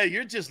 man, yeah,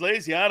 you're just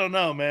lazy. I don't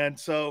know, man.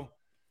 So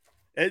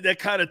that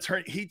kind of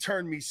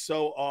turned me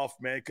so off,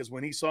 man, because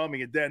when he saw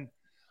me, and then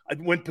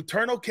when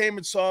Paterno came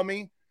and saw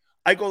me,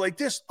 I go like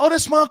this. Oh,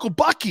 that's my Uncle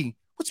Bucky.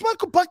 What's my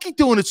Uncle Bucky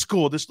doing at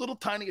school? This little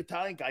tiny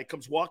Italian guy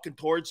comes walking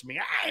towards me.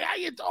 Hey, how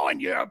you doing?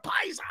 You're a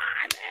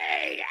paisan.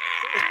 Hey,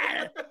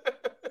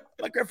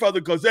 My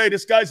grandfather goes, hey,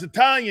 this guy's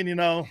Italian,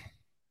 You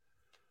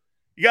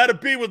got to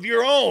be with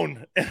your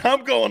own. And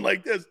I'm going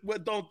like this. Well,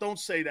 don't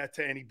say that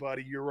to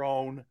anybody, your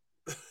own.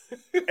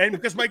 And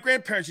because my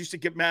grandparents used to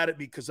get mad at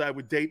me because I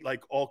would date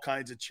like all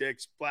kinds of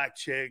chicks, black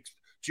chicks,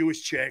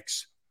 Jewish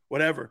chicks,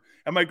 whatever.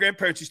 And my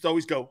grandparents used to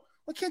always go,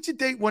 why can't you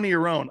date one of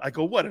your own? I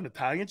go, what, an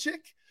Italian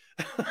chick?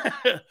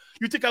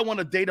 You think I want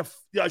to date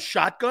a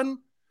shotgun?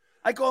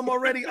 I go,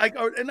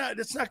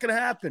 it's not going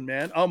to happen,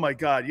 man. Oh, my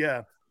God,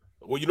 yeah.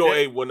 Well,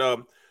 hey, when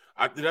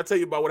did I tell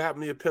you about what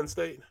happened to me at Penn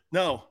State?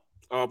 No.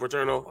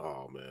 Paterno?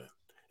 Oh, man.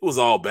 It was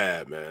all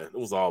bad, man. It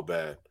was all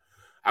bad.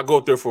 I go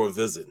up there for a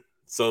visit.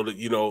 So,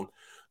 that,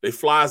 they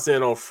fly us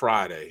in on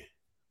Friday.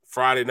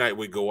 Friday night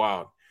we go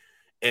out.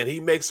 And he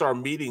makes our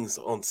meetings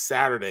on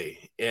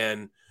Saturday.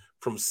 And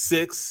from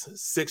 6,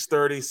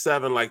 6:30,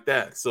 7, like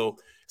that. So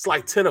it's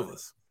like 10 of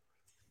us.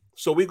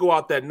 So we go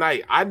out that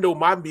night. I know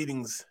my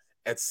meeting's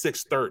at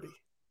 6:30.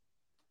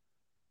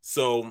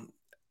 So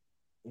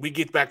we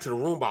get back to the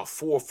room about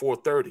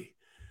 4:30.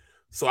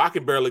 So I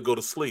can barely go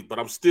to sleep, but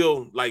I'm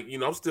still like,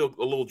 I'm still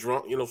a little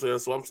drunk, what I'm saying?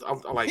 So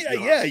I'm like,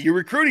 your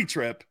recruiting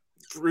trip.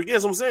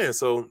 Yes, I'm saying.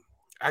 So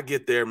I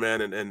get there,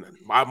 man, and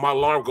my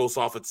alarm goes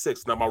off at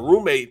 6. Now my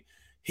roommate,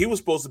 he was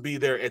supposed to be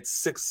there at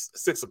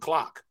 6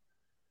 o'clock,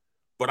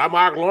 but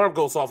my alarm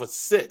goes off at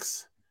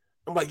 6.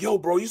 I'm like, yo,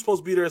 bro, you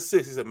supposed to be there at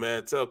 6. He said,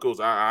 man, tell Coach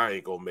I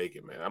ain't gonna make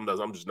it, man. I'm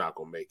just not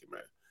gonna make it,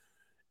 man.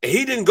 And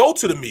he didn't go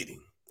to the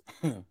meeting.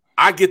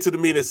 I get to the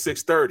meeting at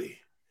 6:30.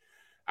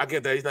 I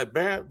get there. He's like,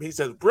 Barrett, he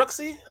says,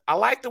 Brooksy, I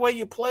like the way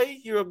you play.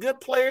 You're a good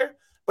player,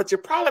 but you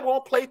probably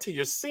won't play till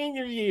your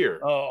senior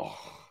year. Oh.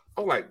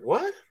 I'm like,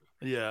 what?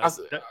 Yeah.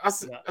 I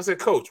said,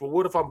 Coach, well,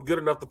 what if I'm good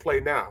enough to play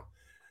now?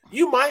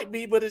 You might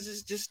be, but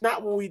it's just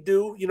not what we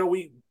do.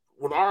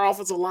 When our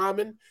offensive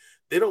linemen,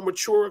 they don't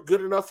mature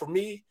good enough for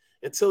me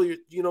until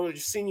your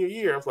senior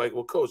year. I'm like,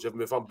 well, coach,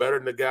 if I'm better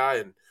than the guy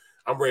and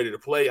I'm ready to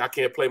play, I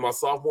can't play my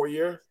sophomore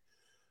year.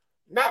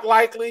 Not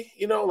likely,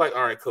 all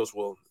right, coach,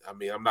 well, I'm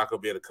not going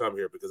to be able to come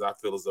here because I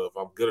feel as though if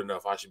I'm good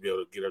enough, I should be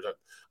able to get it.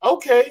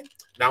 Okay.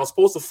 Now I'm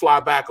supposed to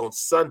fly back on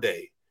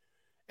Sunday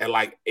at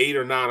like 8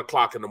 or 9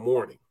 o'clock in the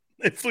morning.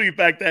 They flew you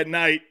back that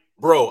night.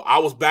 Bro, I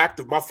was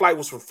my flight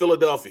was from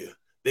Philadelphia.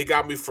 They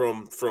got me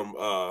from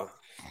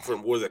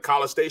was it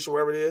College Station,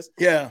 wherever it is?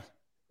 Yeah.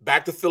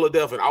 Back to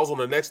Philadelphia. I was on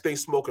the next thing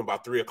smoking by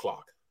 3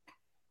 o'clock.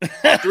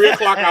 By 3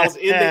 o'clock, I was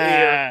in the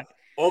air.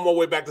 On my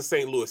way back to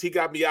St. Louis. He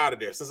got me out of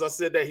there. Since I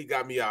said that, he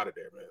got me out of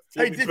there,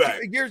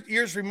 man.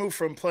 Years removed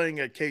from playing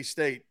at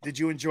K-State, did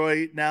you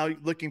enjoy now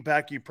looking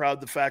back, are you proud of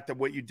the fact of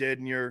what you did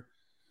and your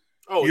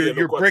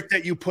brick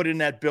that you put in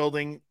that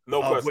building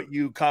what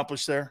you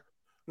accomplished there?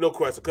 No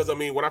question. Because,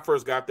 when I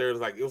first got there, it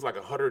was like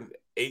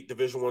 108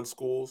 Division I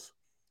schools,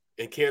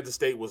 and Kansas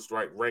State was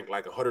ranked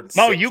like 106.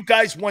 No, you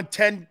guys won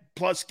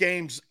 10-plus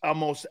games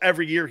almost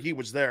every year he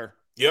was there.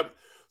 Yep.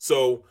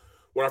 So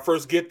when I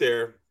first get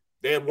there,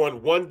 they had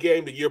won one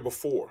game the year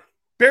before.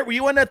 Barrett, were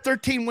you on that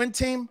 13-win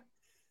team?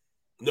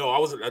 No, I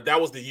wasn't.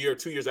 That was the year,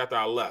 2 years after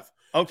I left.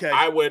 Okay.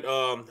 I went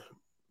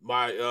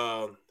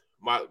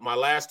my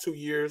last 2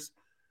 years,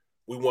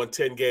 we won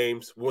 10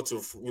 games. We went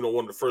to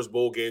one of the first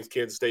bowl games,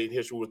 Kansas State in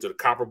history. We went to the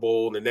Copper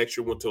Bowl, and the next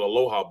year went to the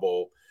Aloha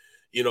Bowl.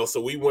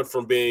 So we went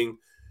from being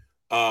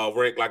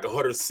ranked like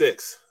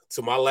 106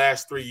 to my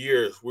last 3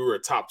 years, we were a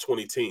top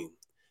 20 team.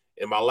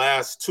 In my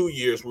last 2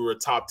 years, we were a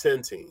top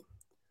 10 team.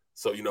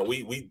 So,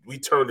 we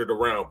turned it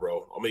around,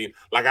 bro.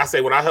 Like I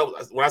say, when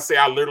I say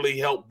I literally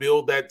helped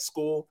build that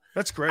school,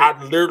 that's great.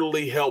 I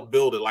literally helped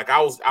build it. Like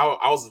I was,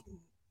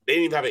 they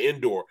didn't even have an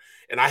indoor,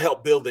 and I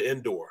helped build the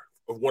indoor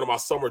of one of my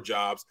summer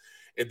jobs.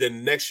 And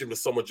then next year, the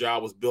summer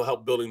job was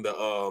help building the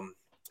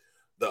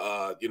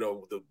what do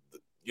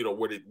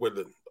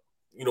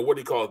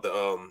you call it?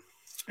 The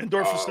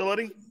indoor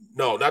facility?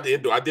 No, not the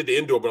indoor. I did the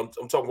indoor, but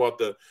I'm talking about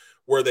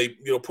where they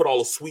put all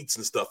the suites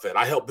and stuff at.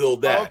 I helped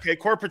build that. Oh, okay,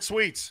 corporate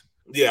suites.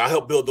 Yeah, I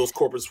helped build those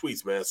corporate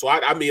suites, man. So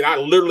I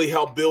literally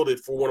helped build it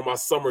for one of my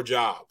summer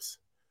jobs.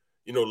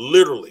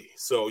 Literally.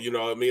 So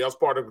that was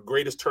part of the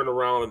greatest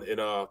turnaround in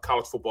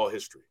college football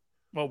history.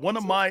 Well, one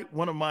of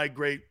my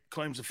great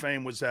claims of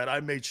fame was that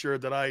I made sure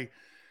that I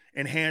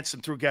enhanced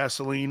and threw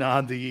gasoline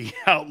on the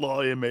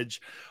outlaw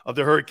image of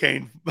the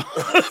Hurricane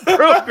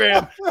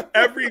program.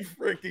 Every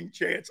freaking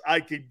chance I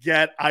could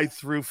get, I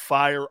threw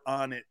fire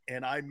on it,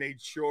 and I made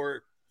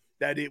sure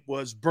that it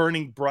was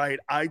burning bright.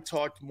 I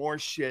talked more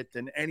shit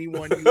than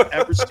anyone you've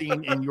ever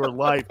seen in your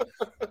life.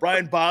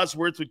 Brian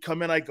Bosworth would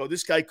come in. I go,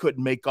 this guy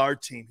couldn't make our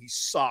team. He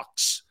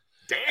sucks.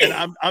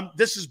 Damn. And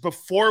this is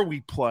before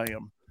we play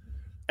him.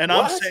 And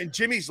what? I'm saying,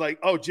 Jimmy's like,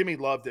 oh, Jimmy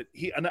loved it.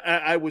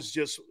 I was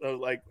just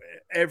like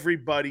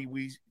everybody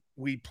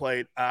we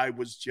played. I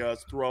was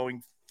just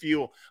throwing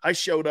fuel. I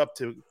showed up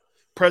to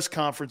press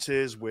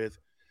conferences with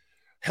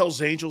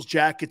Hell's Angels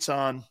jackets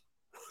on.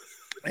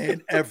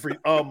 And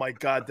oh my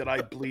God, did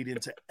I bleed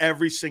into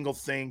every single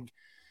thing.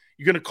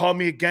 You're going to call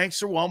me a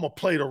gangster? Well, I'm going to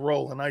play the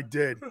role. And I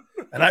did.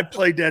 And I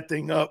played that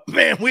thing up.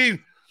 Man, we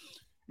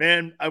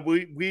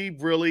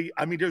really,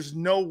 there's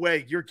no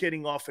way you're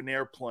getting off an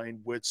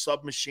airplane with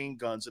submachine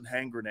guns and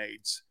hand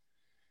grenades.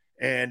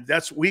 And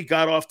we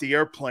got off the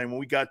airplane when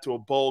we got to a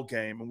bowl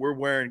game, and we're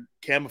wearing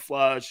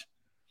camouflage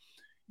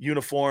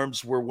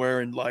uniforms. We're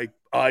wearing like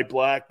eye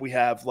black. We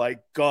have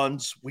like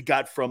guns we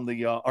got from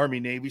the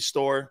Army Navy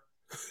store.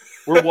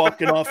 We're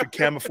walking off in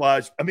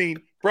camouflage.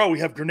 Bro, we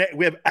have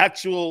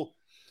actual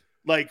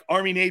like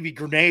Army Navy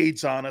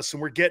grenades on us,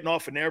 and we're getting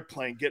off an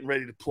airplane, getting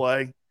ready to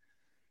play.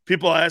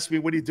 People ask me,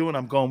 what are you doing?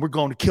 we're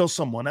going to kill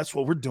someone. That's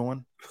what we're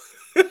doing.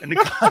 And the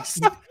guys,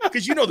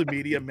 because the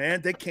media,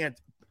 man, they can't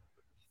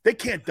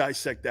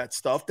dissect that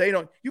stuff.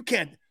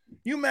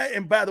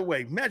 And by the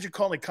way, imagine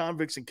calling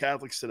convicts and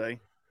Catholics today.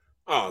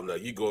 Oh no,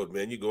 you going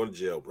to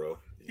jail, bro.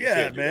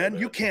 Man.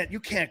 You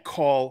can't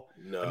call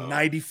a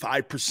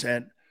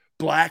 95%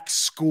 black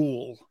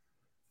school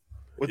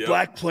with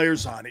black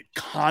players on it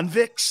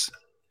convicts.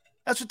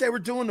 That's what they were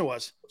doing to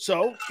us.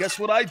 So guess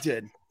what I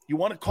did? You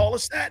want to call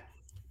us that?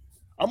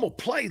 I'm gonna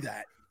play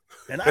that,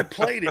 and I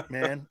played it,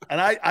 man.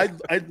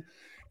 And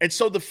and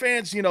so the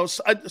fans,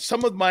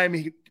 some of the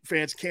Miami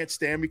fans can't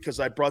stand me because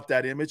I brought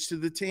that image to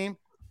the team.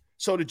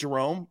 So did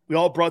Jerome. We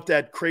all brought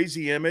that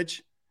crazy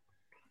image,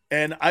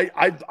 and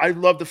I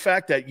love the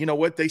fact that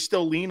they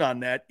still lean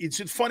on that.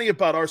 It's funny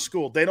about our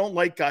school. They don't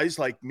like guys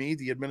like me,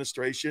 the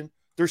administration.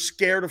 They're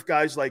scared of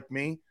guys like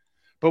me,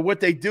 but what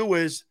they do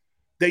is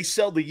they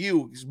sell the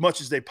U as much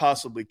as they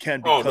possibly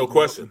can. Oh, no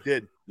question.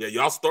 Did. Yeah,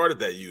 y'all started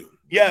that U.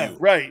 Yeah,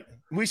 right.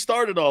 We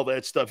started all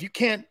that stuff. You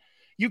can't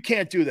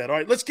do that. All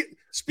right, let's get.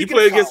 You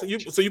played against you.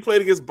 So you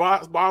played against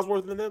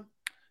Bosworth and them.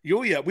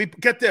 Oh yeah, we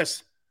get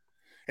this.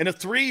 In a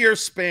 3-year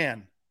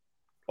span,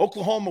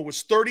 Oklahoma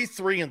was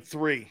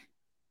 33-3.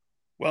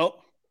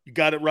 Well, you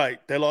got it right.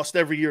 They lost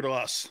every year to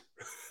us.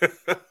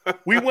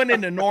 We went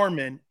into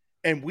Norman,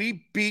 and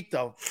we beat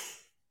the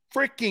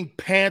freaking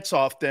pants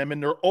off them.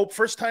 And their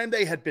first time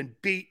they had been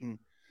beaten.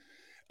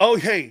 Oh,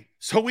 hey,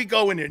 so we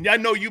go in there. And I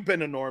know you've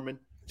been to Norman.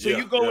 So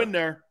you go in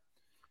there,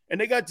 and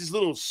they got this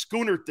little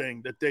schooner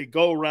thing that they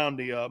go around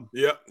the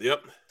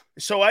Yep.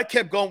 So I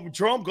kept going.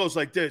 Jerome goes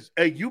like this.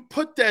 Hey, you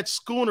put that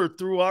schooner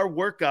through our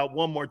workout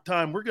one more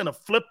time, we're going to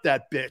flip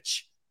that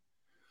bitch.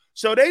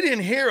 So they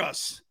didn't hear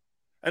us.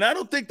 And I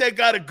don't think they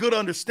got a good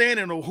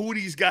understanding of who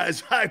these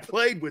guys I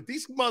played with.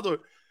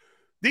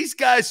 These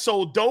guys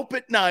sold dope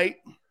at night,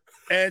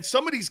 and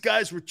some of these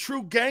guys were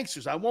true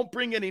gangsters. I won't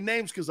bring any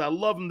names because I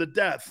love them to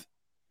death.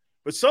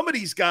 But some of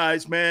these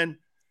guys, man,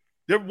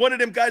 they're one of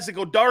them guys that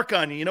go dark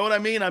on you. You know what I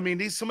mean? I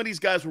mean, some of these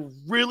guys were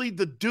really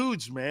the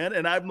dudes, man.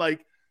 And I'm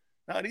like,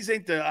 no, these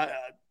ain't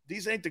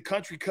the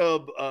country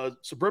club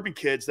suburban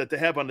kids that they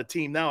have on the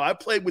team now. I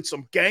played with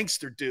some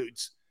gangster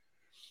dudes.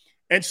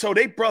 And so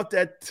they brought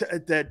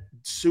that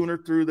Sooner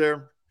through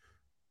there.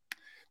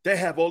 They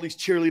have all these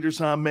cheerleaders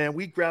on, man.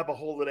 We grab a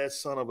hold of that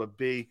son of a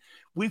bee.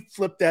 We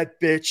flip that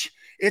bitch.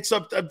 It's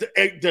up.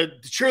 The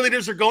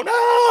cheerleaders are going,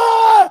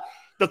 ah!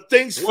 The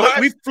things flip.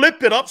 We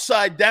flip it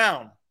upside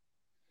down.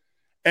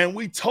 And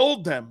we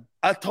told them,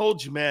 I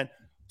told you, man,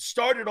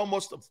 started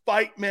almost a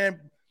fight, man.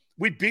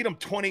 We beat them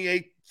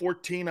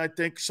 28-14, I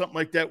think, something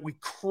like that. We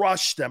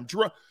crushed them.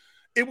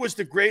 It was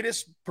the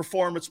greatest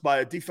performance by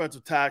a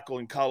defensive tackle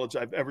in college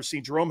I've ever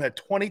seen. Jerome had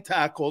 20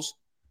 tackles,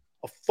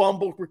 a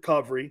fumble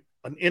recovery,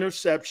 an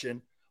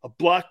interception, a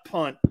blocked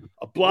punt,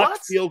 a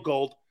blocked field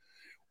goal.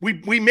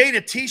 We made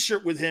a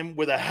T-shirt with him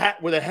with a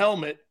hat with a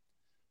helmet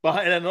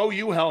behind an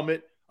OU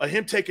helmet of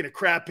him taking a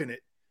crap in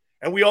it,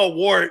 and we all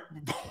wore it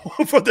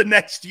for the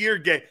next year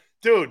game.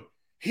 Dude,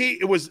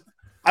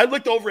 I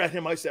looked over at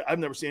him. I said, I've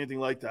never seen anything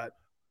like that.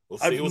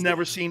 I've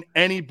never seen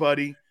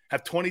anybody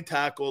have 20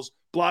 tackles,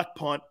 block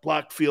punt,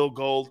 block field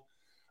goal.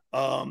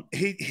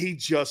 He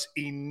just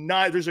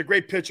there's a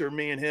great picture of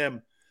me and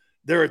him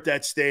there at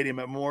that stadium,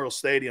 at Memorial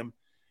Stadium,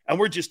 and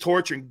we're just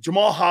torturing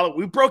Jamal Holloway.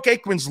 We broke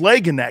Aikman's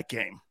leg in that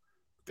game.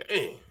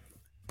 Dang.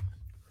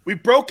 We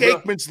broke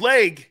Aikman's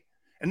leg,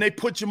 and they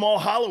put Jamal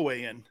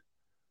Holloway in.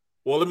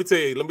 Well, let me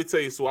tell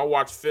you. So I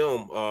watched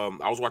film.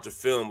 I was watching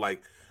film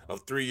like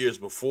of 3 years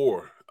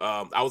before.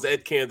 I was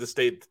at Kansas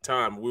State at the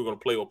time. We were going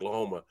to play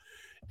Oklahoma,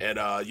 and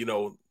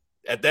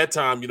at that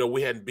time,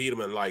 we hadn't beat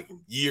them in like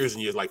years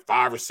and years, like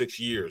 5 or 6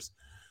 years.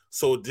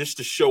 So just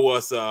to show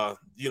us, the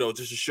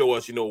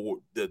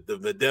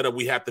vendetta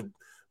we have to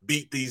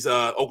beat these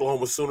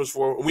Oklahoma Sooners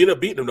for. We ended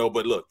up beating them though,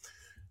 but look,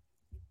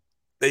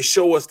 they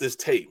show us this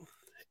tape,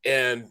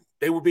 and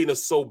they were beating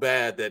us so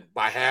bad that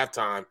by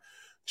halftime,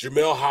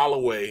 Jamel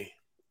Holloway,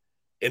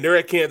 and they're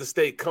at Kansas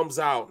State, comes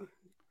out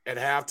at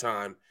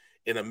halftime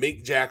in a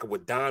mink jacket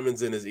with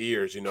diamonds in his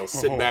ears,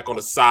 sitting back on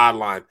the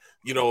sideline.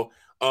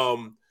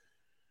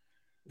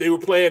 They were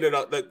playing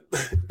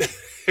it.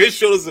 They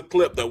showed us a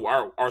clip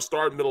that our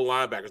starting middle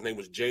linebacker's name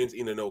was James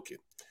Inanoki.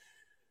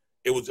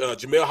 It was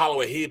Jamel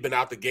Holloway. He had been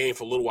out the game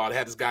for a little while. They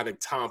had this guy named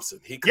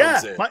Thompson. He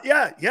comes in.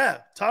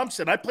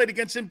 Thompson. I played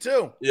against him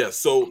too. Yeah,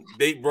 so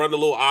they run the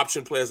little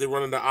option play. As they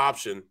run the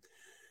option,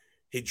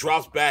 he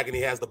drops back and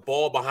he has the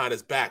ball behind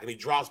his back. And he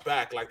drops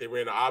back like they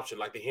ran the option,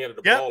 like they handed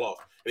the ball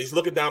off. And he's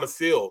looking down the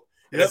field.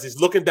 And as he's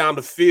looking down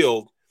the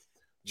field,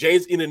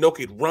 James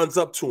Inanoki runs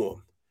up to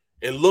him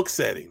and looks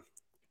at him.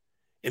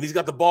 And he's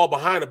got the ball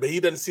behind him, but he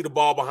doesn't see the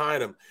ball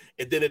behind him.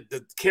 And then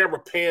the camera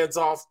pans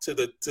off to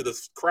the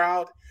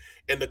crowd,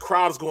 and the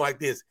crowd is going like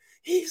this.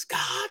 He's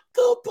got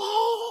the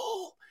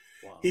ball.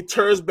 Wow. He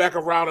turns back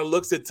around and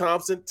looks at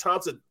Thompson.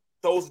 Thompson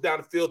throws it down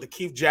the field to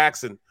Keith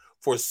Jackson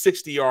for a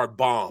 60-yard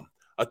bomb,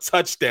 a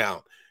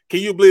touchdown.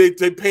 Can you believe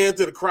they pan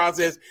to the crowd and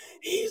says,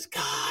 he's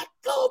got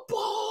the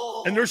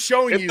ball. And they're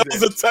showing you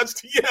that. A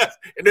touchdown, yes.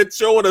 And they're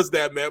showing us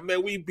that, man.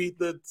 Man, we beat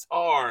the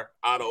tar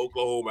out of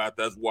Oklahoma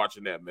after us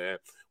watching that, man.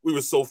 We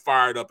were so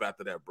fired up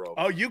after that, bro.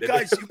 Oh, you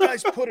guys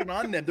put it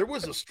on them. There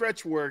was a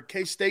stretch where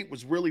K-State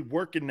was really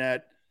working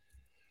that.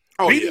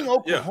 Beating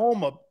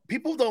Oklahoma,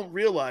 people don't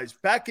realize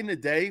back in the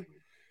day,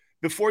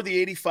 before the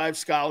 85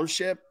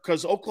 scholarship,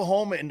 because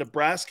Oklahoma and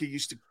Nebraska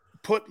used to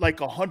put like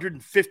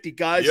 150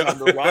 guys on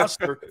the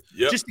roster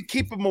just to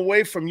keep them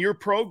away from your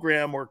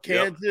program or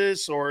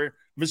Kansas or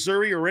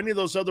Missouri or any of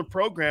those other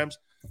programs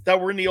that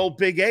were in the old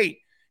Big Eight.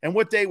 And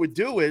what they would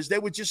do is they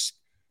would just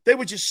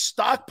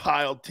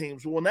stockpile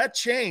teams. Well, when that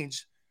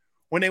changed,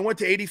 when they went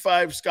to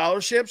 85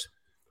 scholarships,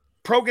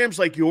 programs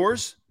like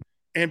yours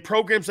and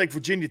programs like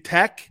Virginia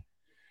Tech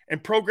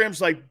and programs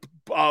like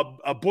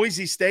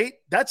Boise State,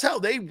 that's how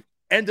they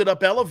ended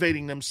up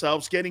elevating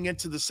themselves, getting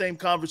into the same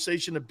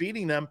conversation of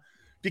beating them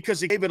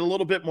because it gave it a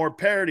little bit more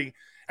parity.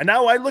 And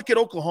now I look at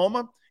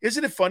Oklahoma.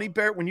 Isn't it funny,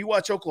 Barrett, when you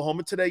watch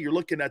Oklahoma today, you're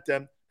looking at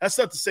them. That's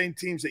not the same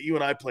teams that you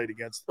and I played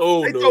against.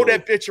 Oh, they throw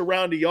that bitch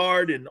around the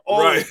yard and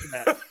all of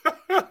that.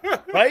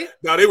 Right?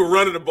 No, they were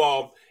running the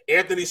ball.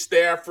 Anthony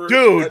Stafford.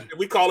 Dude.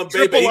 We call him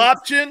Triple Baby.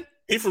 option.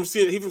 He from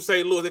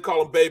St. Louis. They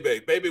call him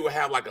Baby. Baby would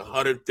have like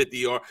 150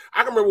 yards.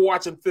 I can remember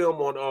watching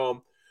film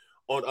on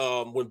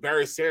when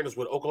Barry Sanders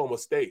with Oklahoma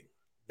State.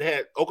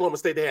 They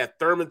had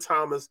Thurman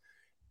Thomas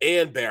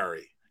and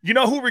Barry. You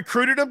know who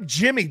recruited him?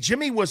 Jimmy.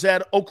 Jimmy was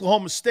at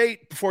Oklahoma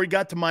State before he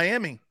got to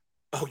Miami.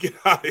 Oh, get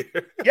out of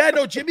here. Yeah,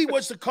 no, Jimmy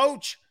was the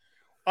coach.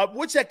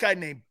 What's that guy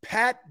named?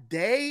 Pat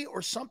Day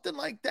or something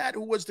like that,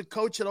 who was the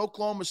coach at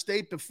Oklahoma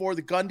State before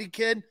the Gundy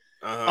kid.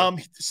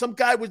 Some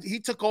guy he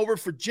took over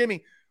for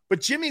Jimmy,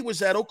 but Jimmy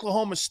was at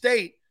Oklahoma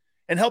State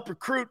and helped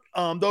recruit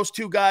those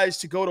two guys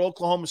to go to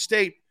Oklahoma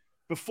State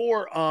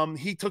before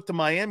he took the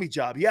Miami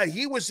job. Yeah,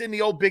 he was in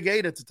the old Big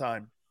 8 at the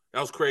time. That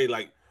was crazy.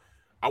 Like,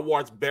 I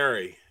watched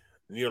Barry,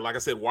 like I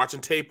said,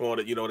 watching tape on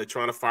it, they're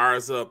trying to fire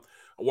us up.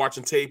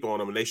 Watching tape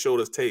on him, and they showed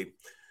us tape.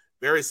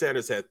 Barry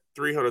Sanders had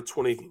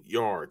 320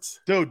 yards.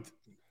 Dude,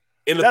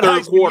 in the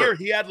third quarter. Year,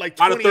 he had like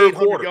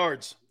 2,800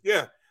 yards.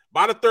 Yeah.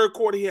 By the third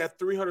quarter, he had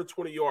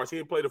 320 yards. He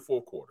didn't play the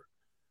fourth quarter.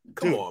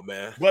 Come on,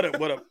 man.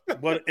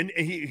 And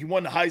he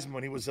won the Heisman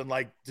when he was in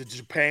like the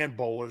Japan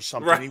Bowl or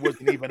something. Right. He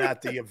wasn't even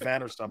at the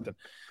event or something.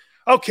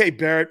 Okay,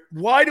 Barrett,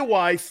 why do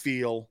I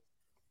feel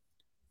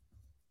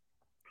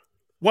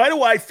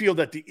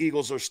that the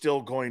Eagles are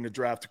still going to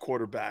draft a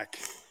quarterback?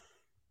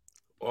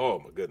 Oh,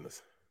 my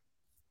goodness.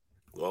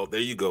 Well,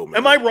 there you go, man.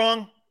 Am I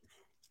wrong?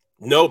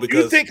 No,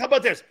 because how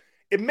about this?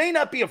 It may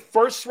not be a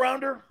first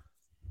rounder.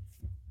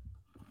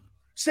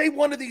 Say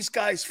one of these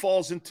guys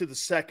falls into the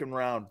second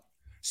round.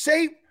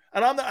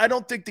 I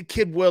don't think the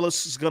kid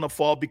Willis is going to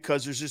fall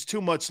because there's just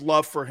too much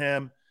love for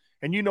him.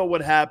 And you know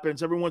what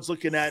happens. Everyone's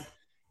looking at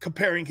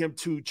comparing him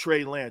to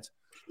Trey Lance.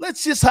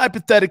 Let's just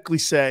hypothetically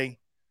say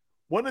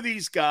one of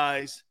these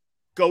guys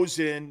goes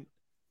in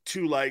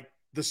to like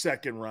the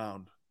second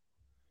round.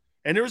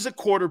 And there's a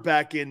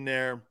quarterback in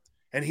there,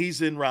 and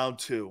he's in round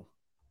 2.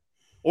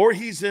 Or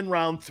he's in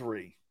round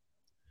 3.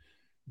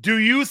 Do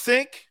you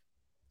think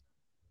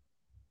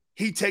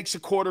he takes a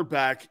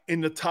quarterback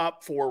in the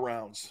top 4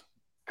 rounds?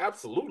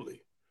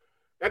 Absolutely.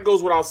 That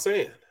goes without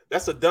saying.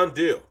 That's a done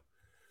deal.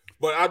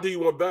 But I'll do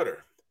you one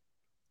better.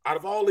 Out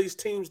of all these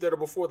teams that are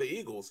before the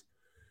Eagles,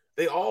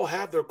 they all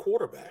have their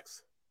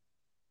quarterbacks.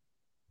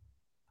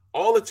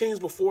 All the teams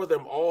before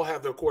them all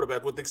have their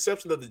quarterback, with the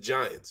exception of the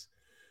Giants.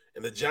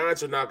 And the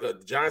Giants are not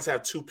good. The Giants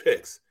have 2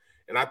 picks,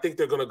 and I think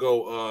they're going to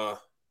go.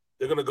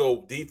 They're going to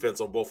go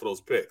defense on both of those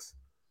picks.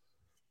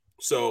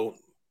 So,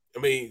 I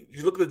mean,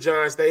 you look at the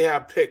Giants; they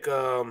have pick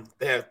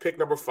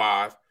number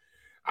 5.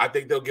 I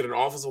think they'll get an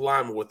offensive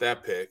lineman with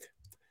that pick,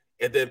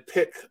 and then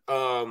pick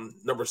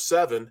number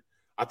 7.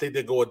 I think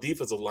they go a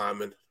defensive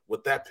lineman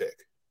with that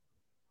pick.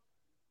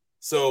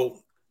 So,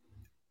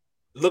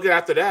 looking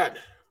after that,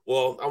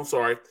 well, I'm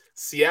sorry,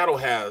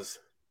 Seattle's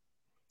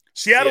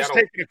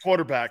taking a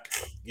quarterback.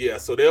 Yeah,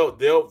 so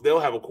they'll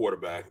have a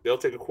quarterback. They'll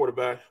take a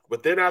quarterback.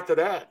 But then after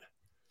that,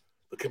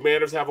 the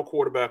Commanders have a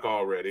quarterback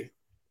already.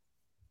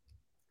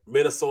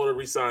 Minnesota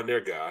re-signed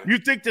their guy. You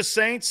think the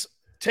Saints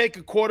take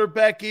a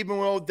quarterback even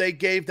though they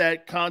gave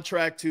that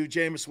contract to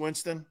Jameis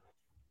Winston?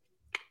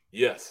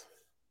 Yes.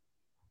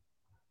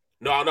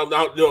 No.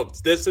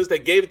 Since they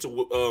gave it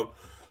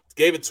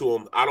to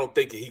him, I don't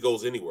think he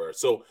goes anywhere.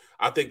 So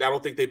I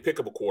don't think they pick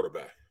up a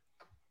quarterback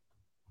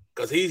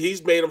because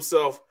he's made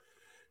himself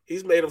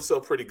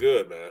pretty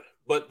good, man.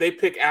 But they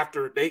pick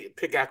after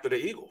the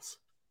Eagles.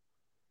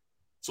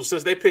 So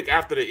since they pick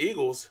after the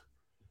Eagles,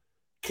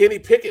 Kenny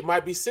Pickett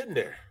might be sitting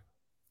there.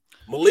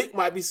 Malik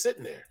might be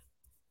sitting there.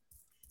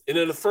 And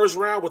in the first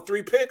round with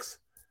 3 picks,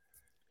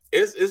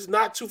 it's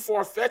not too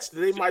far-fetched that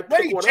they might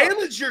pick one up.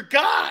 Jalen's your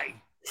guy.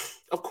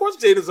 Of course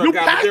Jalen's our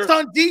guy. You passed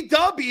on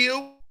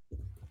DW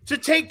to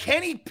take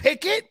Kenny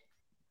Pickett?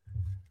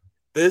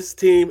 This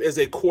team is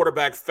a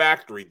quarterback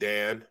factory,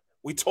 Dan.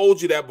 We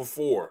told you that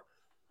before.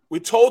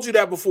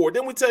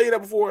 Didn't we tell you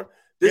that before?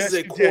 This is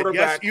a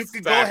quarterback factory. Yes, you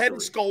can factory. go ahead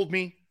and scold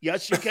me.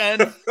 Yes, you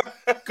can.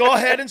 Go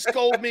ahead and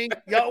scold me.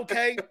 Yeah,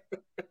 okay.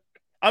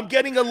 I'm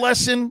getting a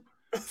lesson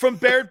from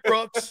Barrett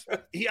Brooks.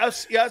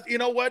 Yes. You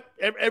know what?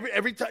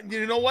 Every time,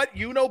 you know what?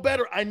 You know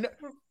better. I know.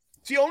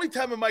 It's the only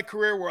time in my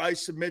career where I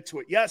submit to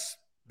it. Yes,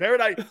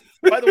 Barrett.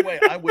 By the way,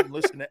 I wouldn't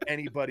listen to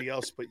anybody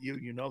else but you.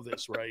 You know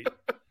this, right?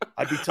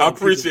 I'd be telling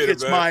people,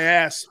 it's my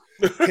ass.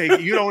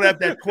 Okay, you don't have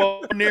that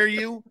 12 near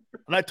you,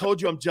 and I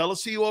told you I'm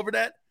jealous of you over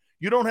that.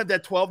 You don't have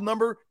that 12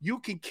 number. You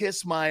can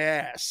kiss my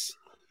ass.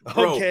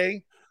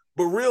 Okay.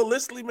 Bro, but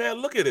realistically,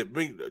 man, look at it. I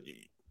mean,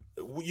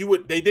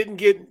 they didn't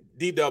get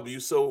DW,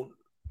 so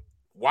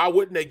why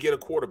wouldn't they get a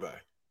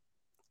quarterback?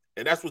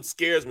 And that's what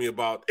scares me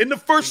about in the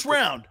first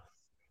round.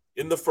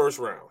 In the first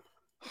round.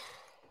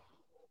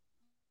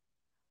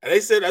 And they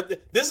said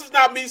this is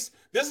not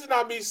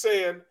me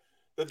saying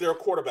that they're a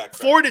quarterback.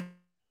 Ford,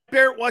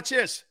 Barrett, watch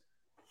this.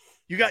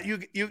 You got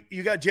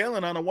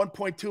Jalen on a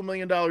 $1.2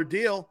 million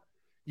deal.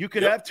 You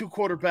could have 2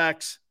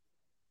 quarterbacks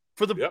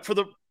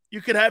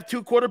you could have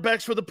 2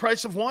 quarterbacks for the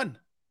price of 1.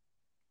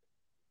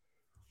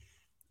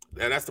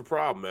 And that's the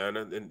problem, man.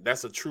 And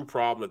that's a true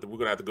problem that we're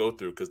going to have to go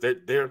through because this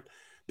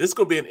is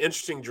going to be an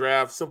interesting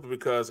draft simply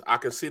because I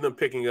can see them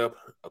picking up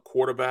a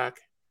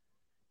quarterback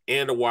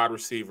and a wide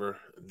receiver,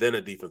 then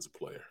a defensive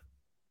player.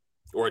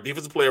 Or a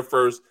defensive player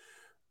first.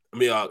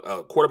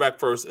 A quarterback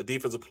first, a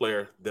defensive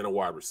player, then a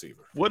wide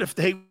receiver. What if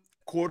they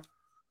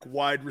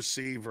wide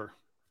receiver?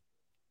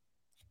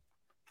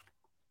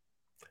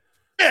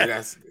 See,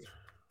 that's.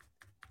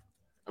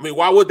 I mean,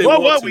 why would they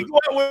want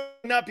to?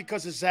 Not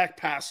because of Zach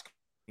Pascal,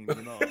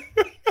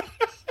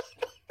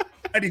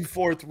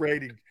 94th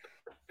rating.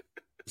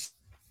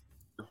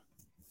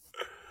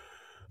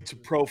 To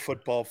Pro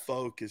Football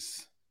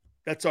Focus.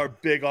 That's our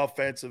big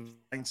offensive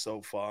line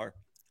so far.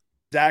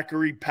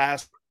 Zachary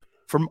Pass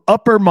from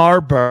Upper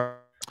Marlboro,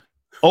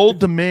 Old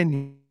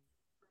Dominion,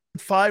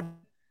 5,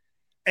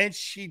 and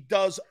she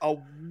does a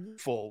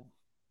full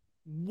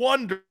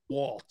wonder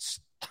waltz.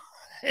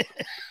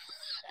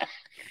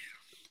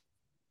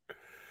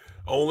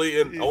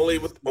 only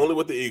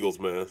with the Eagles,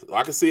 man.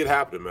 I can see it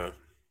happening, man.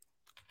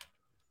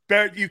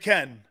 Barrett, you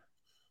can.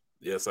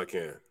 Yes, I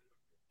can.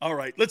 All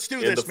right, let's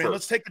do this, man.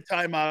 Let's take the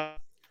time out,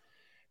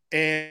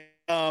 and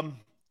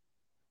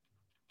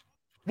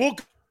we'll.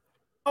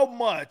 How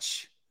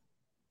much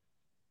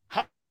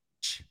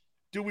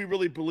do we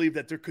really believe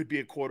that there could be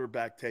a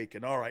quarterback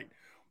taken? All right,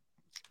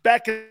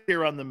 back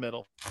here on the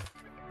middle.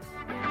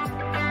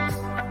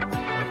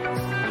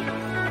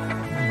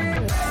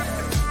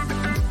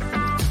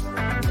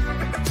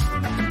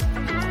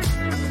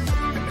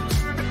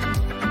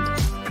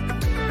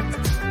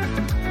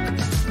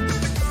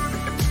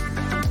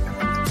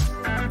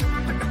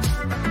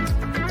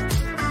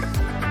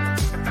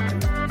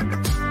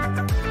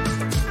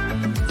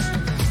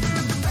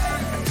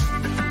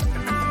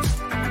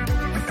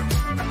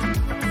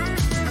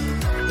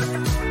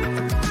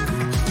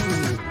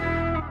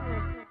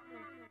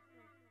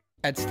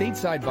 At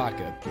Stateside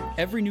Vodka,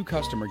 every new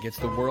customer gets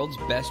the world's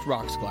best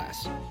rocks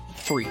glass.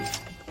 Free.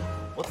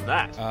 What's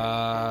that?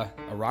 A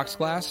rocks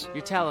glass?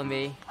 You're telling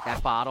me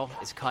that bottle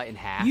is cut in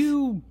half?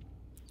 You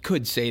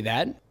could say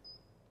that.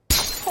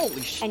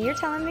 Holy shit. And you're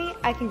telling me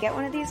I can get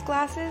one of these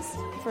glasses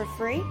for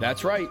free?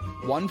 That's right.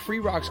 One free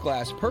rocks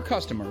glass per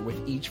customer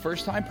with each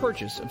first-time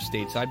purchase of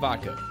Stateside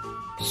Vodka.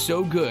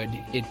 So good,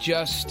 it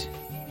just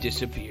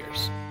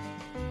disappears.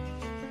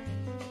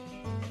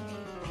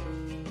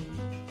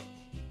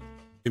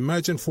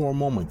 Imagine for a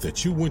moment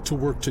that you went to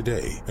work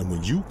today and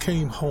when you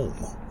came home,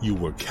 you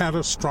were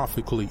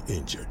catastrophically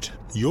injured.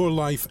 Your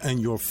life and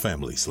your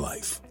family's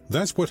life.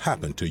 That's what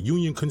happened to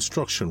union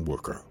construction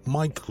worker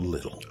Mike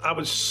Little. I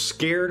was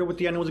scared of what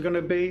the end was going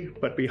to be,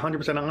 but to be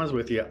 100% honest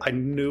with you, I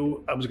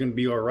knew I was going to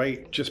be all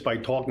right just by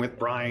talking with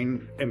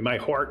Brian. In my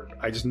heart,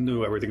 I just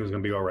knew everything was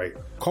going to be all right.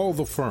 Call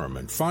the firm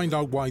and find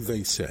out why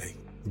they say,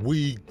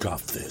 "We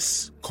got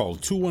this." Call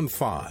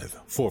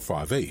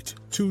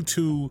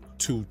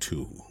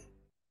 215-458-2222.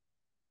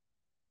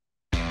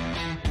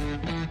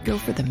 Go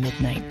for the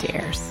midnight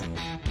dares.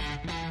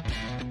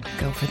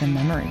 Go for the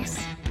memories.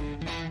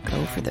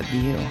 Go for the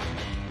view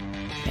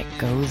that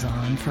goes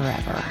on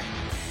forever.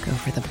 Go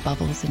for the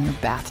bubbles in your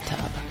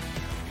bathtub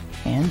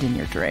and in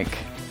your drink.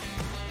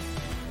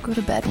 Go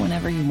to bed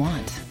whenever you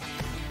want.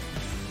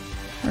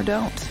 Or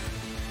don't.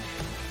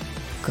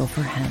 Go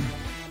for him.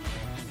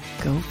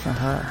 Go for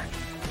her.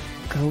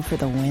 Go for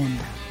the win.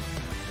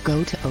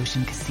 Go to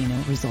Ocean Casino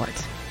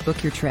Resort.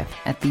 Book your trip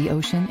at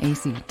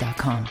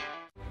theoceanac.com.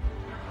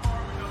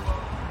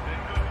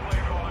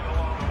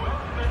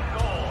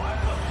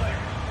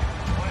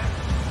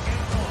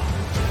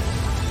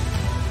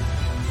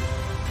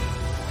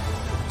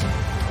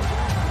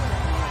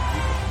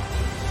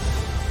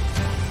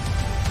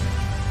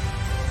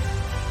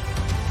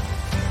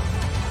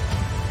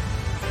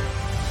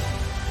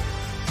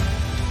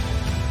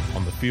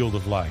 Field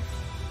of life,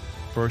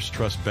 First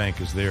Trust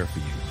Bank is there for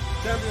you.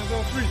 Champions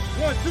on 3.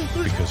 1, 2,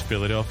 3. Because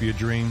Philadelphia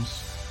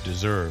dreams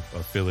deserve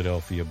a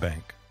Philadelphia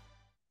bank.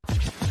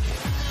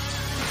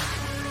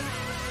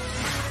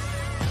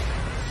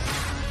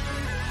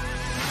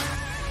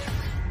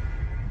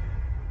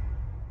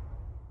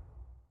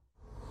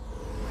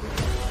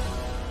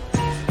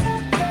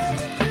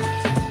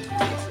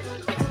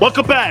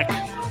 Welcome back.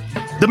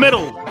 The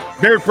middle.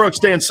 Barrett Brooks,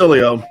 Dan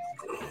Sileo.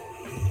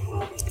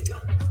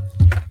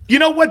 You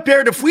know what,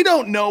 Barrett? If we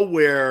don't know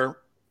where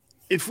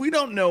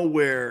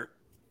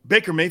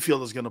Baker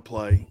Mayfield is going to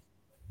play,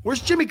 where's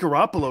Jimmy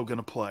Garoppolo going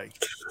to play?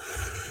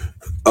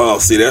 Oh,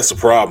 see, that's the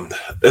problem.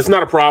 It's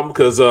not a problem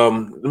because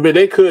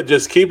they could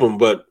just keep him,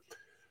 but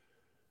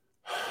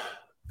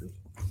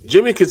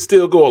Jimmy could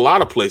still go a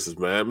lot of places,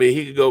 man. I mean,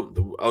 he could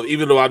go,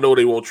 even though I know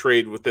they won't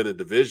trade within the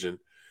division,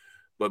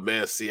 but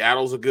man,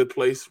 Seattle's a good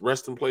place,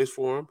 resting place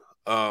for him.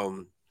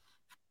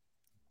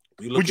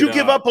 Would you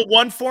give up a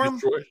one for him?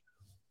 Detroit?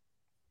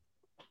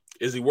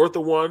 Is he worth a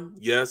one?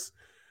 Yes.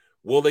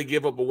 Will they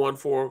give up a one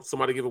for him?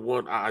 Somebody give a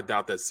one? I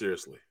doubt that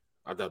seriously.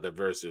 I doubt that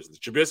very seriously.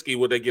 Trubisky,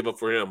 would they give up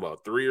for him?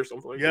 3 or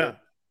something like that?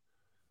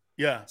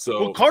 Yeah.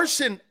 So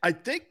Carson, I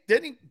think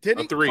didn't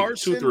three,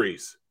 Carson 2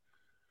 threes.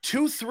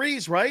 2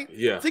 threes, right?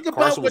 Yeah. Think about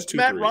Carson what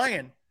Matt threes.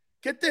 Ryan.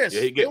 Get this.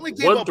 Yeah, he only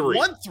gave up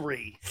 1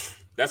 3.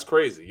 That's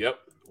crazy. Yep.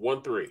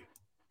 1 3.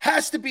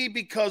 Has to be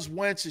because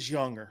Wentz is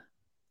younger.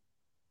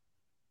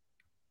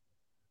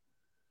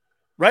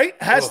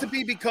 Right? Has to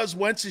be because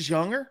Wentz is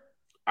younger.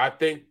 I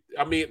think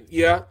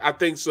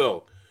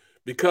so.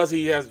 Because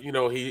he has,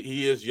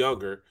 he is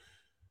younger,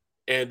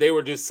 and they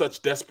were just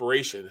such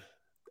desperation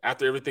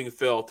after everything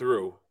fell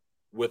through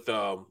with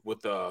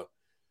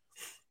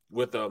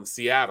with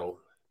Seattle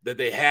that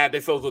they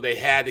felt that they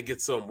had to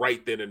get some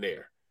right then and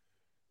there.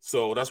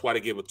 So that's why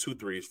they gave it 2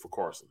 threes for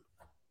Carson.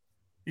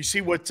 You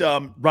see what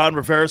Ron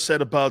Rivera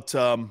said about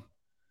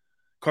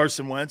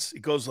Carson Wentz?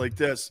 It goes like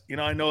this.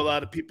 I know a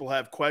lot of people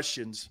have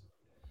questions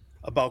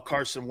about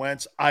Carson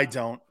Wentz. I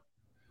don't.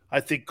 I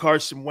think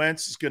Carson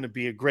Wentz is going to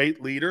be a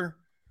great leader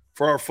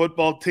for our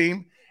football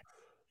team.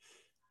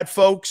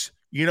 Folks,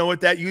 you know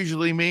what that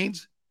usually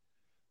means?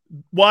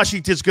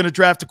 Washington's going to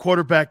draft a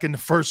quarterback in the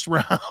first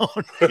round.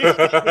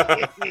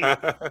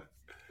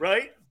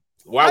 Right?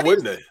 Why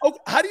wouldn't they?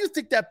 How do you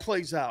think that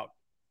plays out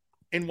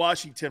in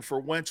Washington for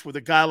Wentz with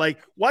a guy like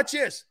 – watch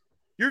this.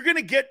 You're going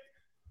to get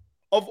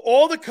 – of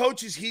all the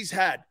coaches he's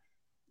had,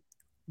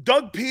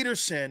 Doug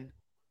Peterson,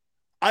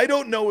 I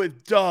don't know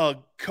if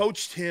Doug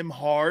coached him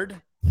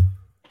hard.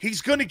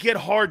 He's going to get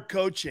hard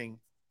coaching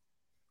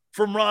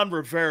from Ron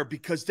Rivera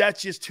because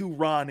that's just who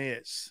Ron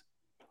is.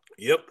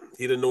 Yep.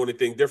 He didn't know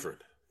anything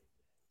different.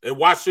 And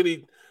why should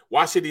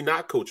he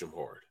not coach him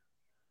hard?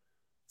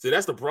 See,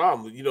 that's the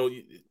problem.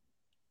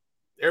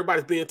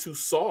 Everybody's being too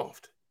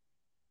soft.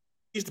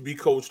 He needs to be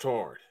coached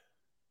hard.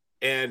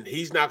 And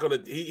he's not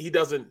going to he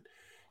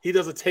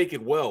doesn't take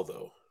it well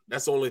though.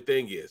 That's the only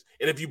thing is.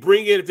 And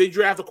if they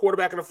draft a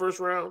quarterback in the first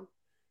round,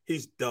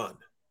 he's done.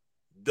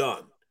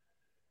 Done.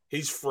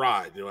 He's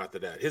fried, after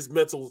that. His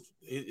mental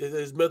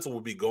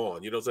will be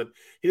gone. You know what I'm saying?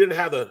 He didn't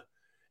have the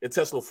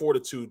intestinal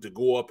fortitude to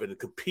go up and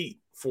compete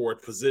for a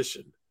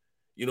position.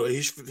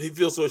 He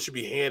feels so it should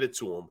be handed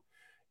to him,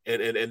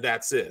 and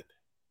that's it.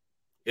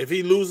 If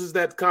he loses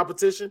that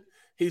competition,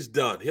 he's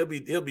done. He'll be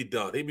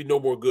done. He'll be no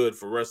more good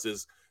for the rest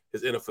of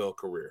his NFL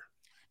career.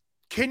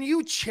 Can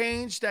you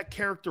change that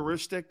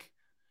characteristic?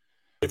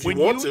 If you when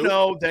want you to.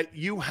 know that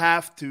you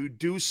have to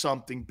do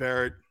something,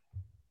 Barrett,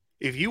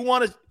 if you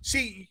want to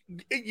see,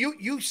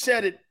 you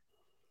said it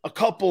a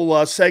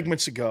couple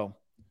segments ago.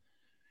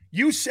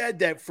 You said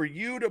that for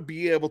you to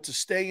be able to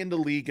stay in the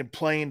league and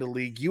play in the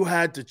league, you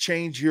had to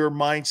change your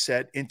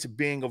mindset into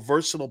being a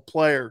versatile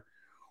player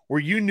where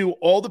you knew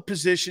all the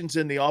positions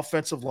in the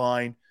offensive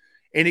line,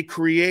 and it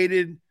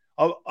created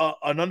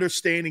an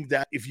understanding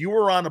that if you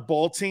were on a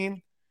ball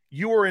team,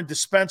 you were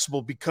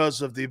indispensable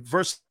because of the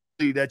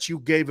versatility that you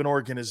gave an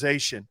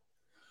organization.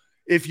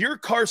 If you're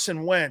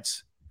Carson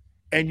Wentz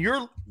and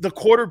you're the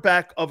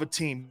quarterback of a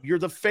team, you're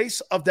the face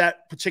of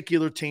that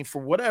particular team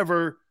for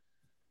whatever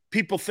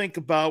people think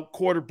about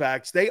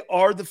quarterbacks, they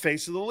are the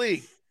face of the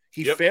league.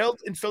 He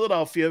failed in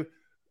Philadelphia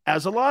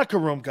as a locker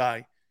room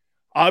guy.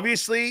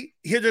 Obviously,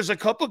 there's a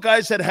couple of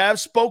guys that have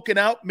spoken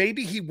out.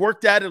 Maybe he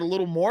worked at it a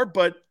little more,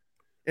 but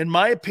in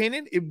my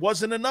opinion, it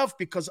wasn't enough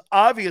because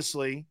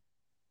obviously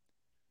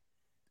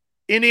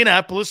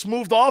Indianapolis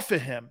moved off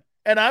of him.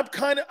 And I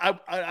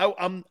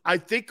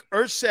think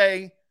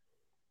Irsay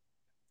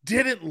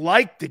didn't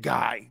like the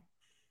guy.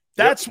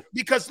 That's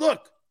because,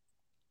 look,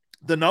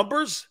 the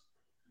numbers,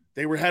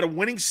 they had a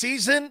winning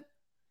season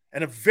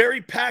and a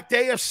very packed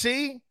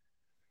AFC.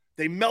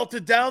 They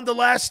melted down the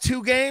last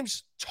 2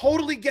 games.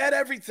 Totally get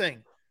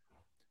everything.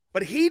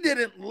 But he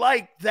didn't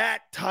like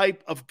that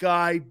type of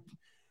guy.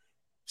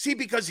 See,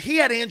 because he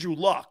had Andrew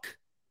Luck,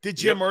 did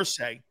Jim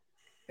Irsay.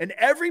 And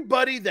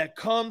everybody that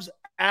comes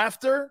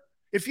after,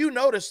 if you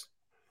notice,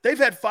 they've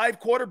had 5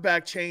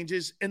 quarterback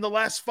changes in the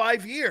last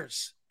 5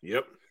 years.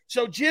 Yep.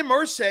 So Jim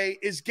Irsay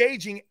is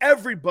gauging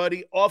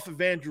everybody off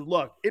of Andrew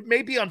Luck. It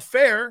may be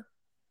unfair,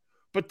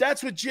 but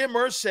that's what Jim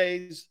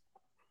Irsay's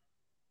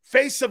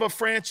face of a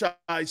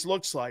franchise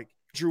looks like,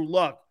 Drew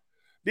Luck.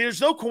 There's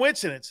no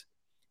coincidence.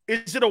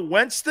 Is it a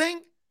Wentz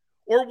thing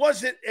or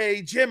was it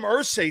a Jim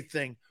Irsay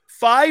thing?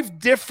 5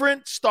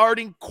 different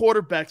starting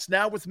quarterbacks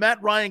now with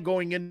Matt Ryan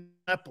going in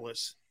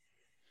Indianapolis.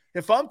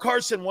 If I'm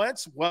Carson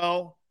Wentz,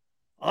 well,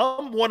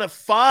 I'm one of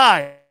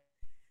 5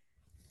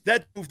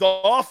 that moved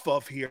off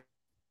of here.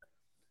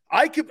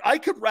 I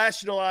could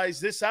rationalize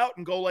this out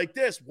and go like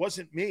this.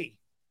 Wasn't me.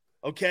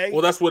 Okay.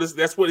 Well, that's what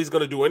he's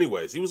going to do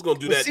anyways. He was going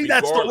to do that. See,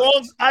 that's the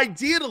wrong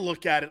idea to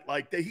look at it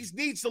like that. He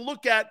needs to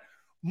look at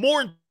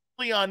more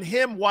on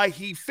him why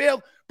he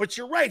failed. But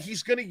you're right.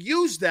 He's going to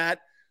use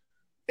that.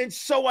 And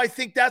so I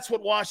think that's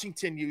what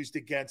Washington used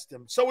against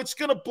him. So it's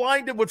going to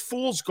blind him with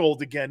fool's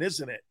gold again,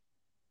 isn't it?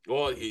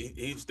 Well,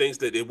 he thinks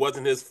that it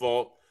wasn't his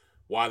fault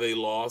why they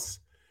lost.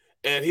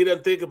 And he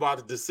doesn't think about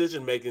the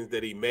decision-making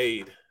that he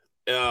made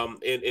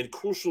in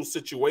crucial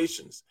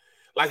situations.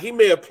 Like he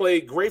may have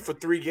played great for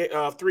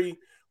 3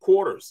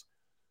 quarters,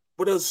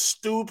 but those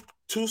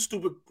two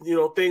stupid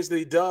things that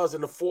he does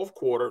in the fourth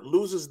quarter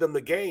loses them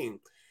the game.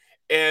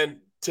 And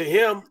to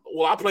him,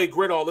 well, I played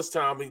great all this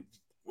time.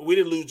 We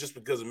didn't lose just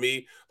because of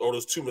me or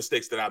those 2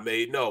 mistakes that I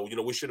made. No,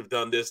 we should have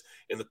done this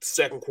in the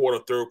second quarter,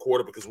 third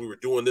quarter because we were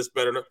doing this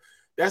better.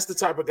 That's the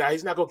type of guy.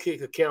 He's not going to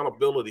take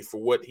accountability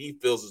for what he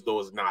feels as though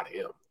is not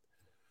him.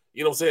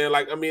 You know what I'm saying?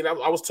 Like, I mean, I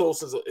was told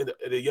since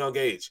at a young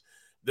age,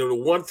 the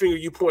one finger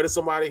you point at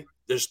somebody,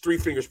 there's 3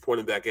 fingers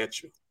pointing back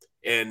at you.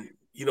 And,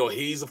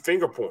 he's a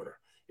finger pointer.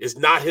 It's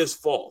not his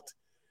fault.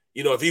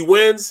 If he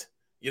wins,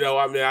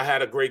 I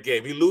had a great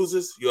game. He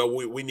loses,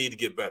 we need to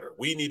get better.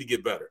 We need to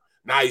get better.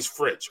 Now he's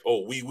French.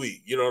 Oh,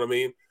 oui. You know what I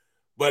mean?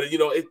 But,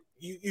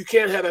 you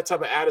can't have that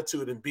type of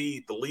attitude and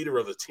be the leader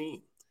of the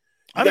team.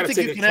 I don't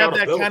think you can have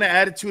that kind of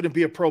attitude and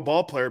be a pro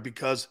ball player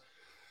because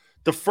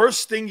the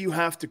first thing you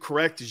have to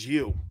correct is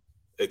you.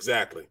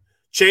 Exactly.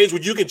 Change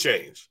what you can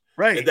change.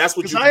 Right. And that's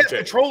what you can change. I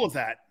have control of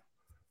that.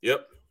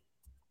 Yep.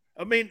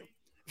 I mean,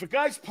 if a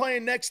guy's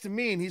playing next to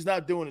me and he's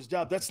not doing his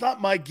job, that's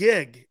not my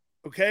gig,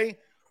 okay?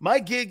 My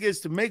gig is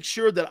to make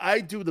sure that I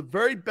do the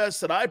very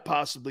best that I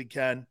possibly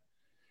can.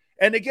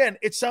 And again,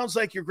 it sounds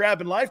like you're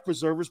grabbing life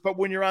preservers, but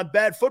when you're on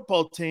bad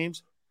football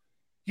teams,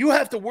 you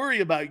have to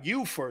worry about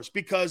you first,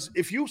 because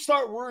if you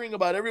start worrying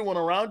about everyone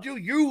around you,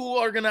 you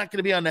are not going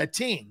to be on that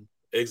team.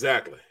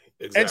 Exactly.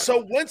 And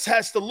so Wentz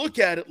has to look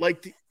at it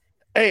like,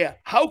 hey,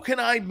 how can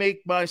I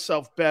make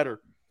myself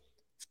better?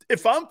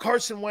 If I'm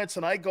Carson Wentz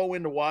and I go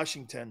into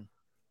Washington,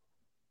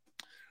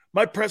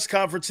 my press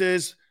conference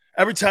is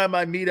every time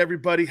I meet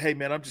everybody, hey,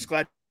 man, I'm just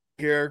glad to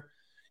be here.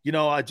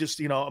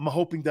 I'm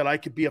hoping that I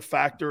could be a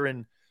factor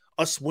in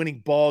us winning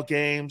ball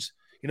games.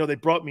 They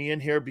brought me in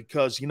here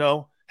because,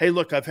 hey,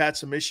 look, I've had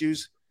some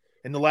issues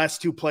in the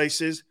last two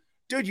places.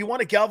 Dude, you want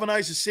to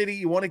galvanize the city?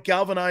 You want to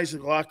galvanize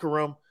the locker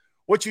room?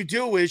 What you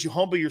do is you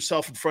humble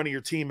yourself in front of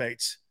your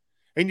teammates.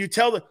 And you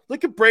tell them,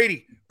 look at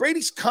Brady.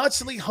 Brady's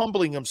constantly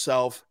humbling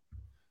himself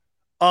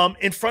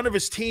in front of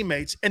his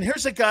teammates. And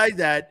here's a guy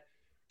that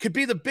could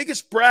be the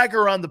biggest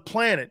bragger on the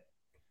planet,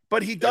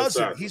 but he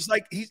doesn't.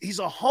 He's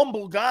a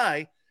humble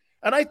guy.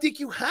 And I think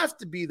you have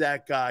to be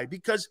that guy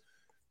because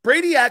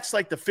Brady acts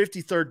like the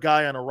 53rd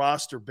guy on a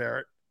roster,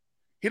 Barrett.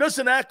 He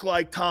doesn't act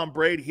like Tom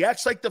Brady. He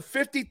acts like the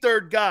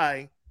 53rd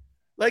guy.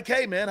 Like,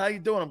 hey, man, how you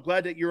doing? I'm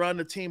glad that you're on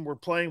the team. We're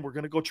playing. We're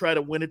going to go try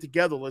to win it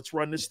together. Let's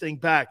run this thing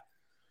back.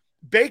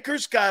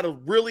 Baker's got to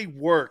really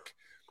work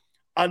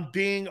on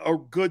being a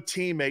good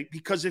teammate,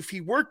 because if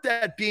he worked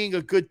at being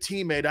a good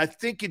teammate, I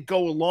think it'd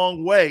go a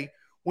long way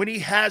when he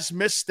has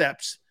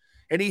missteps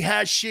and he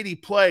has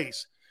shitty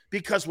plays.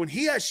 Because when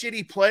he has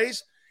shitty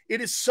plays,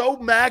 it is so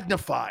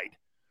magnified.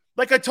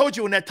 Like I told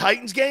you in that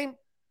Titans game,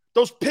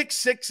 those pick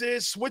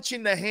sixes,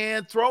 switching the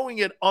hand, throwing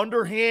it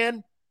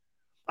underhand.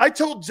 I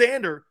told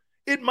Xander,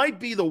 it might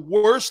be the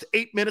worst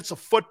 8 minutes of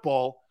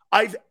football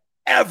I've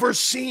ever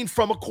seen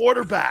from a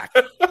quarterback.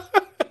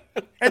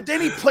 And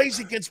then he plays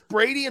against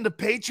Brady and the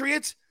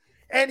Patriots,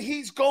 and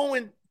he's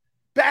going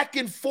back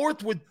and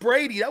forth with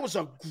Brady. That was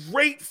a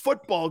great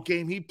football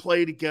game he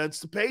played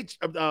against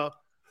the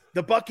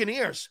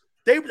Buccaneers.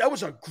 That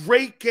was a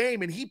great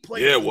game, and he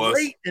played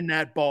great in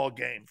that ball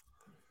game.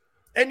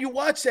 And you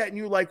watch that, and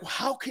you're like, well,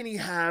 how can he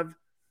have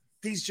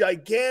these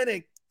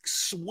gigantic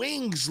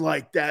swings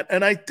like that?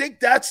 And I think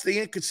that's the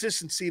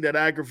inconsistency that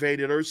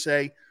aggravated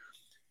Irsay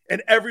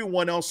and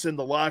everyone else in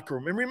the locker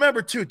room. And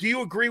remember, too, do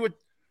you agree with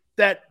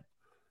that?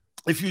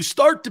 If you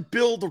start to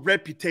build a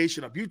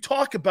reputation up, you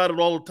talk about it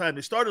all the time.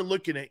 They started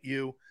looking at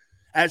you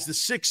as the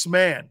sixth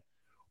man.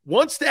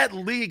 Once that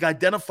league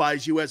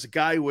identifies you as a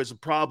guy who has a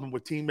problem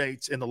with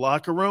teammates in the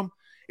locker room,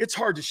 it's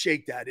hard to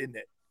shake that, isn't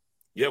it?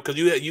 Yeah, because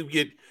you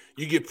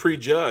get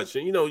prejudged,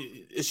 and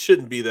it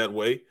shouldn't be that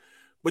way,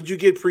 but you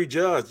get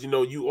prejudged.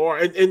 You are,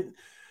 and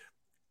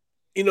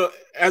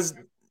as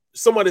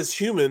someone that's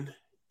human,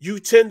 you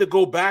tend to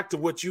go back to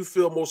what you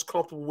feel most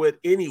comfortable with,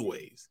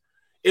 anyways.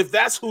 If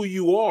that's who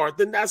you are,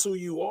 then that's who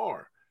you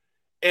are.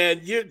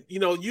 And you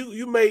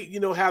may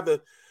have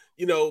the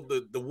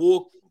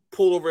wool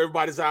pull over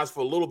everybody's eyes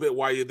for a little bit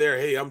while you're there.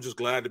 Hey, I'm just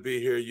glad to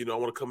be here. I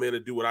want to come in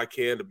and do what I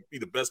can to be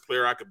the best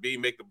player I could be,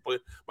 make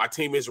my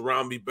teammates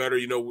around me better.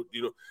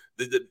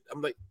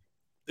 I'm like,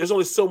 there's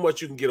only so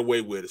much you can get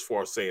away with as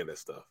far as saying that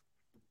stuff.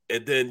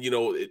 And then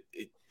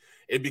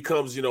it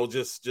becomes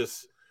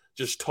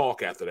just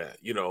talk after that.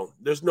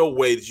 There's no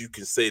way that you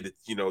can say that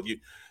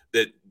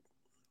that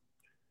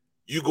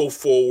you go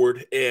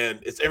forward and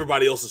it's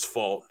everybody else's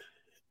fault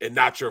and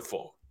not your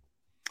fault.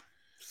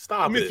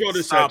 Stop it. Let me throw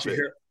this at you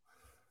here.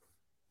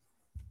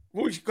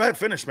 Well, go ahead,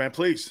 finish, man,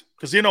 please.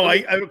 Because,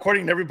 I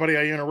according to everybody,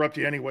 I interrupt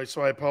you anyway,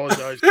 so I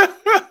apologize.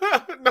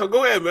 No,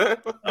 go ahead, man.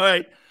 All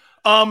right.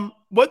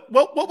 What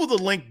will the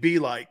link be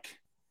like?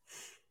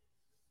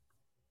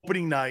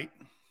 Opening night,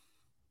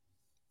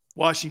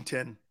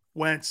 Washington,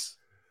 Wentz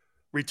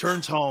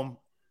returns home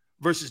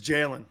versus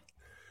Jalen.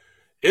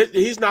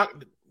 He's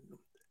not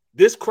 –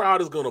 this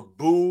crowd is going to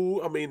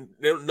boo. I mean,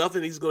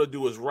 nothing he's going to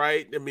do is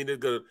right. I mean, they're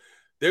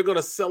going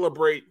to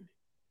celebrate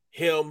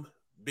him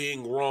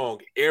being wrong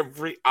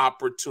every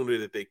opportunity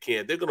that they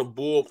can. They're going to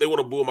boo him. They want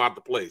to boo him out of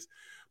the place.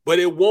 But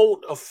it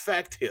won't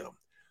affect him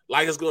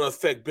like it's going to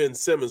affect Ben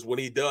Simmons when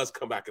he does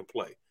come back and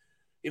play.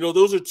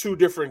 Those are two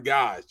different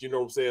guys. You know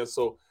what I'm saying?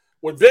 So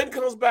when Ben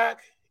comes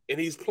back and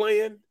he's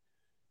playing,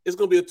 it's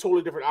going to be a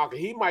totally different outcome.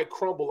 He might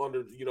crumble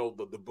under,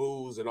 the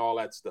boos and all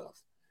that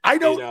stuff.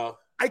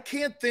 I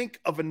can't think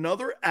of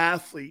another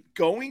athlete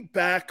going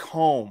back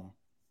home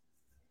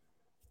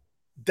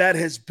that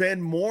has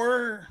been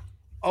more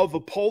of a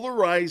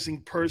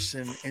polarizing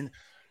person. And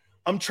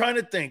I'm trying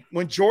to think,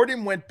 when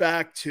Jordan went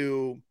back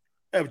to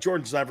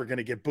Jordan's never going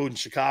to get booed in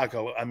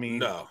Chicago. I mean,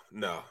 no.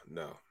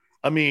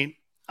 I mean,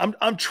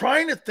 I'm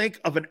trying to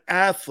think of an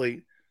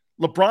athlete.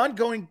 LeBron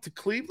going to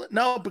Cleveland?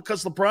 No,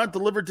 because LeBron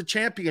delivered the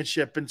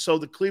championship. And so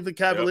the Cleveland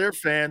Cavalier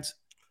fans,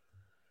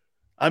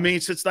 I mean,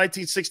 since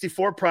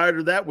 1964, prior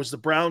to that was the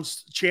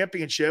Browns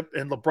championship,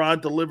 and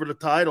LeBron delivered a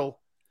title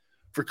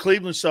for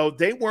Cleveland. So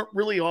they weren't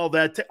really all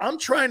that. I'm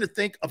trying to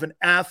think of an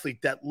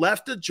athlete that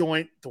left a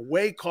joint the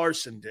way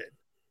Carson did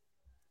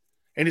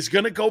and is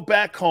going to go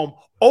back home.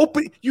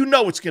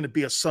 It's going to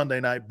be a Sunday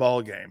night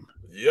ball game.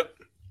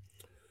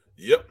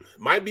 Yep.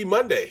 Might be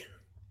Monday.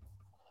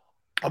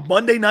 A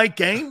Monday night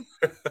game?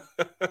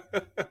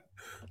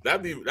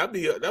 That'd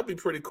be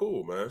pretty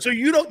cool, man. So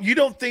you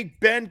don't think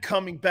Ben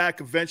coming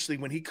back eventually,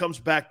 when he comes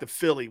back to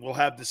Philly, will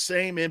have the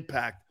same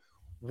impact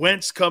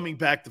Wentz coming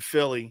back to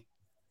Philly?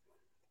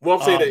 Well,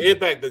 I'm saying the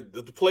impact,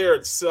 the player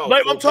itself.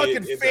 Like, I'm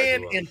talking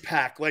fan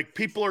impact. Like,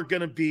 people are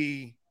going to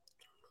be.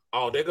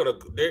 Oh, they're gonna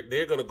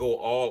go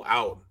all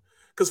out,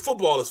 because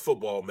football is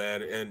football,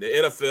 man, and the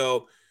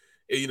NFL,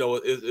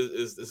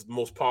 is the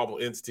most powerful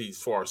entity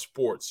as far as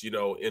sports, in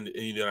the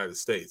United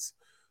States.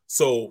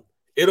 So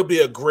it'll be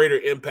a greater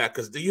impact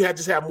because you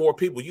just have more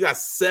people. You got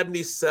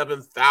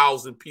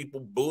 77,000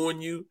 people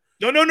booing you.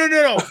 No. You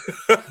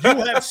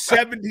have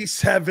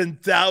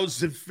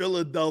 77,000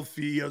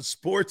 Philadelphia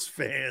sports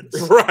fans.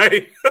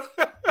 Right.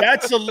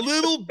 That's a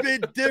little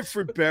bit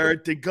different,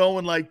 Barrett, than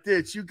going like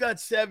this. You got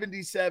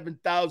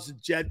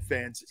 77,000 Jet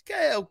fans.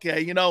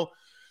 Okay.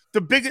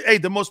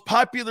 The most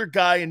popular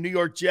guy in New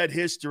York Jet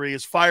history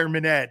is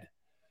Fireman Ed.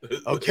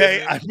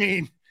 Okay. I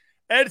mean,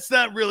 Ed's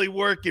not really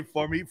working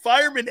for me.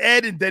 Fireman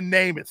Ed and then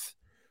Namath.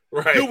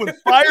 Right. Dude, when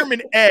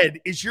Fireman Ed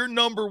is your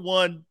number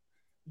one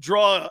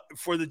draw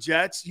for the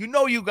Jets,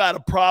 you got a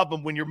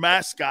problem when your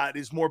mascot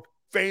is more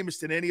famous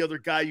than any other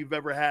guy you've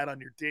ever had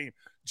on your team.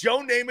 Joe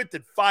Namath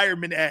and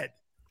Fireman Ed.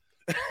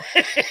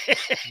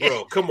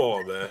 Bro, come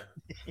on, man.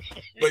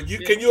 But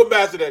can you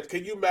imagine that?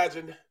 Can you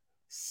imagine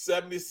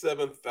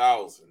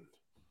 77,000?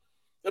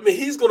 I mean,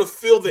 he's going to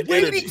feel the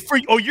energy.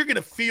 You're going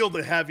to feel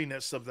the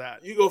heaviness of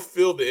that. You're going to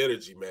feel the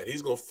energy, man.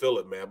 He's going to feel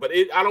it, man. But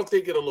I don't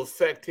think it'll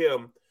affect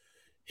him.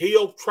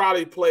 He'll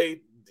probably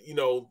play,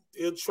 he'll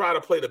try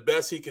to play the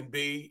best he can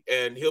be,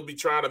 and he'll be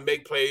trying to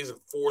make plays and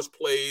force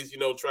plays,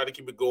 try to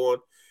keep it going.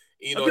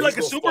 It'll be like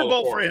a Super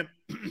Bowl for him.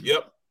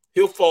 Yep.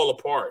 He'll fall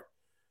apart.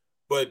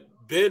 But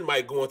Ben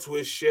might go into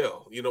his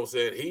shell. You know what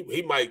I'm saying?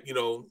 He might,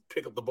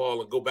 pick up the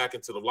ball and go back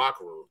into the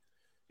locker room,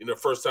 the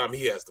first time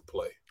he has to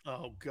play.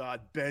 Oh,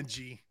 God,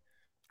 Benji.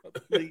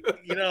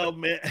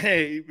 Man,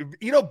 hey,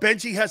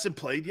 Benji hasn't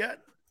played yet?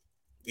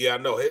 Yeah, I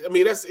know. I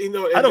mean, that's,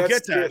 I don't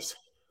get serious. That.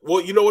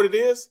 Well, you know what it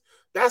is?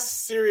 That's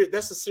serious.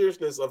 That's the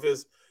seriousness of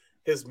his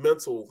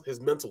mental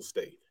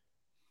state.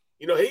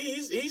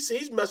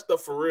 He's messed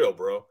up for real,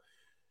 bro.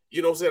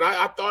 You know what I'm saying?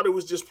 I thought it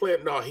was just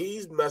playing. No,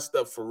 he's messed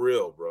up for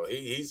real, bro.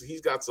 He's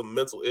got some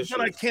mental issues.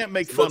 But I can't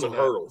make fun of that.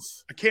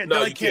 Hurdles. I can't.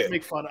 No, I can't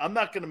make fun. I'm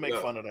not going to make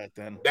fun of that.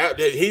 Then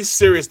he's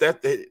serious.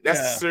 That's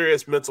a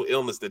serious mental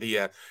illness that he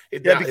had.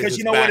 Because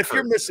you know what? If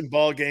you're missing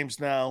ball games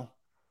now,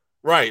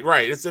 right.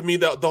 It's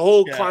the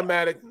whole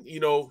climatic.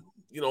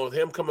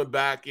 Him coming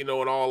back. And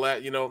all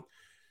that.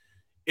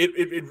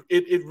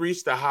 It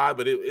reached a high,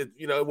 but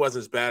it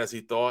wasn't as bad as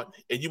he thought.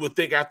 And you would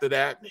think after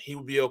that he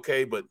would be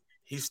okay, but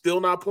he's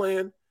still not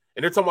playing.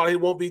 And they're talking about he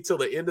won't be till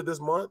the end of this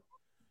month.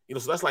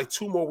 So that's like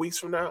 2 more weeks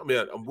from now. I mean,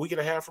 a week and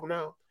a half from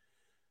now.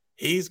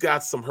 He's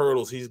got some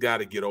hurdles he's got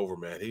to get over,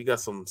 man. He got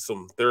some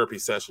therapy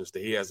sessions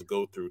that he has to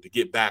go through to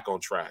get back on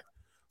track.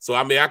 So,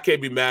 I mean, I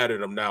can't be mad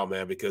at him now,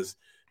 man, because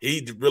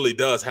he really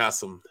does have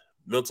some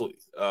mental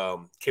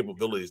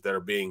capabilities that are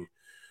being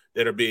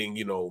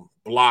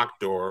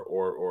blocked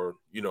or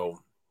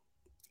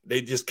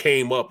they just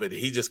came up and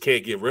he just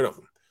can't get rid of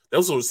them.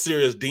 Those are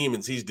serious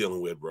demons he's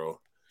dealing with, bro.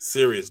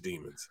 Serious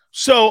demons.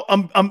 So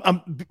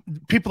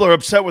people are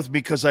upset with me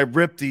because I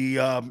ripped the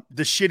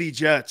shitty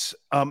Jets.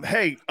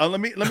 Hey, let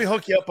me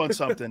hook you up on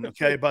something,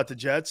 okay, about the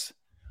Jets.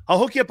 I'll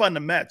hook you up on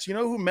the Mets. You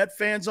know who Met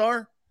fans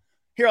are?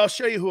 Here, I'll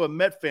show you who a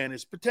Met fan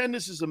is. Pretend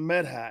this is a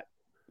Met hat,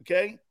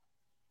 okay?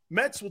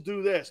 Mets will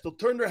do this. They'll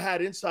turn their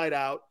hat inside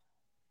out,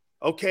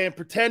 okay, and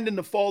pretend in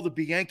the fall to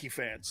be Yankee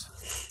fans,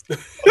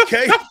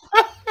 okay?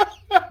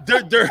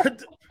 they're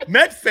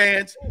Met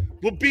fans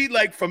will be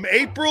like from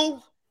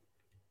April,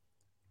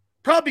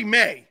 probably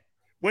May,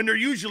 when they're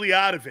usually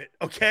out of it,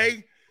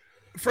 okay?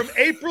 From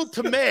April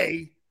to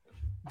May,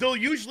 they'll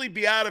usually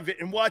be out of it.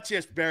 And watch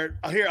this, Barrett.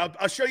 Here,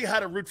 I'll show you how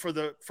to root for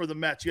the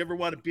Mets. You ever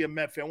want to be a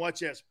Met fan?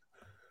 Watch this.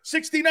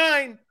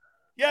 69,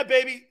 yeah,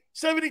 baby.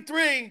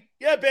 73,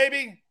 yeah,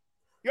 baby.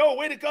 Yo,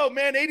 way to go,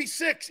 man.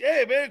 86,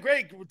 yeah, man,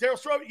 great. Darryl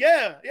Strawberry,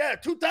 yeah.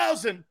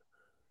 2000.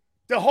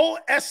 The whole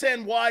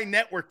SNY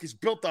network is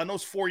built on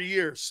those 4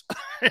 years.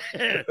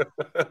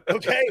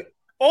 Okay?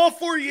 All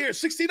 4 years.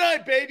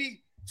 69,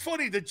 baby. It's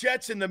funny, the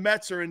Jets and the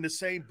Mets are in the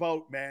same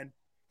boat, man.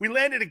 We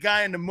landed a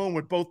guy on the moon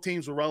when both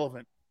teams were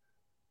relevant.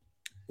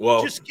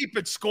 Well, just keep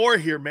it score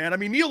here, man. I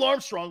mean, Neil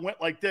Armstrong went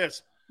like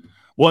this.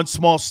 One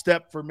small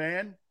step for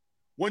man,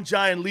 one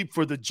giant leap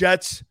for the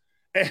Jets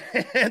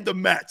and the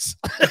Mets.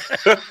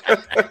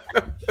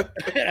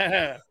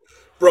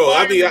 Bro,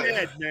 Fireman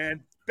Ed,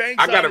 man. bangs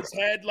I gotta. on his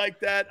head like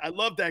that. I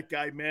love that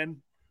guy, man.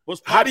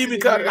 How do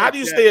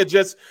you stay a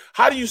Jets?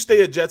 How do you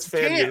stay a Jets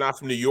fan? You're not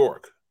from New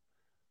York.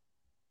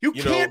 You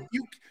can't.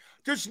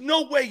 There's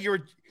no way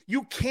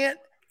you can't.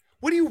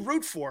 What do you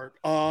root for?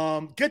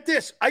 Get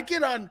this. I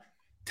get on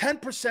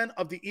 10%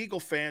 of the Eagle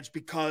fans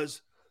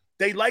because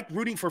they like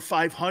rooting for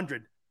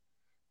 500.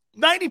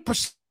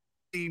 90%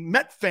 the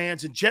Met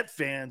fans and Jet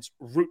fans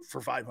root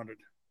for 500.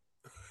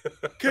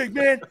 Okay,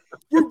 man,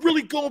 we're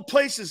really going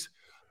places.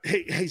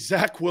 Hey,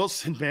 Zach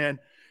Wilson, man.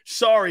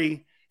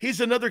 Sorry.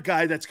 He's another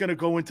guy that's going to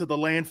go into the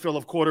landfill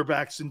of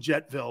quarterbacks in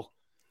Jetville.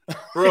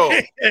 Bro,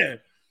 yeah.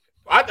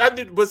 I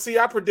did, but see,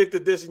 I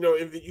predicted this,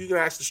 if you can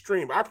ask the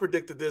stream. I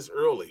predicted this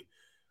early.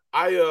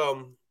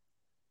 During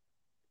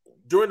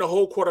the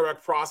whole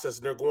quarterback process,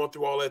 and they're going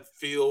through all that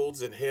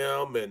Fields and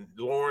him and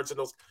Lawrence and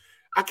those,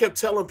 I kept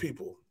telling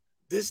people,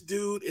 this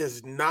dude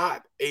is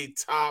not a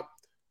top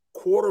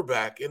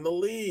quarterback in the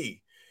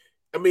league.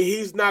 I mean,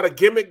 he's not a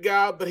gimmick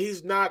guy, but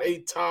he's not a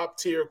top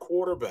tier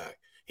quarterback.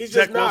 He's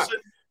just Zach not. Wilson?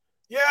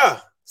 Yeah.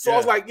 So I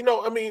was like, you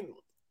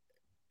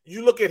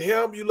look at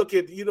him,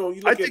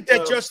 I think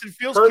that Justin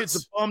Fields Hurts.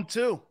 kid's a bum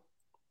too.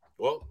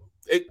 Well,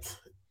 it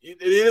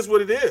is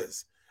what it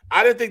is.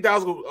 I didn't think that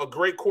was a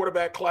great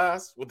quarterback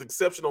class, with the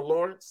exception of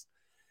Lawrence.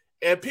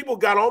 And people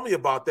got on me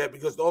about that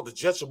because, the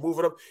Jets are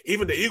moving up.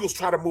 Even the Eagles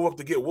try to move up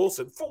to get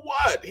Wilson. For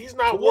what? He's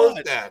not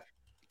worth that.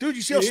 Dude,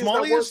 you see how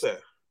small he is?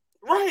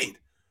 Right.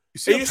 You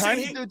see how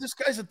tiny, dude? This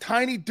guy's a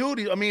tiny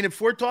dude. I mean, if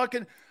we're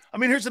talking,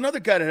 here's another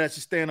guy that has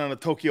to stand on a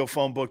Tokyo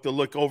phone book to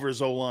look over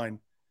his O-line.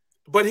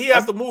 But he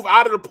has to move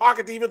out of the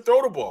pocket to even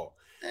throw the ball.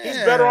 Yeah. He's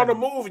better on the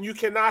move, and you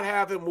cannot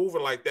have him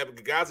moving like that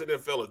because guys in the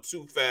NFL are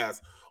too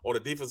fast on the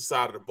defensive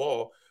side of the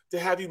ball to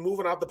have you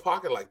moving out the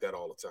pocket like that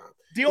all the time.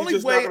 The only way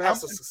not going to have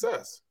some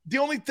success. The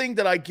only thing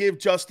that I give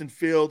Justin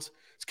Fields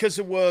is because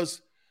it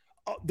was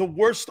the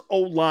worst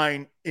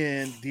O-line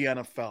in the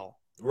NFL.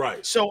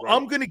 Right. So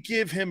I'm going to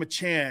give him a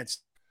chance.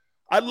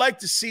 I'd like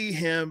to see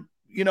him,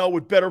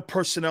 with better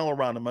personnel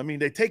around him. I mean,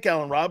 they take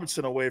Allen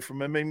Robinson away from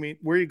him. I mean,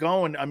 where are you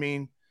going? I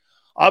mean,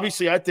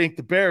 obviously, I think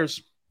the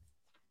Bears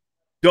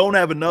don't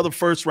have another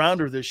first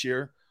rounder this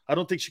year. I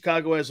don't think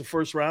Chicago has a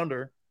first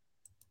rounder.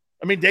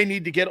 I mean, they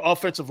need to get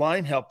offensive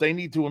line help. They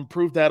need to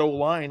improve that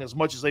O-line as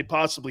much as they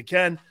possibly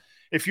can.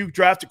 If you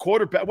draft a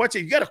quarterback,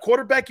 you got a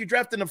quarterback you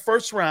draft in the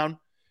first round,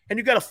 and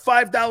you got a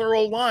 $5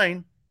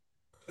 O-line.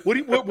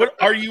 What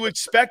are you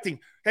expecting?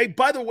 Hey,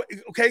 by the way,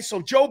 okay,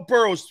 so Joe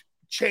Burrow's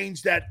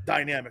changed that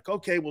dynamic.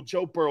 Okay, well,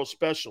 Joe Burrow's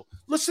special.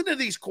 Listen to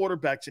these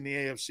quarterbacks in the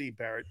AFC,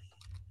 Barrett.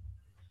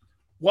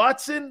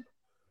 Watson,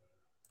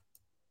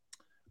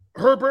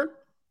 Herbert,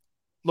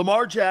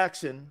 Lamar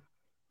Jackson,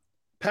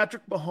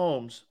 Patrick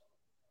Mahomes,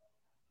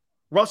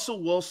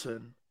 Russell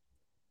Wilson,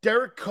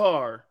 Derek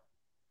Carr,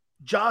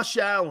 Josh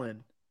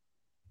Allen,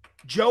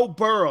 Joe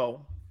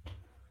Burrow,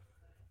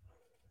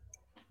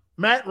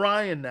 Matt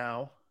Ryan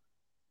now.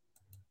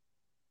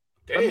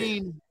 Dang. I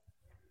mean,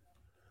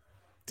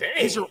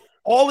 these are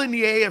all in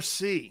the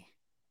AFC.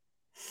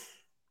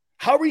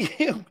 How are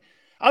you?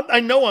 I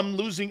know I'm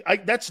losing.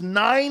 That's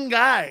 9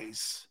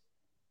 guys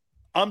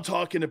I'm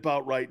talking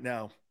about right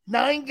now.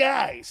 9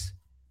 guys.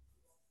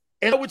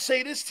 And I would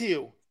say this to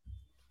you.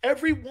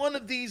 Every one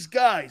of these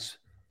guys,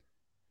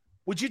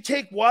 would you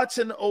take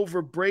Watson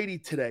over Brady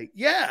today?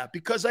 Yeah,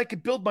 because I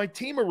could build my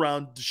team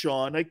around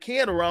Deshaun. I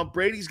can't around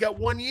Brady. He's got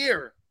 1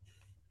 year.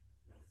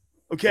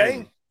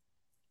 Okay?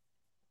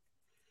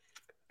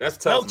 That's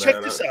tough, now,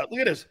 check this out. Look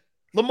at this.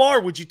 Lamar,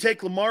 would you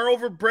take Lamar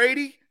over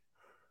Brady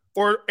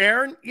or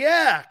Aaron?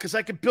 Yeah, because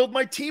I could build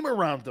my team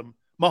around them.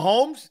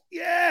 Mahomes?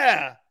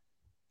 Yeah.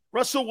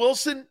 Russell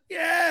Wilson?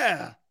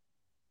 Yeah.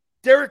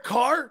 Derek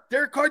Carr?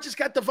 Derek Carr just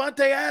got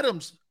Devontae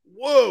Adams.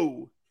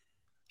 Whoa.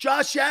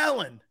 Josh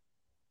Allen.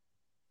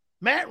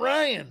 Matt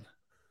Ryan.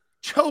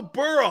 Joe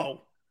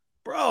Burrow.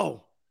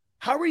 Bro,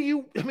 how are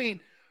you? I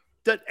mean,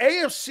 the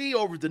AFC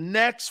over the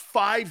next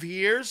 5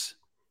 years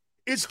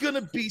is going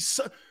to be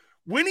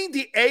winning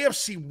the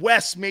AFC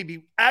West may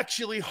be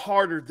actually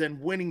harder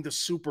than winning the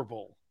Super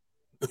Bowl.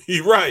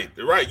 You're right.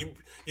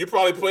 You're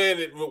probably playing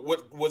it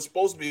what's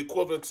supposed to be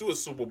equivalent to a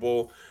Super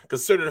Bowl,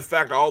 considering the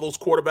fact that all those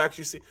quarterbacks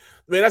you see.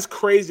 Man, that's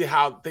crazy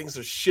how things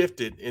have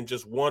shifted in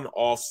just one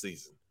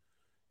offseason.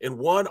 In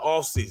one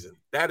offseason,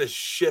 that has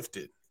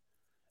shifted.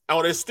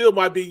 Oh, there still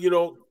might be,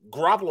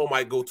 Garoppolo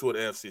might go to an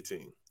NFC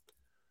team.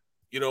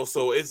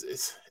 So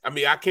it's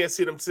I can't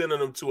see them sending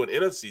him to an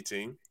NFC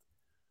team.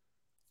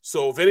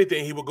 So if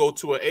anything, he would go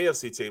to an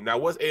AFC team. Now,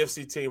 what's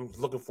AFC team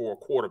looking for a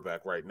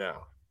quarterback right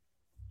now?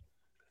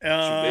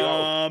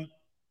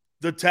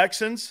 The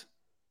Texans.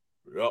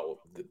 Oh,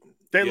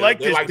 they like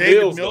this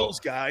David Mills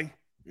guy.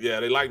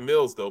 Yeah, they like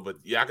Mills though, but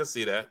yeah, I can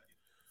see that.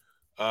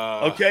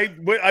 Okay,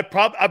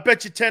 I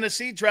bet you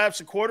Tennessee drafts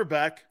a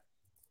quarterback.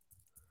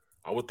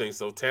 I would think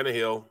so.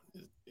 Tannehill.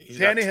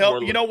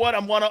 Tannehill. You know what?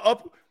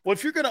 Well,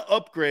 if you're going to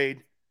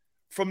upgrade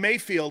from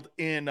Mayfield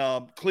in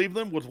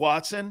Cleveland with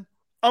Watson,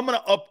 I'm going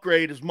to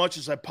upgrade as much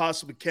as I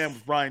possibly can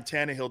with Ryan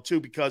Tannehill too,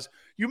 because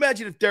you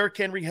imagine if Derrick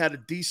Henry had a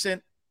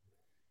decent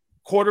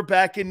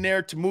quarterback in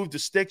there to move the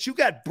sticks. You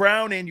got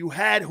Brown and you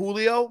had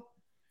Julio,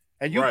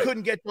 and you Right.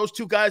 couldn't get those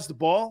two guys the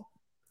ball.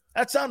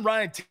 That's on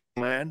Ryan Tannehill,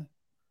 man.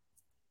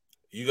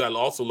 You got to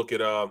also look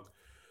at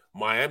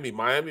Miami.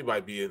 Miami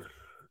might be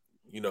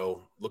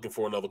looking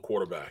for another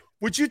quarterback.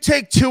 Would you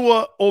take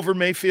Tua over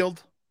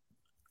Mayfield?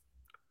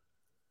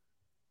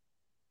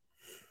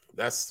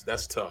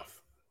 That's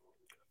tough.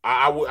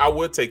 I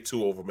would take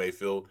Tua over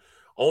Mayfield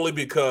only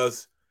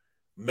because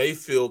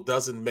Mayfield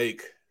doesn't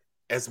make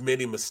as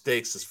many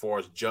mistakes as far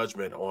as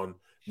judgment on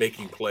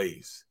making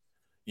plays.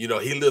 He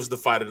lives to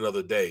fight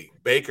another day.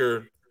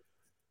 Baker,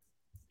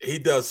 he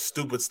does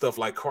stupid stuff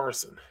like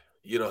Carson.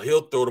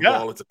 He'll throw the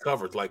ball into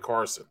coverage like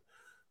Carson.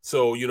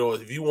 So,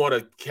 if you want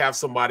to have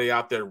somebody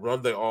out there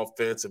run the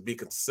offense and be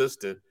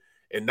consistent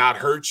and not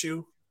hurt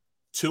you,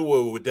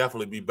 Tua would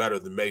definitely be better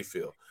than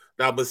Mayfield.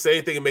 Now, but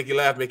same thing can make you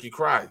laugh, make you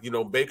cry.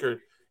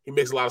 Baker, he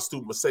makes a lot of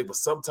stupid mistakes, but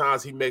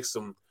sometimes he makes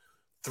some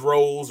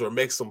throws or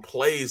makes some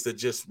plays that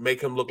just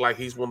make him look like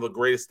he's one of the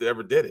greatest that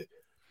ever did it.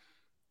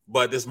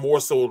 But it's more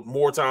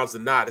times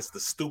than not, it's the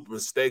stupid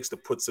mistakes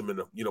that puts him in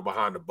the,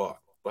 behind the buck.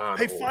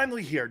 Hey,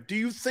 finally here, do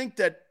you think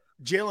that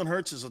Jalen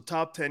Hurts is a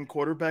top 10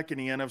 quarterback in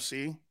the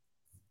NFC?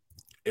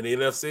 In the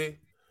NFC?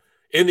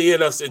 In the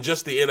NFC, in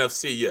just the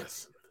NFC,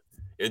 yes.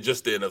 In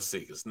just the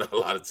NFC. It's not a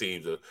lot of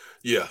teams.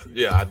 Yeah,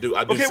 I do.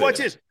 Okay, watch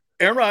this.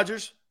 Aaron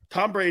Rodgers,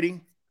 Tom Brady,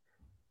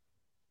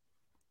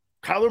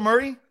 Kyler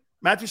Murray,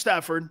 Matthew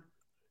Stafford.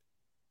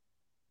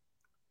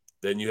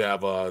 Then you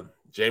have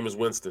Jameis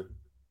Winston.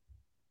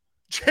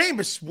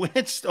 Jameis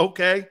Winston,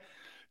 okay.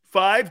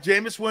 5,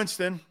 Jameis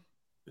Winston.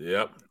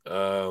 Yep.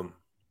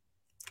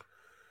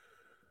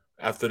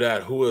 After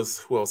that, who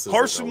else is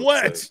Carson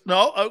Wentz.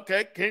 No,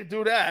 okay, can't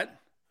do that.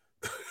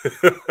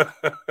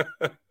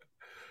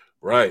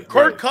 Right.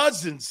 Kirk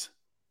Cousins.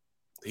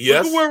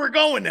 Yes. Look at where we're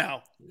going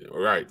now.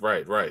 Right.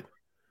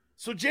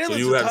 So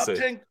Jalen's a top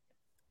 10.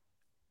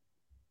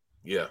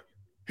 Yeah.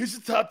 He's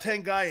a top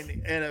 10 guy in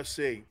the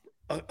NFC.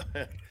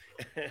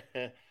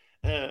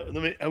 We're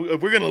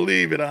going to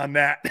leave it on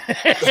that.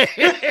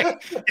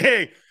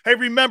 Hey,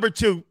 remember,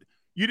 too,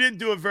 you didn't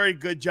do a very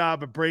good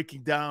job of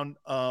breaking down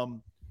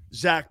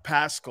Zach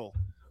Pascal.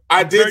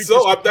 I did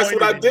so. That's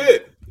what I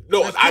did.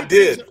 No, I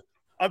did.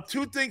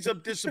 Two things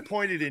I'm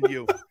disappointed in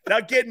you.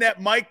 Not getting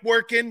that mic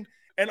working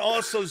and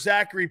also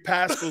Zachary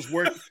Pascal's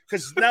work,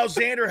 because now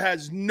Xander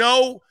has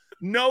no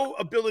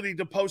ability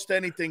to post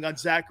anything on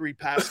Zachary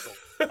Pascal.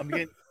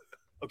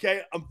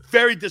 Okay, I'm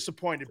very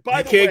disappointed.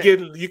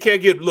 You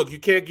can't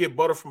get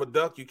butter from a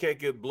duck. You can't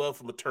get blood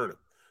from a turnip.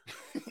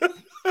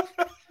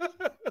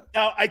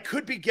 Now, I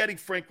could be getting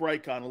Frank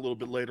Reich on a little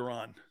bit later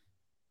on.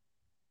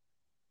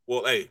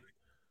 Well, hey.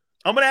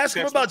 I'm going to ask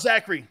him about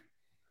Zachary.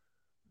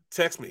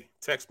 Text me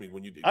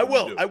when you do. I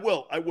will.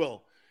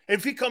 And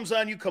if he comes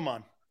on, you come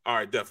on. All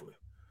right, definitely.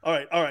 All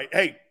right.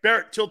 Hey,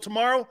 Barrett, till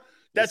tomorrow.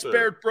 That's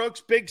Barrett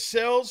Brooks, Big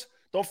Sills.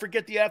 Don't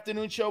forget the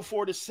afternoon show,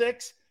 4 to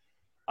 6.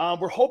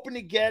 We're hoping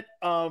to get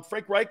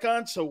Frank Reich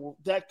on, so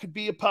that could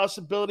be a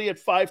possibility at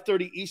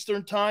 5:30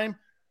 Eastern time.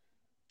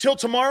 Till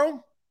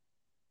tomorrow,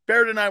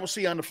 Barrett and I will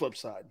see you on the flip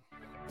side.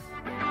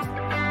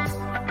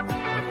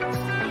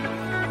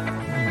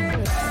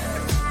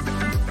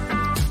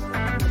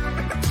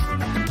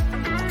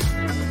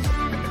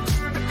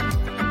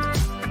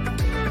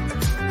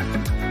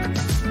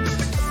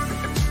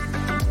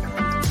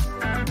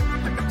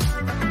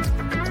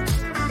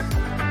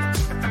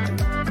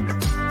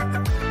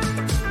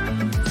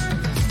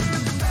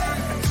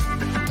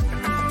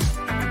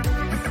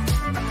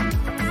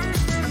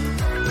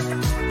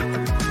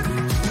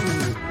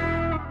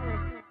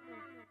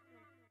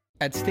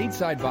 At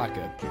Stateside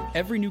Vodka,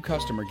 every new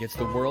customer gets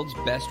the world's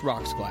best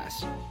rocks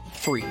glass,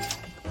 free.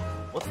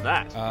 What's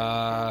that?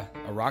 A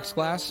rocks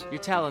glass?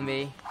 You're telling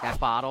me that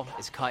bottle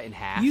is cut in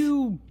half?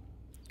 You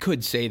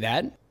could say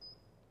that.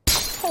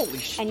 Holy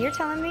shit. And you're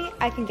telling me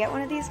I can get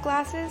one of these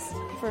glasses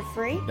for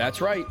free? That's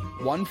right.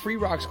 1 free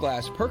rocks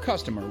glass per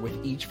customer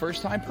with each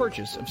first-time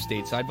purchase of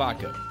Stateside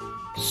Vodka.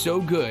 So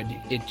good,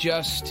 it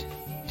just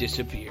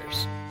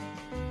disappears.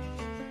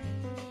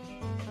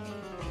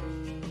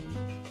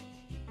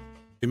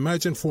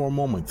 Imagine for a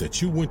moment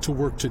that you went to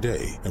work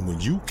today, and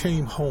when you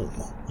came home,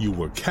 you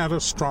were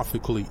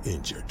catastrophically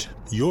injured.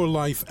 Your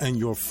life and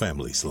your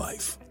family's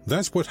life.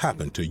 That's what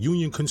happened to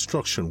union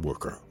construction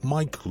worker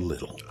Mike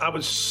Little. I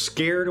was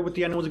scared of what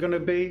the end was going to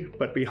be,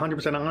 but to be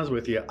 100% honest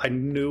with you, I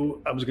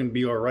knew I was going to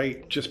be all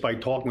right just by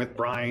talking with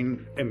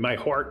Brian. In my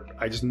heart,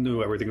 I just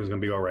knew everything was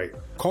going to be all right.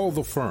 Call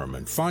the firm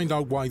and find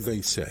out why they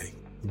say,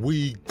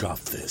 "We got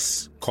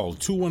this." Call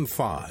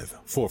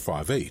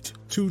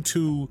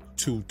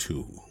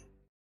 215-458-2222.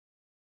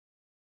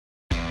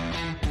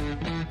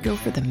 Go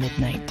for the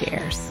midnight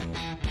dares.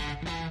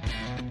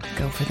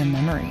 Go for the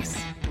memories.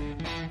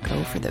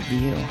 Go for the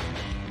view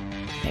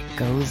that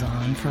goes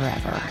on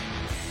forever.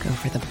 Go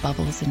for the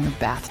bubbles in your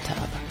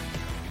bathtub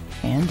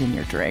and in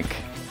your drink.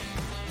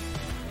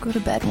 Go to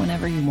bed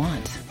whenever you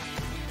want.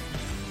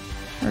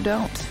 Or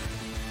don't.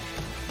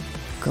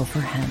 Go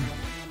for him.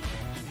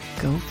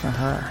 Go for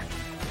her.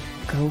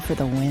 Go for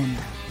the win.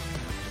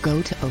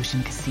 go to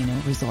Ocean Casino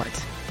Resort.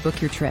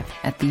 Book your trip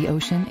at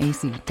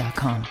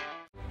theoceanac.com.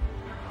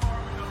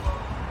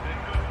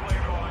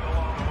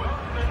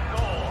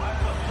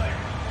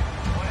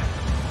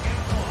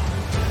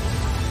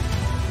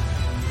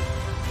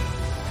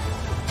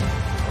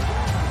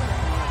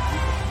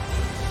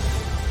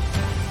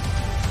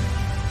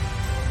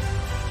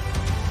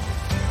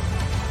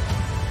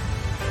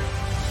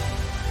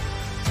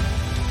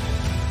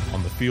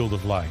 On the field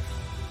of life,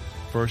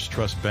 First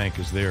Trust Bank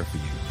is there for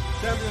you.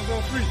 Champions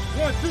on 3.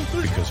 1, 2,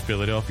 3. Because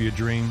Philadelphia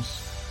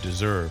dreams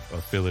deserve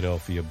a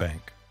Philadelphia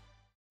bank.